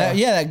 Boomhauer.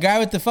 That guy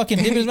with the fucking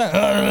dip in his mouth.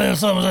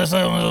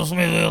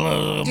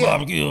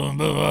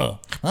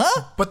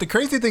 Huh? But the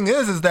crazy thing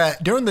is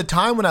that during the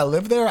time when I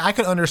lived there, I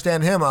could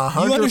understand him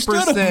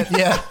 100%.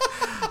 Yeah.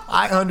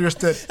 I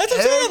understood. That's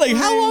what I'm saying. Like,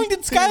 how long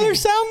did Skylar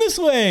sound this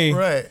way?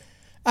 Right.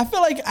 I feel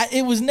like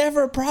it was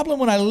never a problem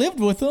when I lived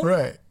with him.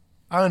 Right.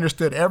 I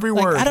understood every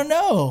like, word. I don't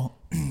know.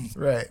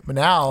 Right. But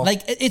now,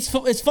 like, it's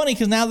funny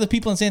because now the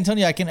people in San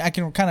Antonio, I can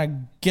kind of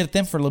get at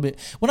them for a little bit.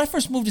 When I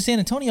first moved to San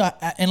Antonio,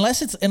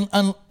 unless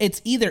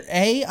it's either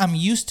A, I'm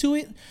used to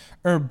it,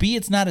 or B,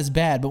 it's not as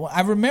bad. But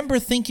I remember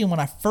thinking when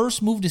I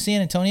first moved to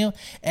San Antonio,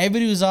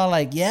 everybody was all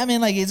like, yeah,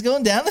 man, like, it's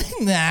going down.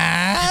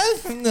 Nah.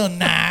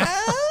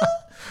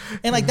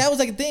 And like that was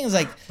like a thing. It was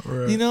like,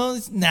 right. You know,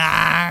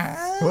 nah.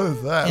 What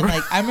is that? And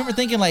like I remember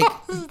thinking like,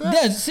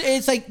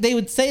 it's like they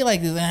would say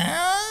like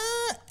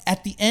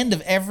at the end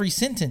of every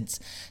sentence.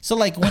 So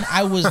like when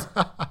I was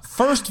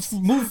first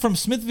moved from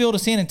Smithville to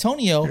San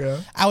Antonio,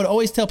 yeah. I would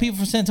always tell people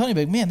from San Antonio,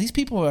 like, man, these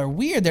people are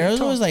weird. They're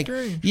always like,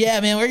 yeah,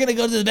 man, we're gonna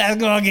go to the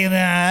basketball game.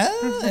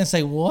 And it's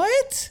like,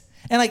 what?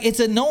 And like it's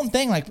a known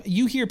thing. Like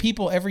you hear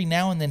people every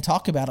now and then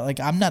talk about it. Like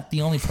I'm not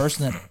the only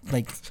person that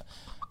like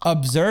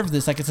observe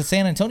this. Like it's a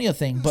San Antonio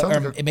thing, but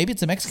or maybe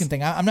it's a Mexican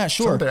thing. I'm not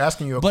sure. They're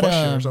asking you a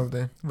question or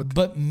something.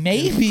 But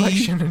maybe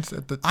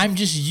I'm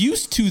just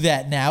used to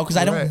that now because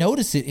I don't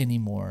notice it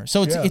anymore.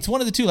 So it's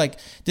one of the two. Like,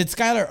 did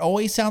Skylar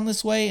always sound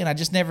this way and I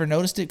just never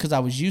noticed it because I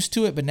was used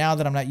to it? But now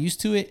that I'm not used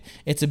to it,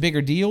 it's a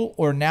bigger deal.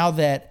 Or now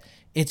that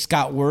it's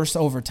got worse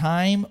over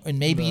time, and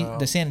maybe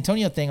the San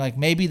Antonio thing, like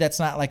maybe that's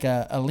not like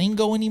a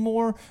lingo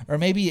anymore, or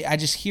maybe I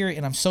just hear it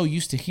and I'm so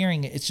used to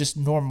hearing it, it's just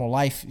normal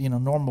life,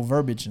 normal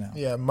verbiage now.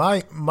 Yeah,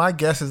 my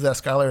guess is that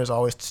Skylar has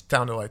always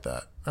sounded like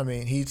that. I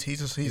mean,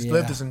 he's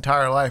lived his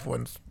entire life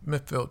in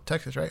Smithfield,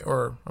 Texas, right?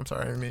 Or I'm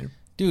sorry, I mean.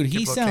 Dude,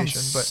 he sounds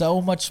so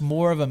much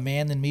more of a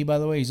man than me, by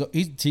the way.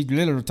 He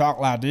literally talk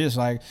like this,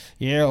 like,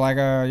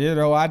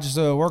 I just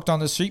worked on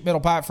this sheet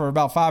metal pipe for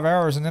about 5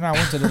 hours, and then I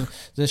went to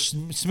the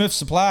Smith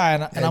Supply,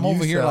 and I'm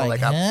over here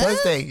like a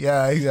pussy.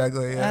 Yeah,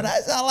 exactly. Yeah. And I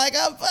sound like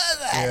a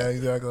pussy. Yeah,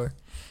 exactly.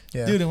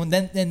 Yeah. Dude, and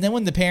then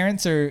when the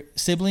parents or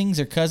siblings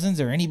or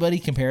cousins or anybody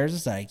compares,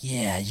 it's like,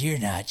 yeah, you're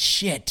not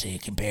shit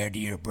compared to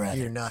your brother.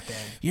 You're nothing.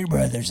 Your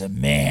brother's a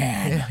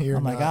man. Yeah,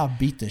 I'm like, I'll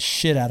beat the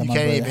shit out of my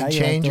brother. You can't even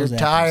change your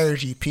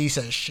tires, you piece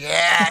of shit.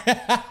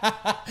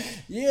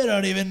 You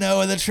don't even know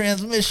where the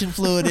transmission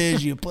fluid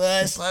is, you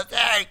puss.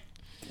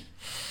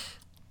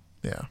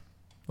 Yeah.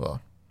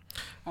 Well,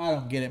 I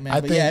don't get it,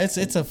 man. But yeah,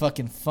 it's a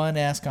fucking fun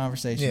ass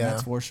conversation. Yeah,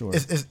 that's for sure.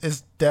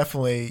 It's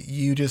definitely,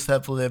 you just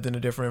have lived in a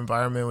different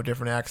environment with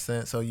different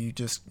accents, so you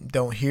just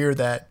don't hear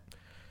that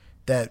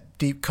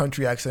deep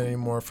country accent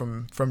anymore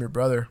from your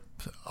brother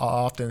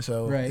often.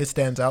 So It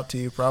stands out to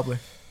you probably.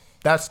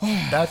 That's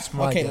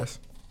my guess.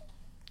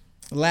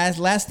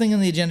 Last thing on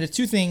the agenda,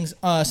 two things.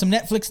 Some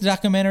Netflix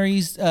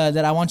documentaries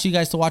that I want you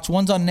guys to watch.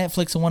 One's on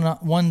Netflix and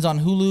one's on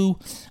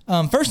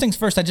Hulu. First things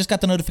first, I just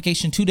got the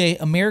notification today.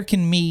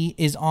 American Me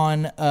is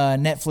on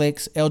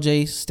Netflix.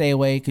 LJ, stay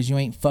away because you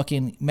ain't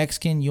fucking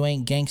Mexican, you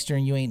ain't gangster,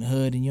 and you ain't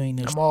hood, and you ain't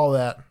no. I'm all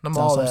that.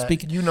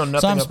 You know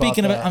nothing about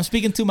that. I'm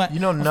speaking to my.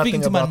 You know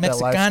nothing about that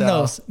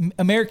Mexicanos.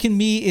 American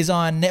Me is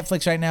on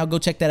Netflix right now. Go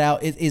check that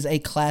out. It is a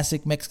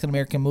classic Mexican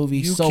American movie.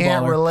 You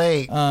can't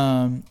relate.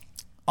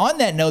 On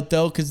that note,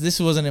 though, because this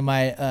wasn't in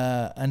my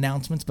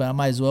announcements, but I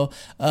might as well.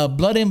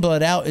 Blood In,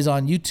 Blood Out is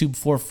on YouTube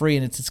for free,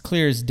 and it's as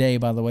clear as day,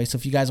 by the way. So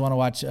if you guys want to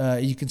watch,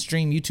 you can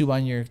stream YouTube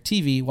on your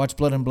TV, watch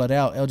Blood In, Blood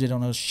Out. LJ don't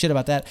know shit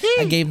about that.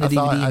 I gave him the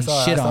DVD and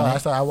shit on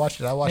it. I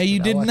watched it. No, you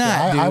did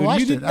not, dude. I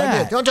watched it.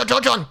 I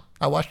did. John.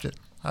 I watched it.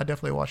 I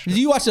definitely watched it.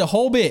 You watched the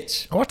whole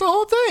bitch? I watched the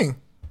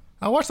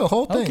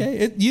whole thing.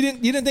 Okay. You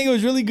didn't think it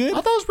was really good?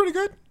 I thought it was pretty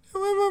good.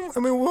 I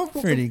mean,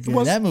 pretty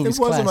good. That movie's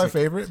wasn't classic. My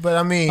favorite, but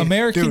I mean,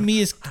 American Me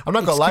is. I'm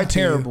not gonna lie to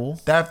you.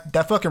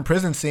 That fucking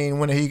prison scene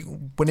when he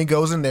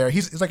goes in there,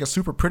 he's like a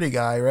super pretty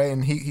guy, right?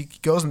 And he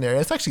goes in there.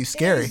 It's actually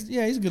scary.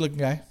 Yeah, he's a good looking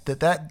guy.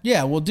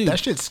 Yeah, well, dude, that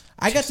shit's.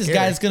 I got this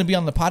guy that's gonna be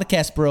on the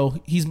podcast, bro.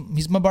 He's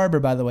my barber,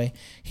 by the way.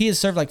 He has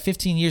served like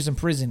 15 years in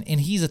prison, and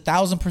he's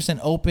 1,000%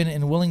 open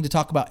and willing to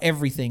talk about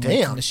everything. Damn.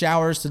 Like from the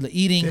showers to the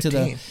eating 15.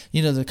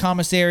 To the the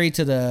commissary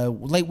to the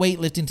light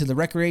weightlifting to the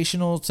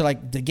recreational to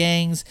like the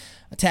gangs.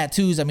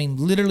 Tattoos. I mean,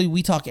 literally,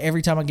 we talk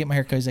every time I get my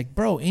haircut. He's like,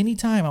 bro,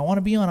 anytime I want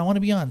to be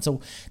on. So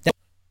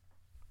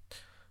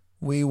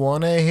we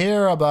want to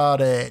hear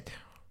about it.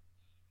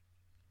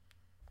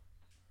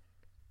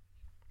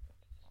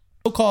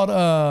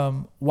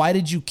 So-called Why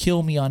Did You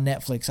Kill Me on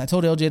Netflix. I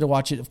told LJ to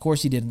watch it. Of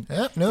course he didn't.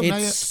 Yep, nope,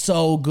 it's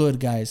so good,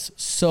 guys.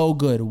 So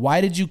good.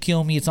 Why Did You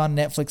Kill Me? It's on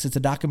Netflix. It's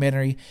a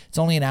documentary. It's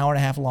only an hour and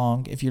a half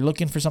long. If you're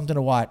looking for something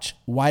to watch,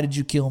 Why Did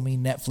You Kill Me?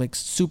 Netflix.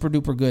 Super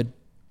duper good.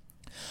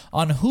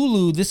 On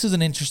Hulu, this is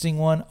an interesting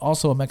one,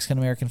 also a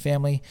Mexican-American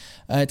family.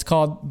 It's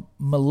called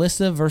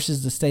Melissa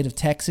versus the State of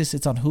Texas.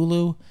 It's on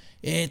Hulu.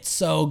 It's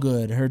so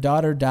good. Her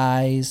daughter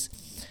dies,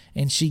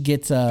 and she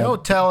gets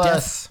Don't tell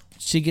us.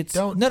 She gets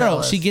Don't no. tell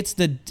us. She gets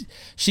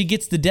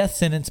the death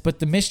sentence, but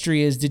the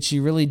mystery is, did she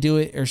really do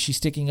it, or is she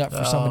sticking up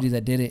for somebody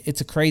that did it?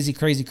 It's a crazy,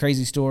 crazy,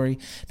 crazy story.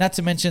 Not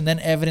to mention, then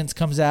evidence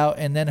comes out,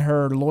 and then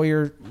her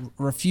lawyer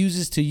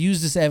refuses to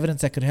use this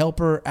evidence that could help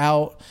her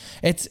out.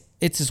 It's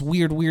this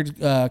weird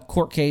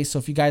court case. So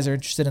if you guys are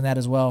interested in that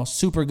as well,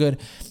 super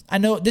good. I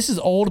know this is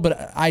old,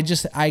 but I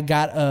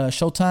got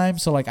Showtime.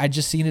 So like I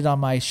just seen it on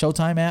my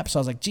Showtime app. So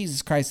I was like,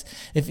 Jesus Christ,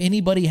 if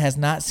anybody has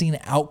not seen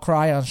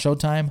Outcry on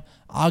Showtime,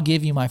 I'll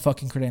give you my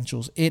fucking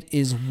credentials. It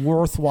is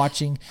worth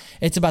watching.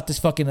 It's about this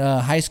fucking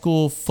high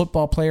school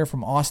football player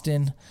from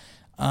Austin.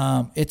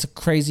 It's a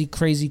crazy.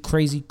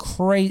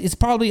 It's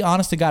probably,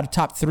 honest to God, a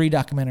top 3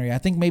 documentary. I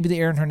think maybe the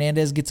Aaron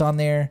Hernandez gets on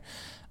there.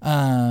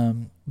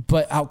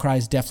 But Outcry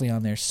is definitely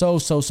on there. So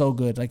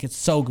good. Like, it's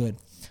so good.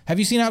 Have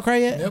you seen Outcry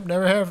yet? Nope,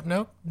 never have.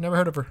 Nope, never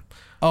heard of her.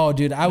 Oh,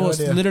 dude, I will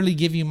literally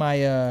give you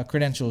my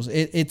credentials.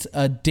 It's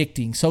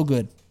addicting. So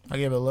good. I'll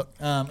give it a look.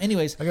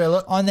 Anyways, I give it a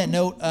look. On that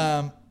note,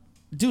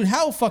 dude,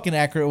 how fucking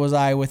accurate was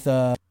I with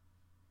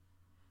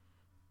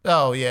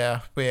Oh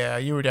yeah,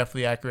 you were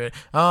definitely accurate.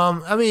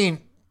 I mean,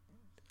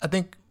 I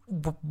think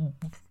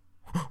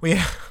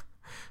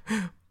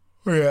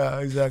yeah,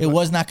 exactly. It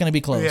was not going to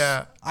be close.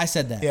 Yeah, I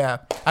said that. Yeah,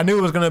 I knew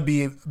it was going to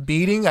be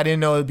beating. I didn't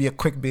know it would be a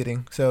quick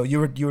beating. So you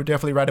were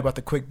definitely right about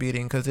the quick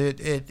beating, because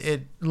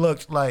it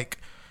looked like,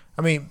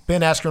 I mean,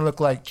 Ben Askren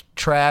looked like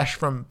trash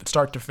from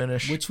start to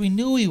finish, which we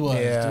knew he was.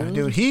 Yeah,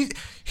 dude.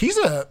 He's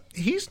not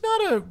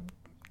a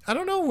I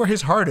don't know where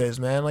his heart is,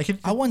 man. Like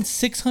I won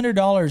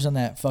 $600 on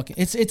that fucking.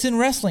 It's in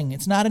wrestling.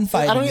 It's not in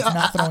fighting. It's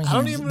not throwing I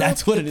don't hands. even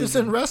That's know what if it it's is.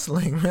 in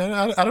wrestling, man.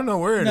 I don't know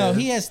where it is. No,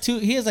 he has two.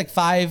 He has like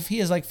five. He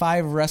has like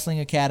 5 wrestling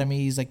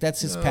academies. Like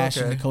that's his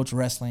passion okay. to coach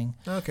wrestling.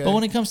 Okay. But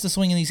when it comes to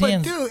swinging these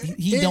hands,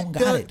 he don't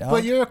got it, dog.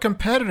 But you're a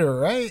competitor,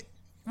 right?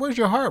 Where's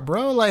your heart,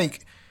 bro?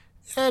 Like,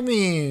 I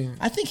mean,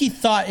 I think he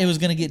thought it was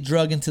gonna get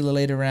drug into the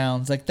later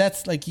rounds. Like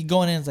that's like you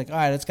going in. It's like all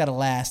right, it's got to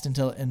last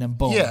until and then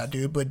boom. yeah,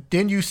 dude. But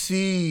didn't you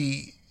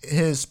see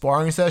his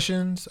sparring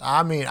sessions?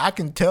 I mean, I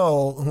can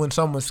tell when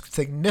someone's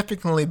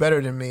significantly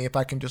better than me if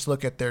I can just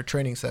look at their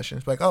training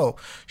sessions. Like, oh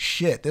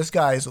shit, this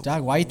guy's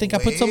Dog, why you think I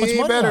put so much way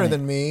money better on it?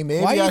 than me.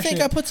 Maybe Why do you I think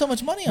should, I put so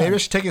much money on maybe I it?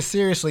 should take it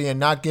seriously and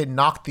not get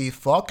knocked the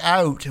fuck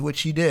out,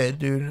 which he did,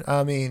 dude.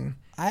 I mean,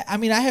 I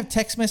mean, I have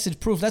text message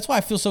proof. That's why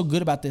I feel so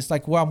good about this.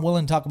 Like, where I'm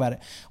willing to talk about it.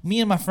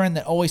 Me and my friend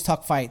that always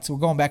talk fights, we're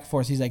going back and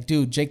forth. He's like,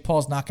 dude, Jake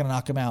Paul's not going to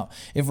knock him out.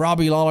 If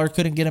Robbie Lawler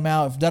couldn't get him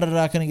out, if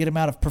da-da-da couldn't get him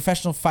out, if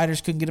professional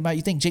fighters couldn't get him out,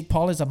 you think Jake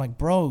Paul is? I'm like,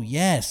 bro,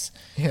 yes.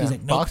 Yeah, He's like,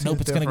 nope, boxing nope,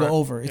 is it's going to go different.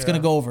 over. It's Yeah.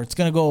 going to go over. It's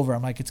going to go over.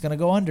 I'm like, it's going to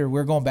go under.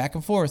 We're going back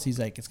and forth. He's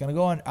like, it's going to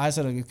go under. I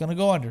said, it's going to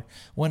go under.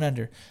 Went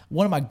under.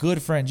 One of my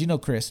good friends, you know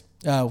Chris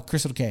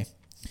with a K.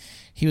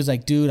 He was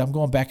like, dude, I'm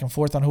going back and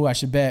forth on who I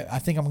should bet. I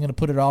think I'm going to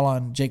put it all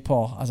on Jake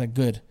Paul. I was like,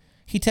 good.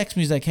 He texts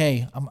me. He's like,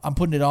 "Hey, I'm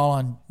putting it all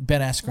on Ben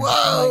Askren."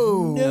 Whoa!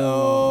 I'm like,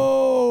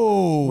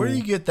 no. Where do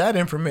you get that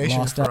information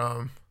Lost out.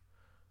 from?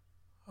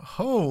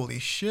 Holy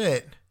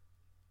shit!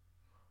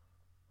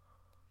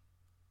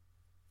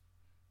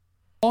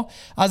 I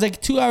was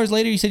like, 2 hours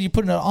later, you said you're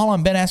putting it all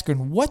on Ben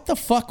Askren. What the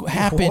fuck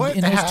happened What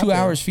in those 2 happened?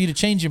 hours for you to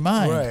change your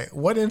mind? Right.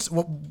 What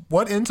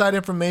inside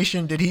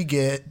information did he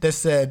get that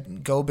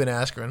said go Ben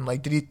Askren?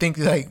 Like, did he think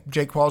like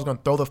Jake Paul's gonna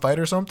throw the fight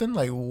or something?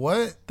 Like,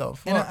 what the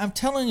fuck? And I'm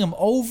telling him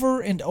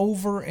over and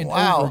over and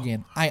Wow. over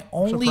again. I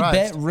only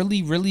Surprised. bet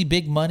really, really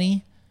big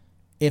money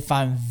if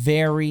I'm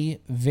very,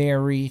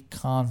 very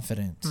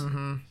confident.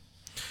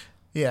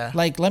 yeah.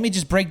 Like, let me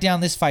just break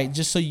down this fight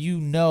just so you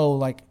know,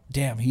 like,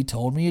 damn, he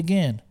told me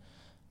again.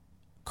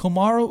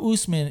 Kamaru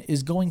Usman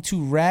is going to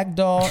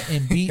ragdoll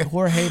and beat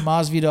Jorge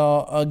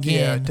Masvidal yeah,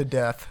 again to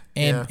death.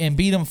 and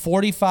beat him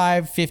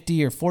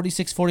 45-50 or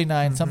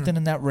 46-49, something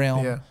in that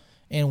realm. Yeah.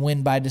 And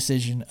win by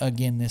decision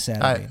again this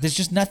Saturday. There's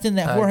just nothing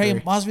that I Jorge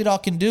agree.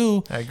 Masvidal can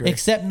do I agree.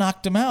 except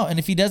knock him out. And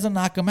if he doesn't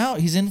knock him out,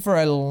 he's in for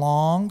a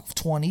long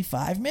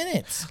 25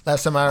 minutes.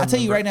 Last time I'll tell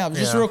you remember- right now,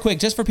 just yeah. real quick,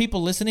 just for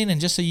people listening,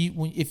 and just so you,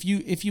 if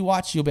you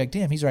watch, you'll be like,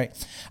 damn, he's right.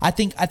 I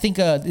think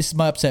this is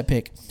my upset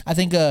pick. I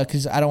think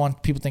because I don't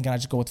want people thinking I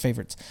just go with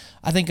favorites.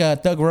 I think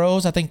Thug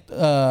Rose. I think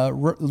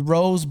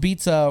Rose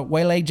beats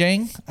Weili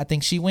Zhang. I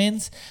think she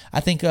wins.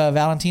 I think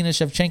Valentina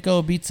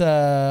Shevchenko beats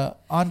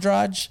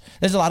Andrade.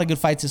 There's a lot of good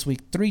fights this week.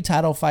 3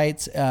 title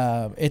fights.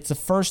 It's the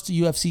first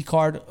UFC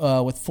card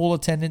with full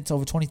attendance,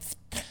 over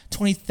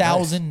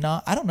 20,000.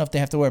 Nice. I don't know if they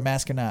have to wear a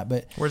mask or not,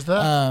 but Where's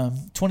that?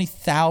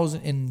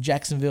 20,000 in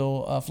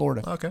Jacksonville,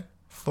 Florida. Okay.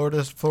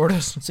 Florida's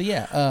So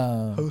yeah,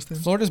 Hosting.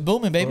 Florida's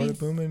booming, baby. Florida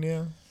booming,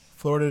 yeah.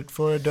 Florida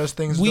does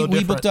things We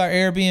different. booked our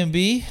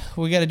Airbnb.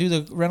 We got to do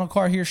the rental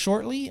car here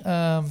shortly.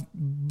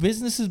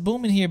 Business is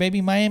booming here,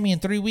 baby. Miami in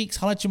 3 weeks.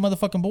 Holla at your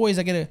motherfucking boys.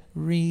 I get a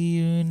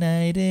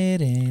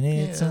reunited and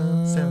it's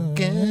so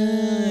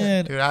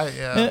good.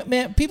 Dude,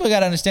 man, people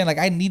got to understand, like,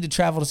 I need to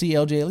travel to see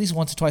LJ at least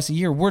once or twice a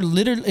year. We're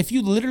literally, if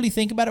you literally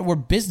think about it, we're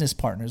business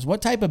partners.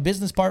 What type of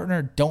business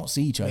partner don't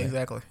see each other?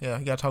 Exactly. Yeah,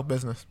 you gotta talk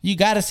business. You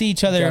got to see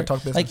each other. gotta talk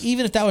business. Like,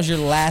 even if that was your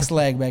last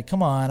leg, like,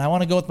 come on, I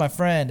want to go with my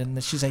friend.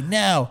 And she's like,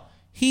 no,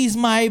 he's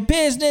my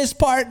business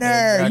partner.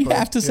 Exactly. You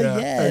have to say Yeah,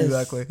 yes.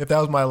 Exactly. If that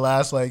was my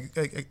last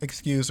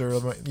excuse or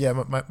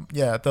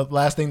the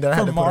last thing that I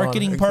had For to put on.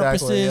 marketing Exactly,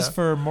 purposes, yeah.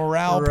 for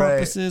morale Right.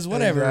 purposes,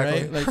 whatever,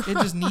 Exactly. right? Like, it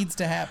just needs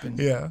to happen.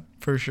 Yeah,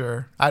 for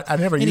sure. I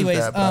never Anyways,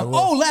 used that. But I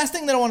will. last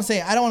thing that I want to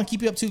say, I don't want to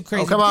keep you up too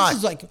crazy. Oh, come but on. This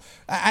is like,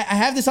 I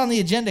have this on the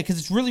agenda because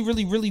it's really,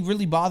 really, really,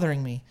 really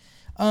bothering me.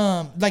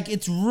 Like,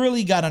 it's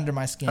really got under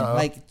my skin.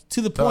 Like, to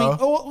the point.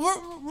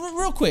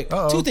 Real quick.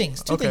 Two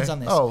things on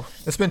this. Oh,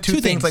 it's been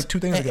two things like 2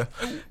 things ago.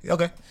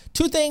 Okay.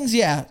 Two things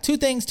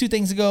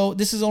ago.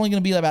 This is only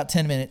going to be about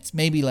 10 minutes,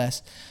 maybe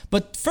less.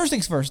 But first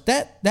things first,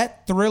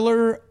 that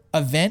Thriller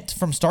event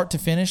from start to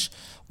finish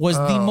was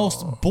the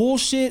most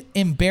bullshit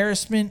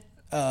embarrassment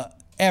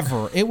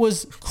ever. It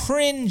was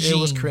cringing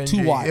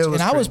to watch.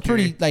 And I was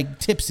pretty like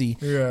tipsy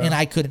and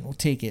I couldn't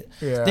take it.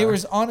 Yeah. There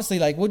was honestly,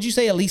 like, would you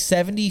say at least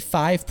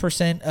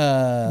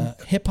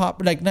 75% hip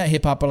hop, like not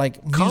hip hop, but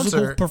like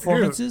musical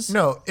performances? Dude,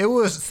 no, it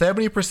was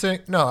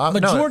 70%.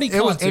 Majority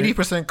it was concert.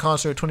 80%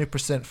 concert,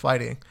 20%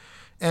 fighting.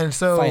 And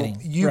so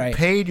you right.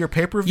 paid your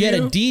pay-per-view. You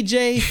had a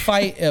DJ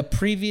fight a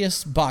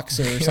previous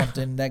boxer or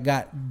something that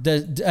got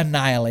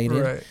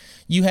annihilated. Right.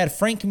 You had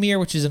Frank Mir,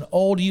 which is an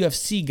old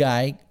UFC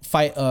guy,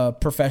 fight a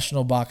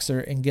professional boxer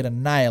and get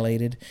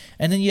annihilated.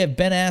 And then you have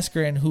Ben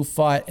Askren, who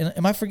fought. Then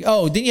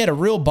you had a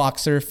real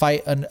boxer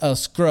fight a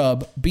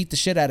scrub, beat the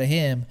shit out of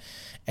him.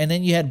 And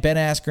then you had Ben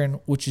Askren,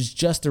 which is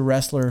just a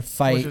wrestler,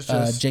 fight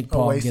Jake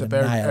Paul, a waste and of get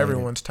annihilated.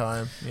 everyone's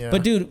time. Yeah.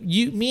 But dude,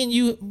 me and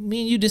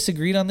you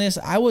disagreed on this.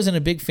 I wasn't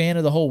a big fan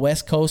of the whole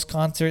West Coast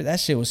concert. That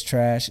shit was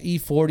trash.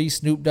 E40,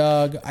 Snoop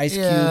Dogg, Ice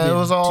Cube. Yeah, it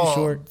was Too all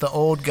Short. the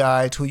old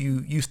guys who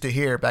you used to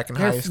hear back in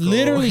They're high school.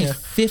 literally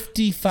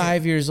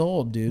 55 years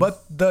old, dude.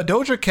 But the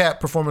Doja Cat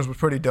performance was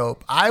pretty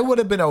dope. I would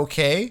have been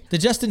okay. The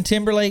Justin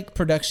Timberlake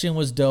production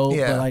was dope.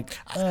 Yeah, But like,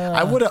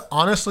 I would have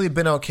honestly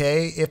been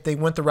okay if they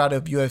went the route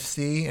of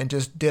UFC and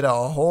just did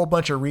a whole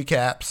bunch of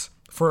recaps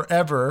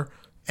forever,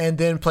 and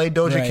then played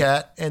Doja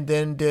Cat, and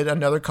then did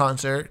another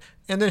concert,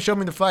 and then showed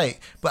me the fight.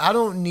 But I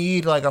don't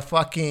need like a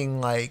fucking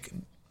like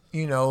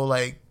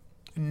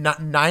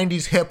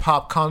 90s hip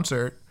hop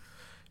concert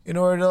in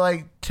order to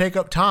like take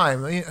up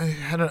time.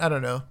 I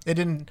don't know. It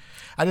didn't.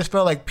 I just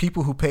felt like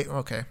people who paid.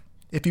 Okay,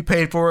 if you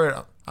paid for it,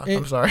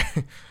 I'm sorry.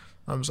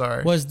 I'm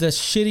sorry. Was the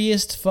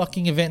shittiest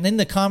fucking event. And then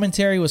the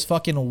commentary was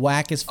fucking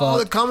whack as fuck. Oh,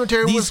 the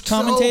commentary was These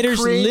commentators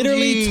so cringy.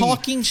 literally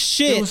talking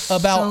shit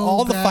about so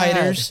all the bad.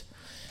 fighters.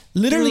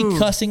 Literally Dude.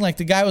 cussing. Like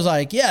the guy was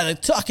like, yeah, they're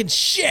talking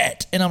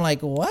shit. And I'm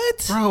like,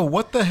 what? Bro,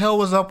 what the hell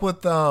was up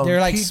with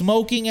They're like Pete,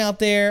 smoking out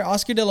there.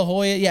 Oscar De La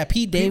Hoya. Yeah,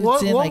 Pete Davidson.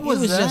 What like, was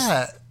it was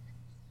that? just.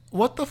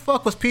 What the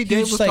fuck was Pete he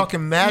was Davidson just like,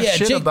 talking mad yeah,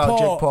 shit about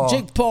Jake Paul?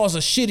 Jake Paul's a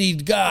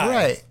shitty guy.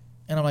 Right.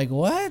 And I'm like,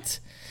 what?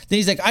 Then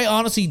he's like, I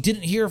honestly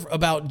didn't hear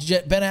about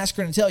Ben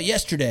Askren until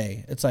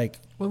yesterday. It's like,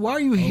 Well, why are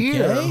you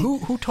here? Okay.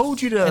 Who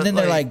told you to? and then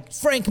they're like,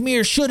 Frank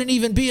Mir shouldn't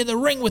even be in the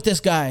ring with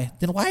this guy.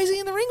 Then why is he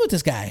in the ring with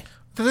this guy?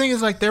 the thing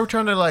is, like, they were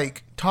trying to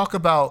like talk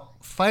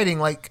about fighting,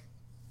 like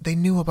they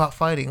knew about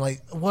fighting.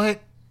 Like, what?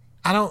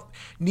 I don't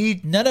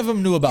need. None of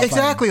them knew about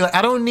Exactly. fighting. Like,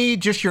 I don't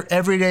need just your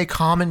everyday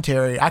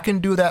commentary. I can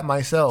do that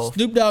myself.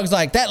 Snoop Dogg's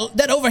like,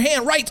 that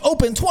overhand right's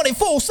open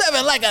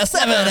 24/7 like a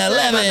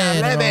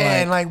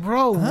 7-Eleven. Like,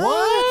 bro,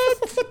 what?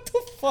 What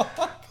the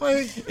fuck?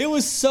 Like, It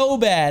was so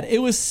bad. It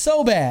was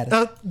so bad.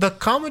 the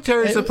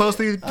commentary is supposed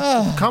to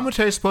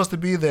be supposed to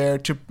be there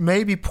to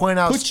maybe point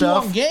out Put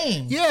stuff. you on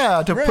game.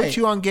 Yeah, to Right. put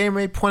you on game,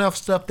 maybe point out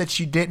stuff that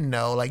you didn't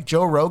know. Like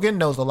Joe Rogan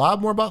knows a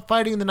lot more about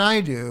fighting than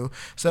I do.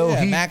 So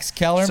Yeah, Max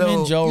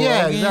Kellerman, Joe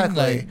Rogan,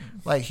 exactly.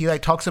 Like he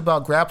like talks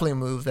about grappling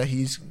moves that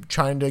he's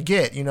trying to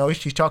get. You know,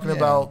 he's talking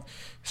about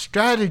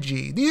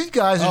strategy. These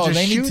guys are just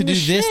they need shooting to do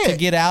the this shit. to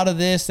get out of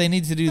this. They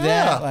need to do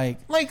that.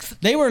 Like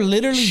they were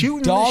literally shooting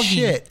the dogging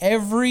shit.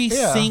 every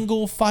Yeah.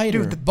 single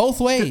fighter, Dude, both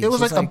ways. It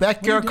was It's like a what are you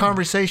backyard doing?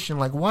 conversation.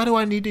 Like, why do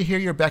I need to hear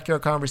your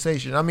backyard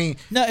conversation? I mean,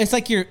 No, it's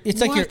like your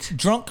What?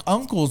 drunk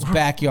uncle's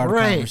backyard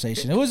Right.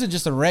 conversation. It wasn't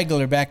just a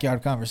regular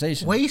backyard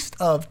conversation. waste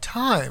of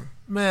time,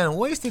 man.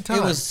 Waste of time.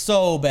 It was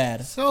so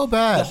bad. so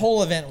bad. The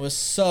whole event was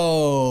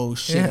so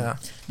shitty. Yeah.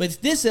 But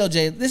this,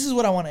 LJ, this is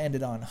what I want to end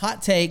it on.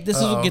 Hot take. This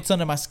is what gets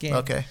under my skin.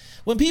 Okay.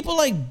 When people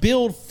like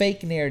build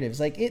fake narratives,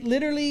 like it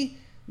literally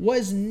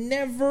was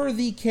never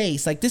the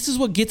case. Like this is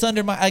what gets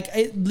under my, like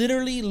it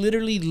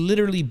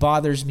literally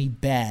bothers me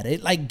bad.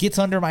 It like gets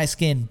under my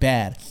skin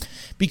bad.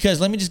 Because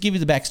let me just give you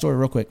the backstory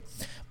real quick.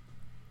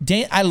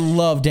 I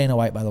love Dana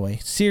White, by the way.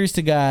 Serious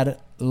to God,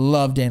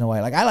 love Dana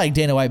White. Like I like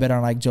Dana White better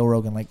than I like Joe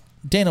Rogan. Like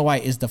Dana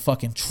White is the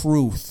fucking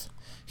truth.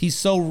 He's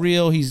so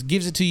real. He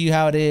gives it to you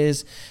how it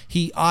is.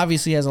 He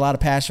obviously has a lot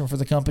of passion for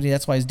the company.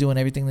 That's why he's doing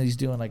everything that he's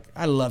doing. Like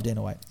I love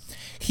Dana White.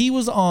 He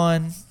was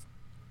on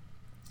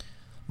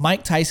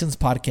Mike Tyson's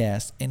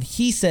podcast, and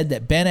he said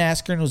that Ben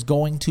Askren was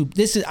going to.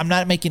 I'm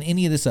not making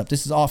any of this up.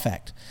 This is all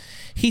fact.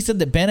 He said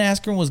that Ben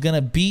Askren was going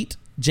to beat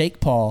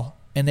Jake Paul,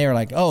 and they were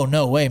like, "Oh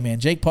no way, man!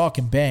 Jake Paul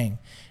can bang."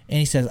 And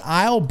he says,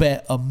 "I'll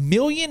bet $1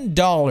 million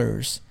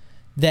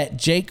that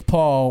Jake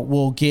Paul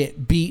will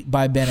get beat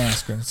by Ben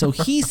Askren." So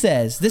he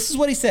says, "This is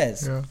what he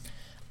says: Yeah.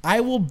 I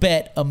will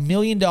bet $1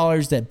 million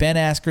that Ben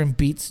Askren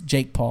beats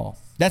Jake Paul."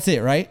 That's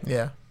it, right?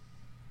 Yeah.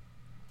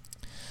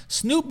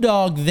 Snoop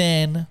Dogg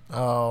then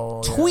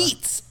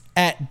tweets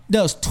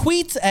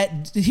tweets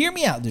at hear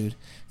me out, dude.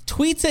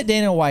 Tweets at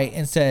Dana White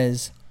and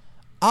says,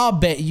 "I'll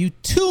bet you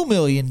 $2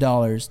 million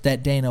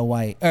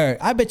that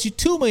I bet you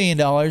 $2 million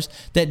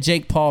that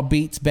Jake Paul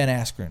beats Ben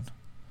Askren."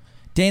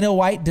 Dana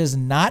White does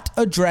not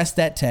address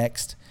that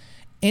text.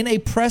 In a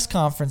press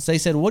conference, they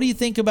said, "What do you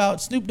think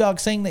about Snoop Dogg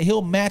saying that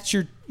he'll match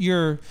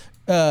your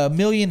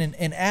million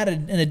and add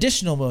an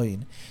additional $1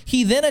 million?"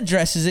 He then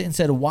addresses it and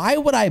said, "Why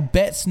would I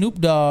bet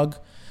Snoop Dogg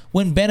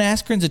when Ben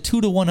Askren's a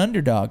 2-1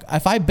 underdog?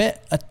 If I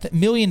bet $1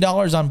 million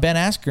on Ben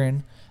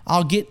Askren,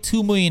 I'll get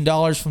 $2 million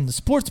from the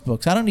sports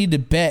books. I don't need to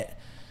bet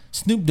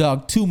Snoop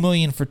Dogg $2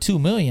 million for $2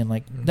 million.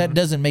 Like that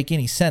doesn't make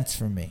any sense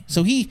for me."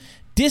 So he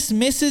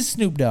dismisses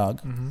Snoop Dogg.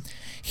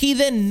 He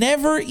then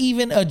never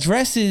even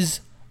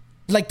addresses,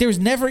 like there's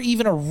never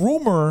even a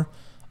rumor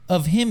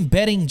of him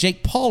betting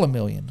Jake Paul $1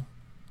 million.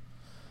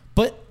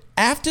 But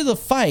after the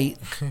fight,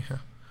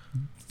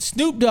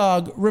 Snoop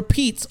Dogg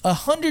repeats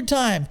 100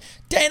 times,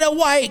 "Dana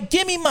White,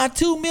 give me my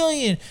 $2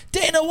 million.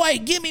 Dana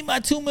White, give me my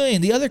 $2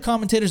 million." The other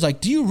commentator's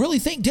like, "Do you really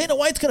think Dana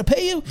White's going to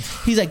pay you?"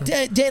 He's like,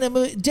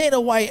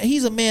 Dana White,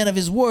 he's a man of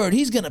his word.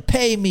 He's going to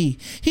pay me.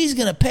 He's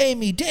going to pay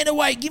me. Dana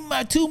White, give me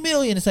my $2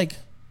 million. It's like,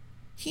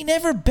 He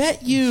never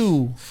bet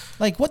you.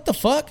 Like, what the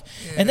fuck?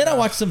 Yeah. And then I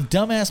watched some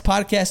dumbass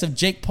podcast of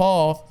Jake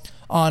Paul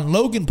on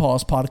Logan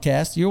Paul's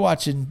podcast. You're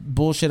watching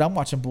bullshit. I'm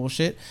watching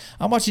bullshit.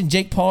 I'm watching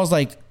Jake Paul's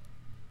like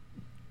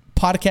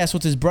podcast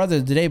with his brother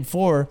the day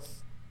before,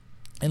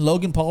 and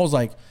Logan Paul's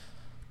like,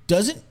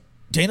 doesn't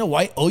Dana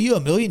White owe you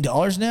 $1 million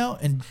now?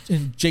 And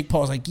Jake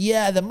Paul's like,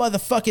 yeah, the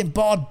motherfucking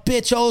bald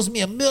bitch owes me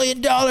 $1 million,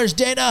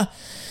 Dana.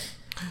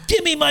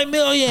 Give me my $1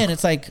 million.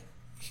 It's like,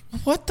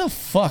 what the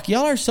fuck?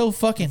 Y'all are so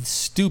fucking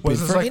stupid.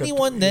 For like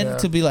anyone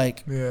to be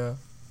like,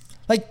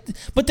 like,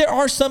 but there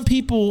are some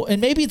people,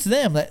 and maybe it's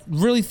them, that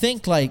really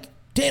think like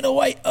Dana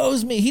White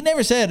owes me. He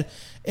never said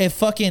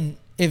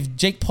if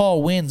Jake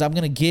Paul wins, I'm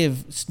gonna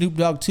give Snoop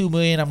Dogg $2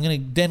 million. I'm gonna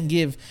then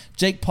give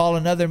Jake Paul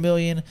another $1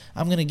 million.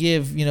 I'm gonna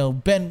give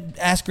Ben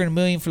Askren $1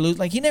 million for losing.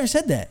 Like, he never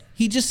said that.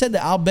 He just said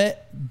that I'll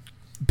bet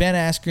Ben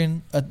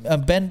Askren that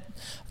 $1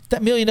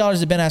 million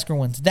that Ben Askren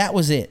wins. That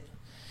was it.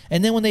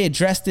 And then when they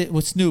addressed it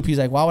with Snoop, he's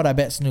like, why would I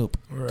bet Snoop?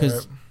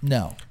 Because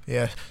no.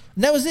 Yeah.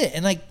 And that was it.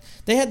 And like,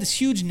 they had this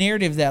huge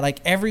narrative that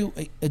like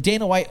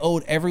Dana White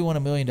owed everyone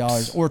 $1 million or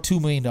 $2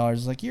 million.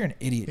 It's like, you're an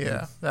idiot.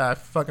 Yeah.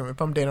 Fucking, if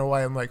I'm Dana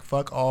White, I'm like,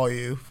 fuck all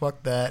you.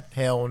 Fuck that.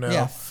 Hell no.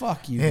 Yeah.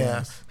 Fuck you. Yeah.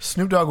 Guys.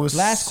 Snoop Dogg was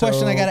last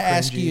question I got to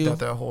ask you. About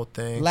that whole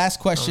thing. Last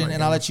question,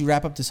 and I'll let you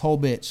wrap up this whole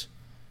bitch.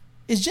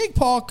 Is Jake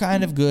Paul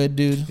kind of good,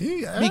 dude?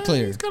 Be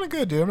clear. He's kind of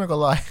good, dude. I'm not gonna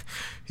lie.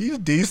 He's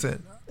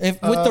decent. If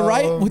with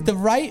the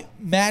right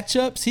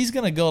matchups, he's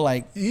gonna go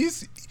like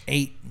he's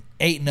 8-0,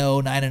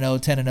 9-0,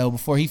 10-0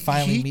 before he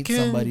finally meets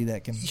somebody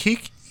that can. He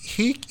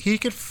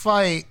could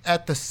fight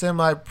at the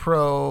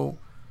semi-pro.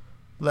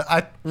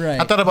 I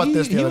thought about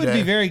this the other day. He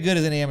would be very good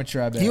as an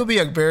amateur. I bet he would be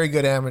a very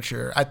good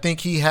amateur. I think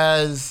he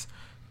has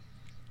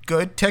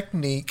good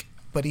technique,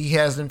 but he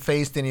hasn't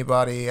faced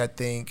anybody, I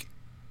think,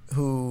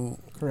 who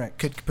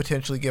could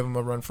potentially give him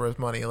a run for his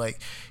money. Like,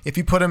 if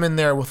you put him in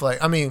there with,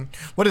 like, I mean,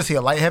 what is he,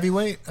 a light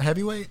heavyweight? A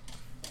heavyweight?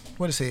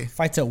 What is he?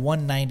 Fights at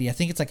 190. I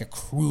think it's like a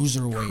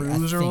cruiserweight.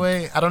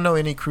 Cruiserweight? I don't know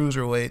any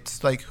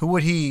cruiserweights. Like, who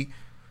would he...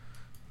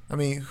 I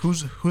mean,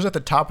 who's at the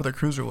top of the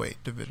cruiserweight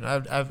division?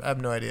 I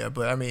have no idea.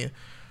 But, I mean,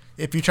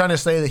 if you're trying to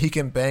say that he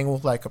can bang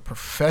with, like, a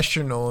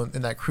professional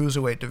in that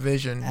cruiserweight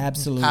division...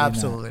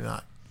 Absolutely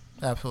not.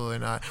 Absolutely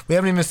not. We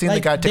haven't even seen the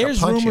guy take a punch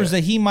yet. There's rumors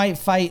that he might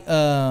fight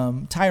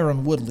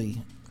Tyron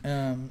Woodley.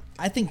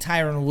 I think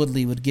Tyron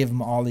Woodley would give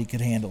him all he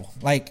could handle,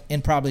 like,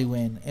 and probably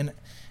win.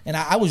 And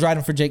I was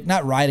riding for Jake,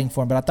 not riding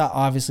for him, but I thought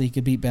obviously he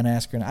could beat Ben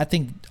Askren. I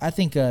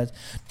think,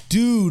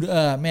 dude,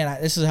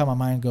 man, this is how my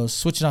mind goes.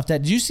 Switching off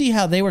that, did you see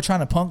how they were trying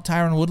to punk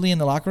Tyron Woodley in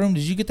the locker room?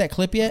 Did you get that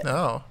clip yet?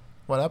 No.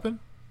 What happened?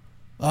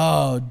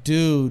 Oh,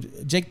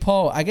 dude, Jake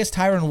Paul. I guess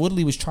Tyron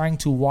Woodley was trying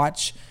to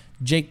watch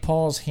Jake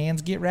Paul's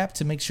hands get wrapped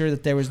to make sure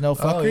that there was no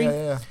fuckery. Oh,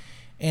 yeah.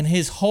 And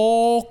his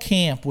whole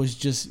camp was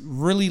just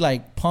really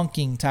like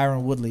punking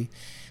Tyron Woodley.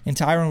 And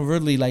Tyron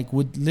Woodley like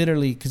would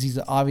literally, because he's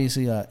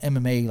obviously a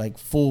MMA like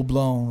full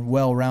blown,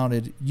 well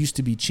rounded, used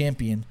to be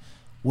champion,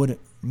 would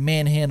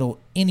manhandle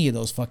any of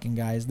those fucking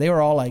guys. They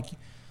were all like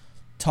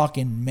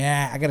talking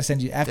mad. I gotta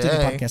send you after the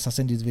podcast. I'll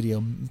send you the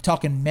video.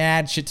 Talking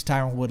mad shit to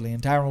Tyron Woodley,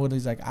 and Tyron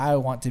Woodley's like, I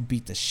want to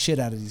beat the shit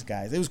out of these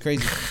guys. It was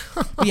crazy.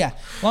 But yeah,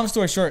 long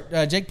story short,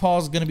 Jake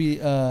Paul's gonna be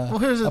a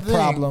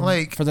problem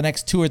like, for the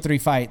next 2 or 3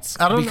 fights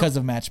because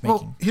of matchmaking.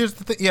 Well, here's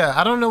the thing. Yeah,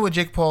 I don't know what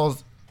Jake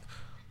Paul's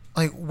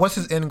like. What's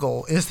his end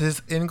goal? Is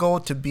his end goal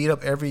to beat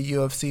up every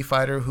UFC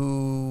fighter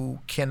who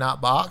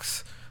cannot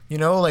box? You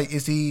know, like,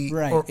 is he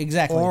right?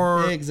 Exactly.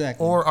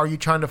 Or are you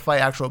trying to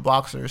fight actual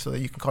boxers so that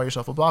you can call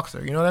yourself a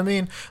boxer? You know what I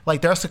mean?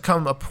 Like, there's to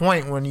come a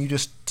point when you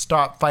just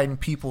stop fighting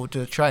people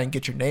to try and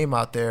get your name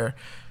out there,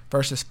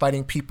 versus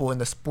fighting people in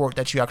the sport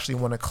that you actually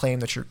want to claim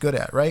that you're good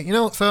at, right? You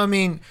know, so I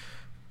mean,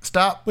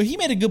 stop. But he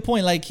made a good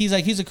point. Like, he's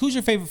like, who's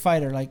your favorite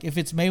fighter? Like, if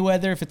it's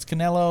Mayweather, if it's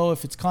Canelo,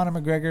 if it's Conor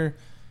McGregor,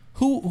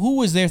 who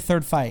was their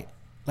third fight?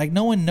 Like,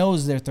 no one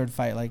knows their third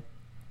fight. Like.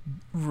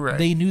 Right.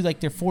 They knew like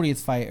their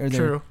 40th fight or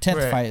their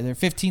 10th fight, their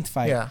 15th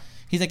fight. Yeah.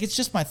 He's like, it's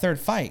just my third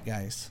fight,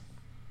 guys.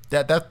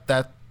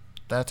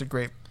 That's a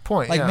great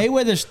point. Like,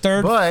 Mayweather's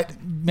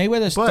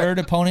third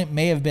opponent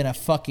may have been a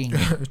fucking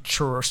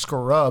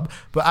scrub,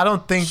 but I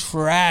don't think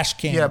trash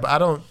can. Yeah, but I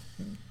don't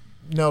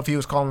know if he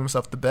was calling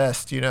himself the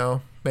best. You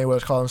know,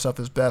 Mayweather's calling himself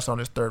his best on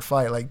his third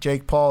fight. Like,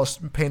 Jake Paul's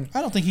paying.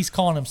 I don't think he's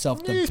calling himself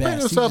the best.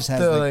 He just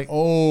has like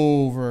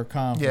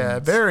overconfidence. Yeah,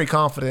 very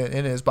confident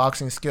in his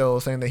boxing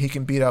skills, saying that he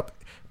can beat up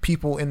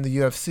people in the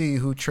UFC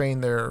who train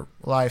their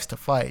lives to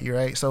fight. You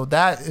right? So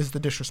that is the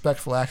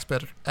disrespectful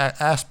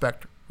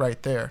aspect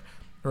right there,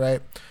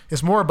 right?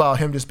 It's more about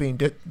him just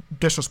being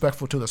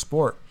disrespectful to the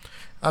sport.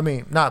 I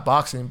mean, not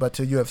boxing, but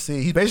to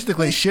UFC. He's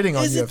basically shitting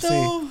on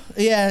UFC.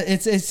 Yeah,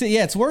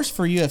 it's worse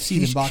for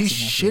UFC than boxing. He's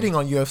shitting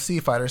on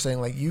UFC fighters,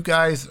 saying like, you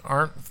guys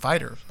aren't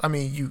fighters. I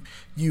mean,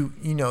 you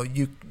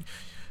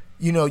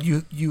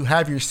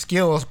have your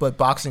skills, but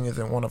boxing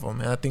isn't one of them.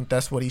 And I think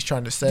that's what he's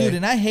trying to say. Dude,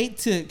 and I hate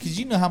to, because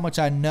you know how much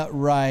I nut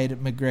ride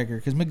McGregor,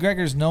 because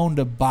McGregor's known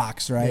to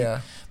box, right?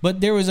 Yeah.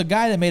 But there was a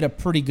guy that made a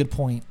pretty good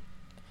point.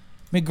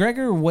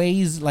 McGregor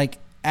weighs like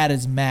at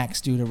his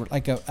max, dude.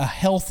 Like a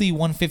healthy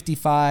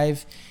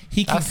 155.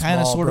 He can kind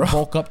of sort of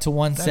bulk up to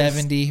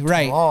 170,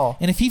 right? Small.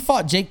 And if he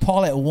fought Jake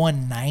Paul at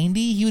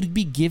 190, he would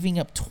be giving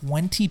up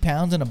 20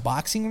 pounds in a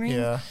boxing ring.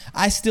 Yeah.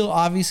 I still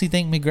obviously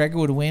think McGregor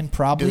would win,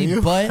 probably. Do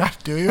you? But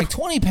Do you? like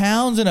 20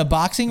 pounds in a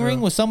boxing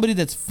ring with somebody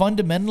that's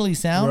fundamentally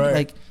sound, Right.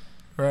 like,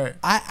 Right.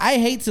 I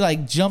hate to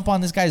like jump on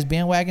this guy's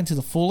bandwagon to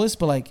the fullest,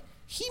 but like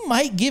he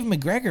might give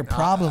McGregor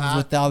problems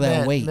with all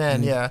that weight.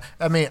 Man, dude. yeah.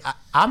 I mean,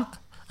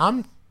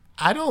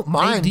 I don't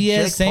mind. Nate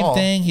Diaz, Jake same Paul.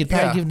 thing. He'd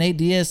probably Yeah. give Nate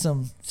Diaz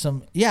some.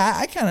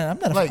 Yeah,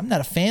 I'm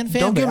not a fan.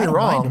 Don't but get me I don't mind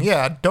wrong. him.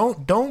 Yeah,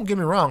 don't get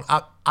me wrong.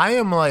 I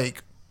am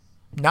like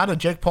not a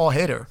Jake Paul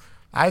hater.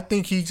 I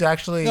think he's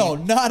actually No,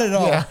 not at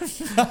all. Yeah,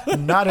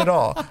 not at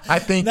all. I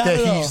think Not that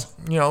at he's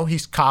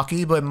he's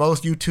cocky, but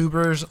most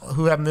YouTubers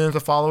who have millions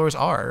of followers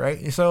are,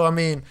 right? So I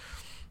mean,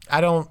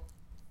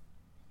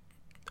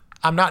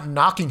 I'm not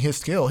knocking his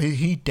skill.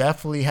 He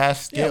definitely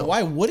has skill. Yeah,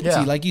 why wouldn't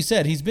Yeah. he? Like you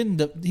said, he's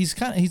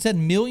had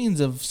millions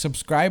of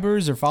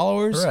subscribers or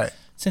followers Right.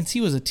 since he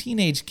was a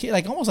teenage kid,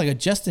 like almost like a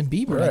Justin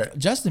Bieber. Like Right.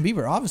 Justin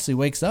Bieber obviously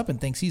wakes up and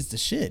thinks he's the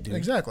shit, dude.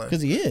 Exactly.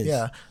 Because he is.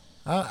 Yeah.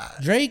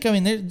 Drake, I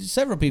mean, there's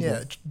several people.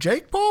 Yeah,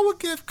 Jake Paul would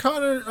give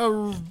Conor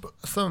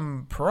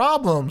some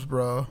problems,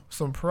 bro.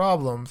 Some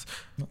problems.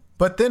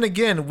 But then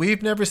again,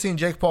 we've never seen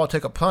Jake Paul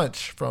take a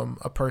punch from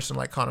a person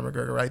like Conor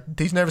McGregor, right?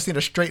 He's never seen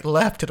a straight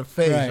left to the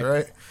face,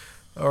 right?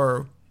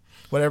 Or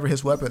whatever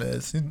his weapon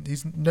is.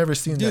 He's never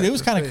seen that. Dude, it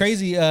was kind of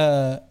crazy.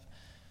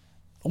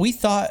 We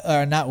thought,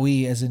 or not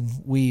we, as in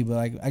we, but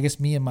like I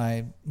guess me.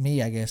 I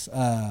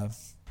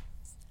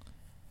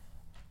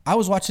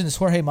was watching this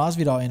Jorge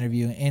Masvidal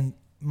interview, and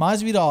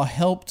Masvidal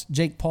helped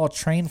Jake Paul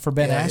train for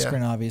Ben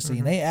Askren, obviously.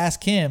 And they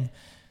asked him,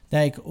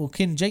 like, well,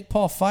 can Jake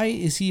Paul fight?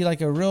 Is he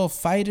like a real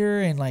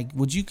fighter? And like,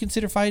 would you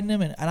consider fighting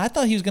him? And I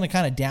thought he was going to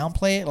kind of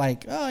downplay it,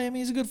 like, oh, I mean,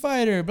 he's a good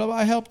fighter, blah, blah,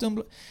 I helped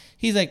him.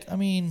 He's like, I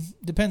mean,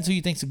 depends who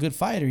you think's a good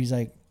fighter. He's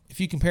like, if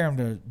you compare him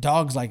to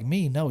dogs like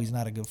me, no, he's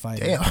not a good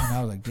fighter. Damn. And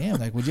I was like, damn,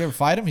 like, would you ever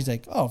fight him? He's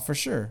like, oh, for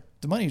sure.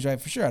 The money's right,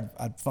 for sure.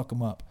 I'd fuck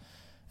him up.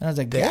 And I was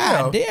like,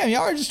 God damn,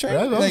 y'all are just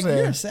training. Like,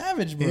 you're a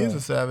savage, bro. He is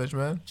a savage,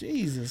 man.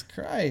 Jesus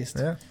Christ.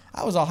 Yeah.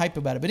 I was all hype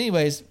about it. But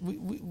anyways,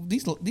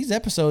 these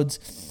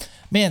episodes,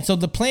 man, so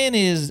the plan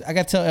is, I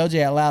got to tell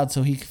LJ out loud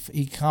so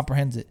he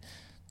comprehends it.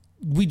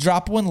 We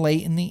drop one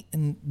late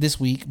in this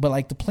week, but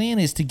like the plan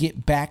is to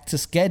get back to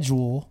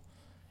schedule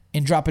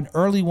and drop an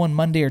early one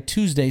Monday or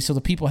Tuesday so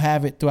the people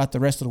have it throughout the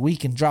rest of the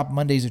week, and drop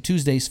Mondays or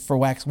Tuesdays for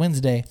Wax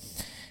Wednesday.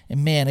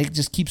 And man, it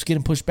just keeps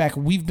getting pushed back.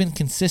 We've been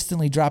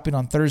consistently dropping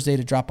on Thursday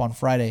to drop on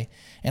Friday,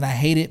 and I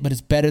hate it, but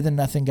it's better than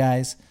nothing,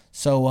 guys.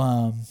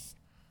 So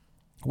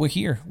we're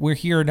here. We're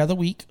here another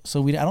week.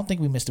 So I don't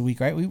think we missed a week,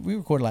 right? We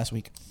recorded last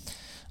week.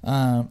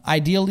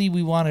 Ideally,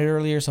 we want it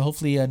earlier, so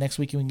hopefully next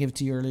week we can give it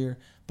to you earlier.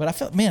 But I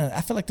felt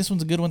like this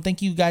one's a good one.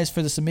 Thank you guys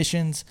for the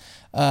submissions.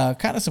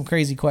 Kind of some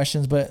crazy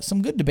questions, but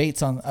some good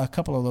debates on a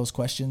couple of those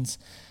questions.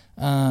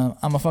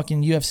 I'm a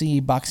fucking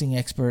UFC boxing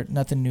expert.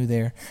 Nothing new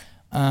there.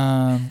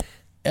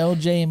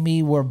 LJ and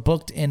me were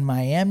booked in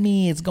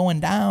Miami. It's going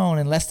down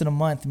in less than a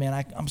month,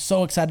 man. I'm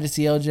so excited to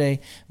see LJ.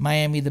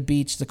 Miami, the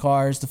beach, the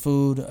cars, the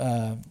food,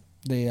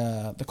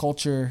 the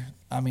culture.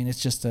 I mean,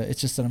 it's just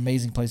an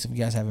amazing place if you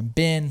guys haven't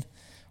been.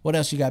 What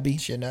else you got, B?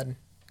 Shit,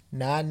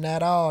 nothing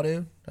at all,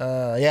 dude.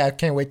 Yeah, I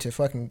can't wait to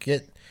fucking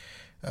get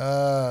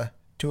to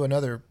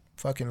another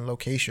fucking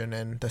location,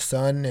 and the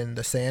sun and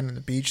the sand and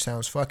the beach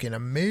sounds fucking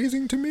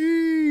amazing to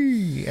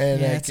me.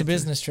 And yeah, it's a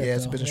business trip. Yeah,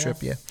 it's a business trip.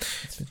 Yeah,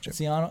 it's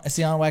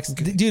the on wax,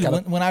 dude.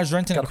 When I was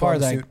renting a car,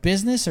 like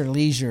business or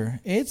leisure,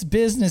 it's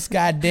business.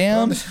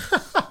 Goddamn.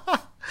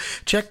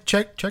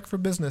 check for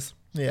business.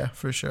 Yeah,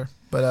 for sure.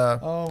 But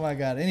oh my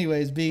god.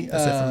 Anyways, B,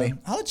 that's it for me.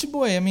 I'll let your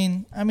boy. I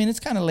mean, it's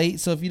kind of late,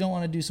 so if you don't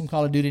want to do some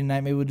Call of Duty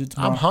tonight, maybe we'll do it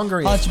tomorrow. I'm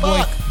hungry. I'll let your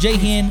boy J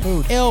Hen,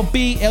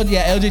 LB, LJ.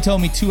 Yeah, LJ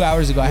told me 2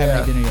 hours ago I haven't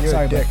had dinner yet. You're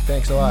Sorry, a dick. bro.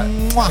 Thanks a lot.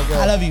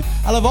 I love you.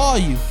 I love all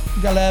you.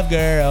 You gotta love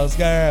girls.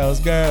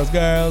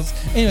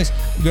 Anyways,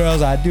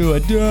 girls, I do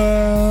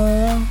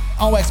adore.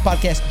 On Wax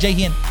Podcast, J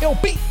Hen,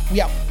 LB.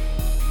 We out.